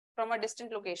from a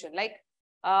distant location, like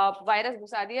virus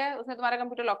घुसा दिया है, उसने तुम्हारा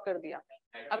कंप्यूटर लॉक कर दिया,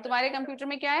 अब तुम्हारे कंप्यूटर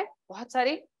में क्या है, बहुत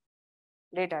सारी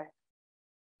डेटा है,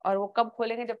 और वो कब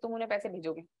खोलेंगे, जब तुम उन्हें पैसे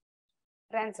भेजोगे.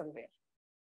 Ransomware.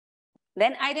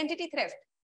 Then identity theft.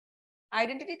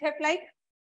 Identity theft like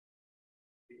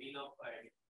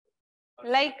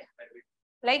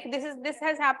this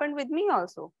has happened with me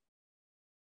also.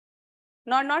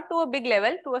 Not to a big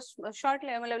level, to a short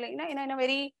level, in a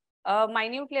very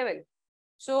minute level.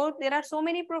 So there are so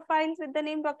many profiles with the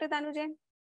name Dr. Tanu Jain.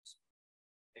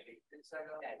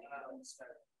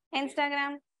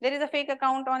 Instagram. There is a fake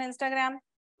account on Instagram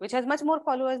which has much more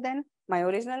followers than my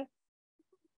original.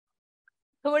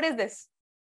 So what is this?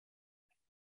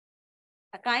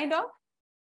 A kind of,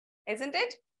 isn't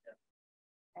it?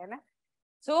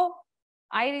 So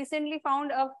I recently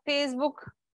found a Facebook.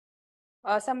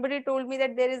 Somebody told me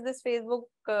that there is this Facebook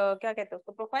क्या कहते हैं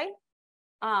उसको, profile,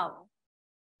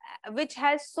 which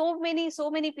has so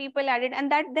many people added,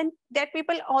 and that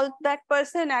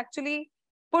person actually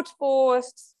puts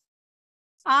posts,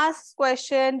 asks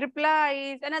question,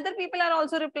 replies, and other people are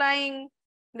also replying.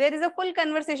 There is a full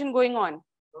conversation going on.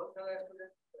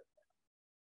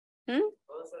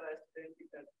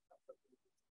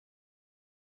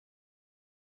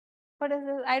 What is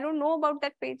this? I don't know about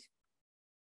that page,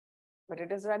 but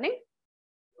it is running.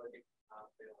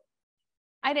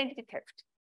 Identity theft.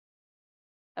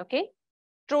 Okay.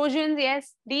 Trojans,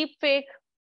 yes. Deep fake.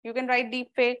 You can write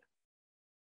deep fake.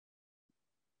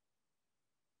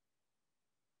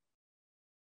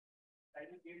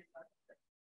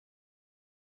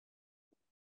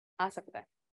 आ सकता है.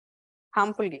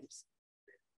 Harmful games.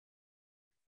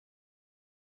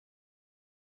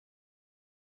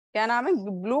 क्या नाम है?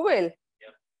 Blue whale.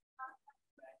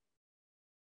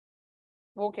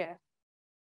 वो क्या है?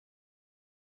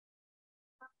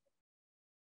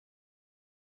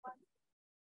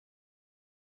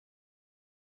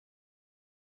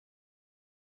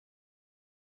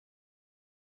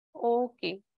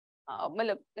 Okay,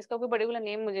 मतलब इसका कोई पर्टिकुलर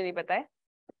नेम मुझे नहीं पता है.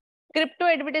 Crypto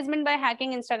advertisement bye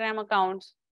hacking Instagram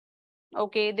accounts.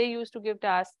 Okay, they used to give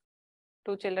task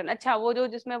to children. अच्छा, वो जो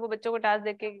जिसमें वो बच्चों को टास्क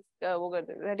देके वो कर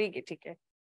देते. ठीक है.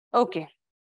 Okay.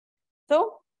 So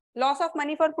loss of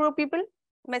money for poor people.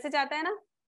 Message आता है ना,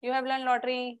 you have won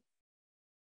lottery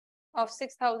of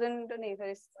 6,000, नहीं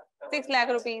sorry, 6 lakh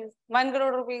rupees, 1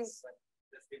 crore rupees.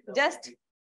 Just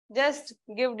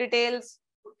give details,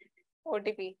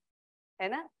 OTP, है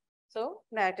ना? So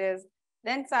that is.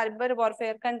 Then cyber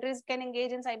warfare. Countries can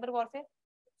engage in cyber warfare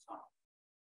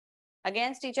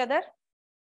against each other.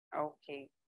 Okay.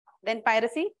 Then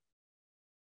piracy,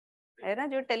 है ना?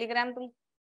 जो Telegram तुम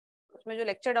उसमें जो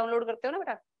lecture download करते हो ना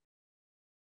बेटा,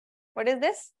 What is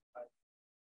this?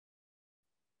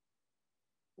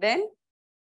 Then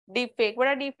deep fake. What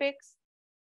are deep fakes?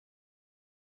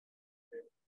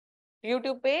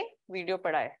 YouTube पे वीडियो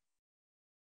पड़ा है,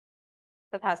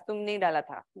 तथास्तु नहीं डाला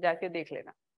था, जाके देख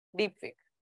लेना. Deep fake.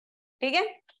 ठीक है?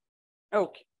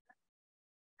 ओके.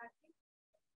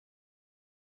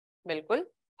 बिल्कुल.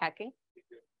 Hacking.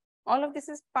 All of this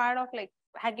is part of like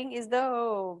hacking is the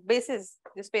basis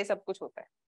जिस पे सब कुछ होता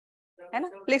है ना?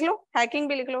 लिख लो. हैकिंग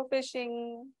भी लिख लो.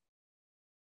 Fishing,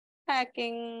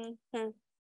 hacking.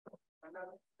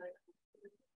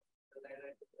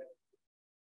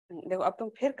 देखो अब तुम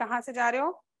फिर कहाँ से जा रहे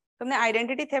हो? तुमने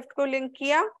आइडेंटिटी थेफ्ट को लिंक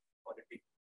किया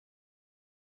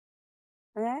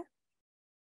है?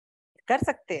 कर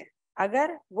सकते हैं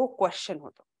अगर वो क्वेश्चन हो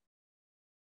तो.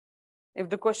 If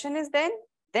the question is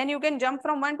then you can jump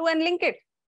from one to and link it.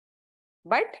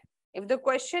 But if the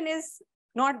question is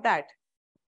not that,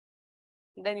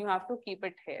 then you have to keep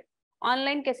it here.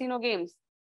 Online casino games,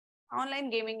 online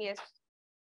gaming, yes.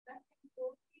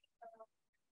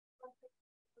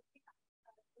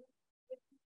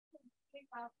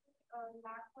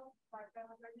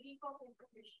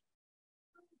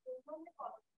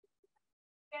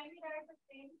 Can we write the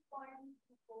same point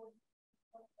to code?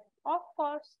 Of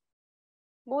course,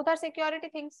 both are security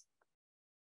things.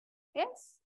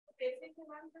 Yes. Basically,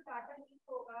 once the data leak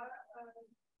होगा,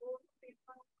 वो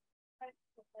paper होता है,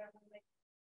 like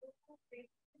उसको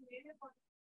paper मेरे को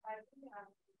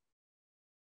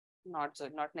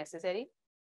not necessary.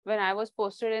 When I was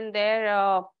posted in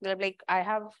there, like I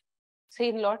have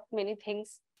seen many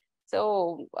things.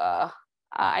 So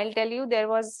I'll tell you, there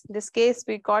was this case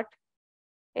we got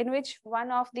in which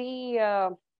one of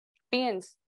the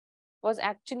PNs was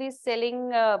actually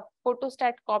selling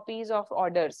photostat copies of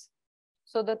orders.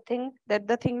 So the thing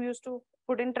we used to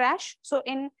put in trash. So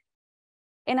in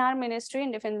our ministry,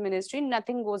 in defense ministry,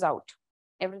 nothing goes out.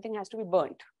 Everything has to be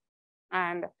burnt.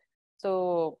 And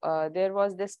so there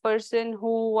was this person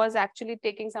who was actually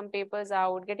taking some papers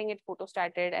out, getting it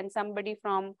photostated, and somebody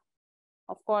from,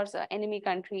 of course, enemy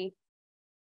country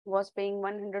was paying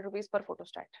 100 rupees per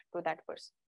photostat to that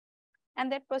person.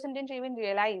 And that person didn't even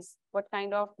realize what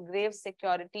kind of grave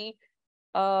security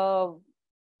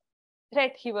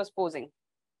threat he was posing.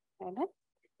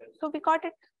 So we got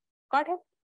him.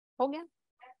 Ho gaya.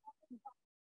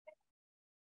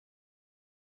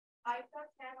 I thought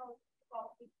can also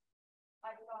copy.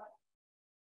 I thought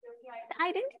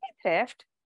Identity theft,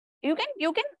 you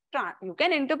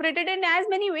can interpret it in as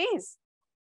many ways.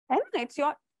 है ना? It's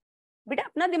your बेटा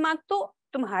अपना दिमाग तो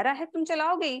तुम्हारा है, तुम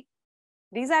चलाओगे ही.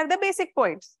 These are the basic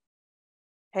points.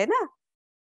 है ना?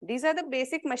 These are the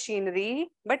basic machinery,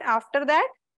 but after that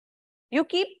you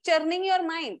keep churning your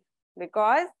mind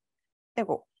because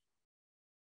देखो,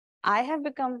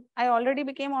 I already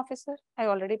became officer. I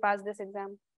already passed this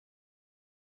exam.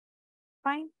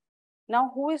 Fine.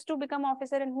 Now who is to become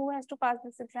officer and who has to pass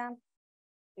this exam?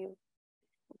 You.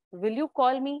 Will you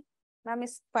call me? Ma'am,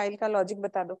 इस file का logic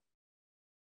बता दो.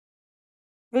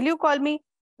 Will you call me?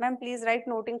 Ma'am, please write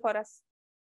noting for us.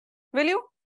 Will you?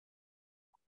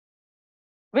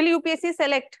 Will UPSC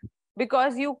select?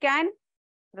 Because you can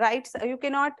write, you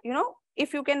cannot,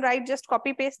 if you can write just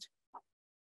copy paste.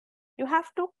 You have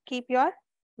to keep your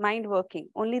mind working.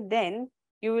 Only then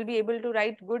you will be able to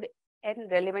write good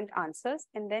and relevant answers,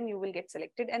 and then you will get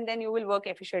selected, and then you will work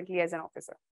efficiently as an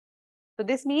officer. So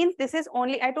this means this is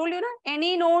only, I told you,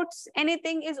 any notes,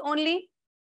 anything is only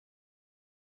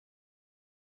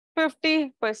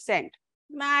 50%,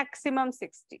 maximum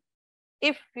 60.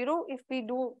 If we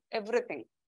do everything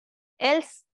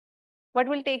else, what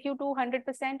will take you to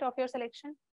 100% of your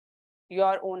selection?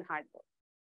 Your own hard work,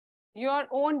 your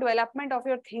own development of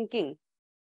your thinking,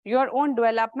 your own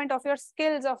development of your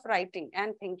skills of writing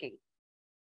and thinking,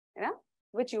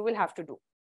 which you will have to do.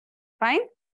 Fine?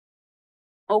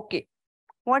 Okay.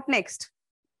 What next?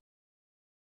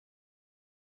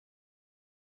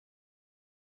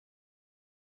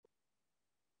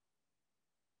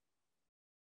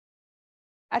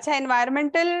 अच्छा,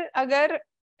 environmental, अगर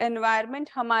environment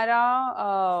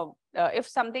हमारा if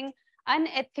something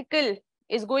unethical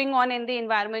is going on in the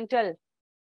environmental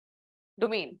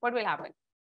domain, what will happen?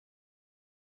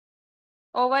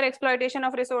 Over exploitation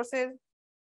of resources,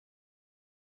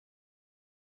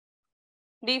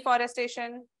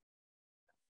 deforestation,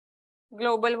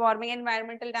 global warming,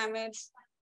 environmental damage,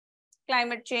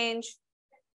 climate change,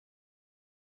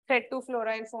 threat to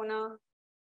flora and fauna.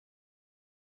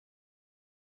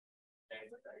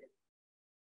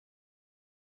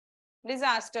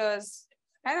 Disasters,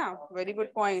 है ना? Very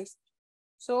good points.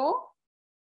 So,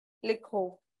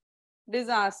 लिखो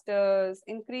disasters,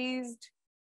 increased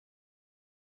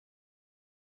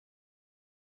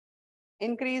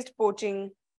increased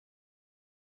poaching,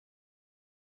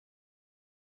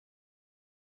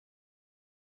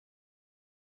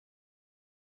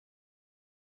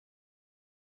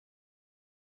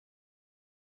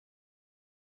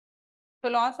 so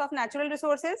loss of natural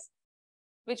resources,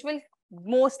 which will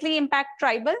mostly impact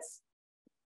tribals,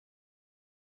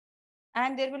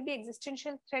 and there will be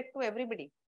existential threat to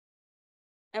everybody.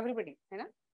 Everybody, है ना?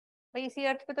 भाई इसी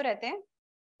अर्थ पे तो रहते हैं.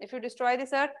 If you destroy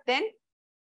this earth, then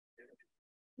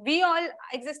we all,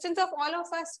 existence of all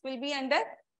of us will be under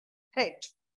threat.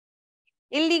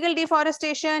 Illegal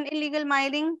deforestation, illegal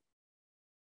mining,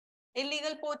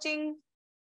 illegal poaching,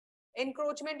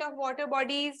 encroachment of water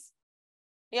bodies,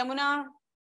 Yamuna.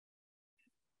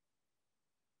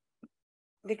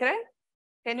 दिख रहा है?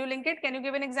 Can you link it? Can you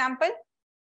give an example?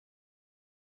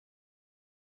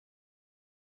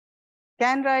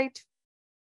 Can write.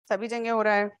 सभी जगह हो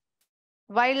रहा है.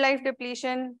 Wildlife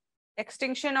depletion,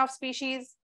 extinction of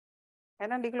species, है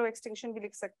ना? लिख लो, extinction भी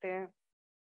लिख सकते हैं.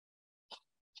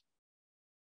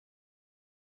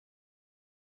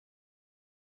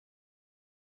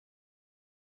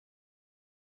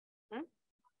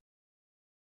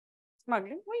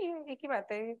 स्मगलिंग वही है, एक ही बात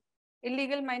है.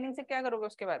 इलीगल माइनिंग से क्या करोगे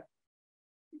उसके बाद?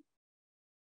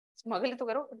 स्मगल तो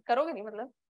करोगे नहीं,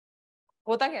 मतलब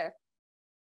होता क्या है?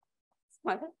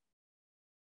 Smuggle,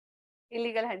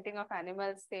 illegal hunting of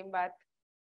animals, same बात.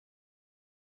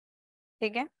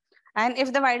 ठीक है. And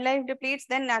if the wildlife depletes,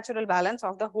 then natural balance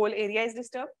of the whole area is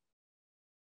disturbed.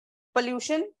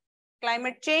 Pollution,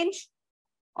 climate change,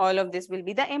 all of this will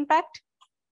be the impact.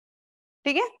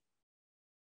 ठीक है.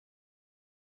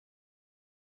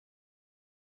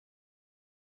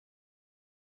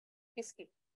 किसकी?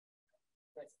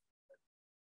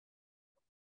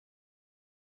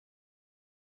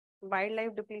 वाइल्ड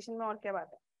लाइफ डिप्लीशन में और क्या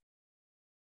बात है?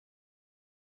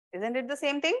 Isn't it the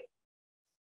same thing?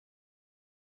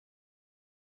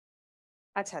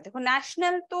 अच्छा देखो,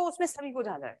 नेशनल तो उसमें सभी को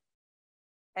ज्यादा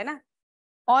है ना?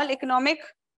 All economic,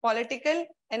 political,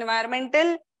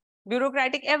 environmental,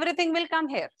 bureaucratic, everything will come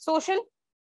here. Social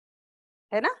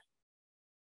है ना?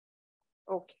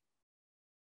 Okay.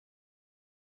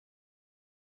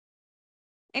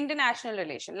 International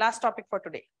relation, last topic for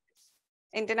today.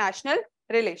 International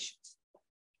relations.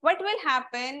 What will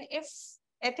happen if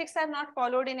ethics are not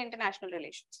followed in international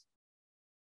relations?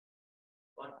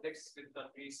 Conflicts with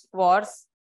countries. Wars,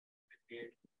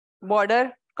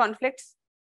 border conflicts,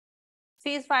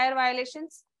 ceasefire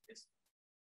violations,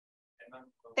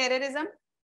 terrorism,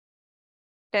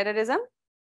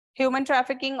 human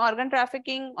trafficking, organ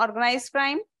trafficking, organized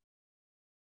crime,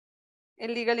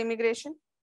 illegal immigration.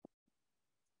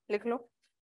 लिख लो.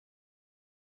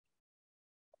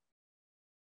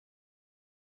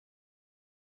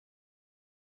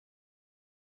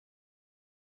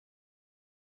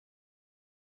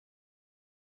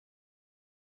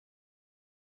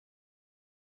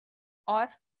 और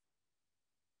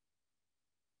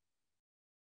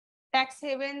tax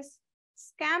havens,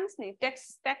 scams नहीं, tax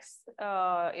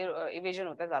evasion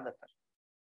होता है ज्यादातर,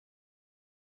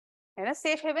 है ना?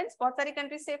 Safe heaven's, बहुत सारी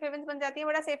कंट्रीज सेफ हेवेंस बन जाती है.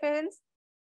 बड़ा safe heaven's.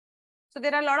 So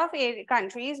there are a lot of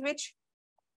countries which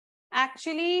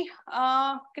actually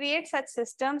create such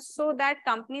systems so that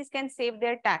companies can save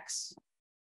their tax.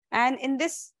 And in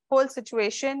this whole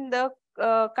situation, the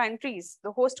countries,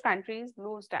 the host countries,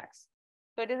 lose tax.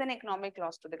 So it is an economic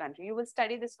loss to the country. You will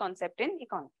study this concept in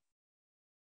economy.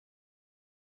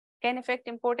 Can affect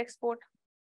import export.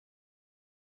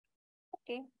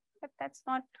 Okay, but that's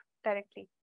not directly.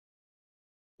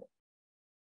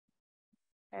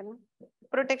 And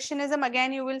protectionism,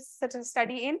 again, you will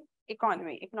study in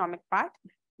economic part.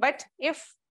 But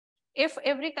if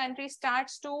every country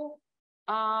starts to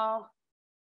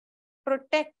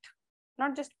protect,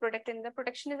 not just protect, in the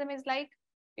protectionism is like,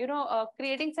 you know,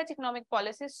 creating such economic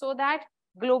policies so that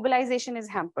globalization is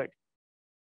hampered.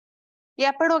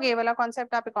 या पढ़ोगे वाला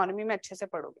concept आप economy में अच्छे से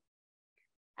पढ़ोगे.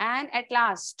 And at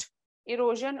last,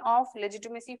 erosion of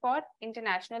legitimacy for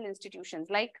international institutions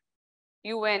like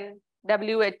UN,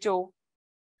 WHO.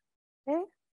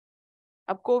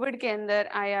 अब Covid के अंदर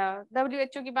आया,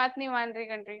 WHO की बात नहीं मान रही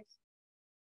countries.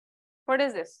 What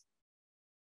is this?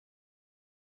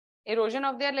 Erosion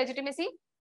of their legitimacy.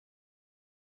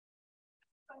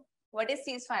 What is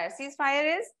ceasefire?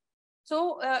 Ceasefire is,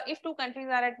 so if two countries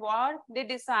are at war, they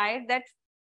decide that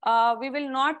we will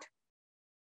not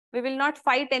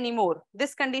fight anymore.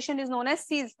 This condition is known as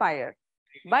ceasefire.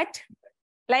 But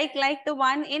like the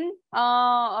one in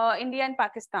India and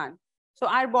Pakistan. So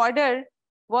our border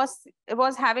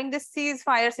was having this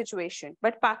ceasefire situation,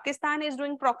 but Pakistan is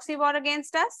doing proxy war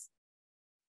against us.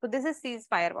 So this is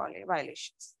ceasefire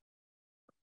violations.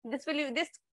 this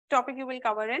topic you will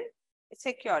cover in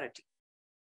security.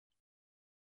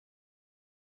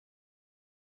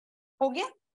 हो गया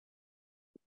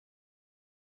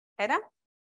है ना?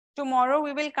 Tomorrow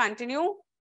we will continue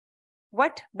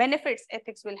what benefits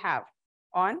ethics will have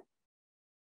on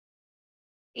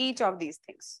each of these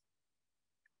things.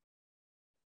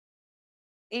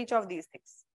 Each of these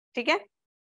things. ठीक है?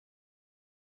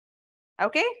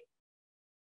 Okay?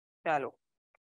 चलो.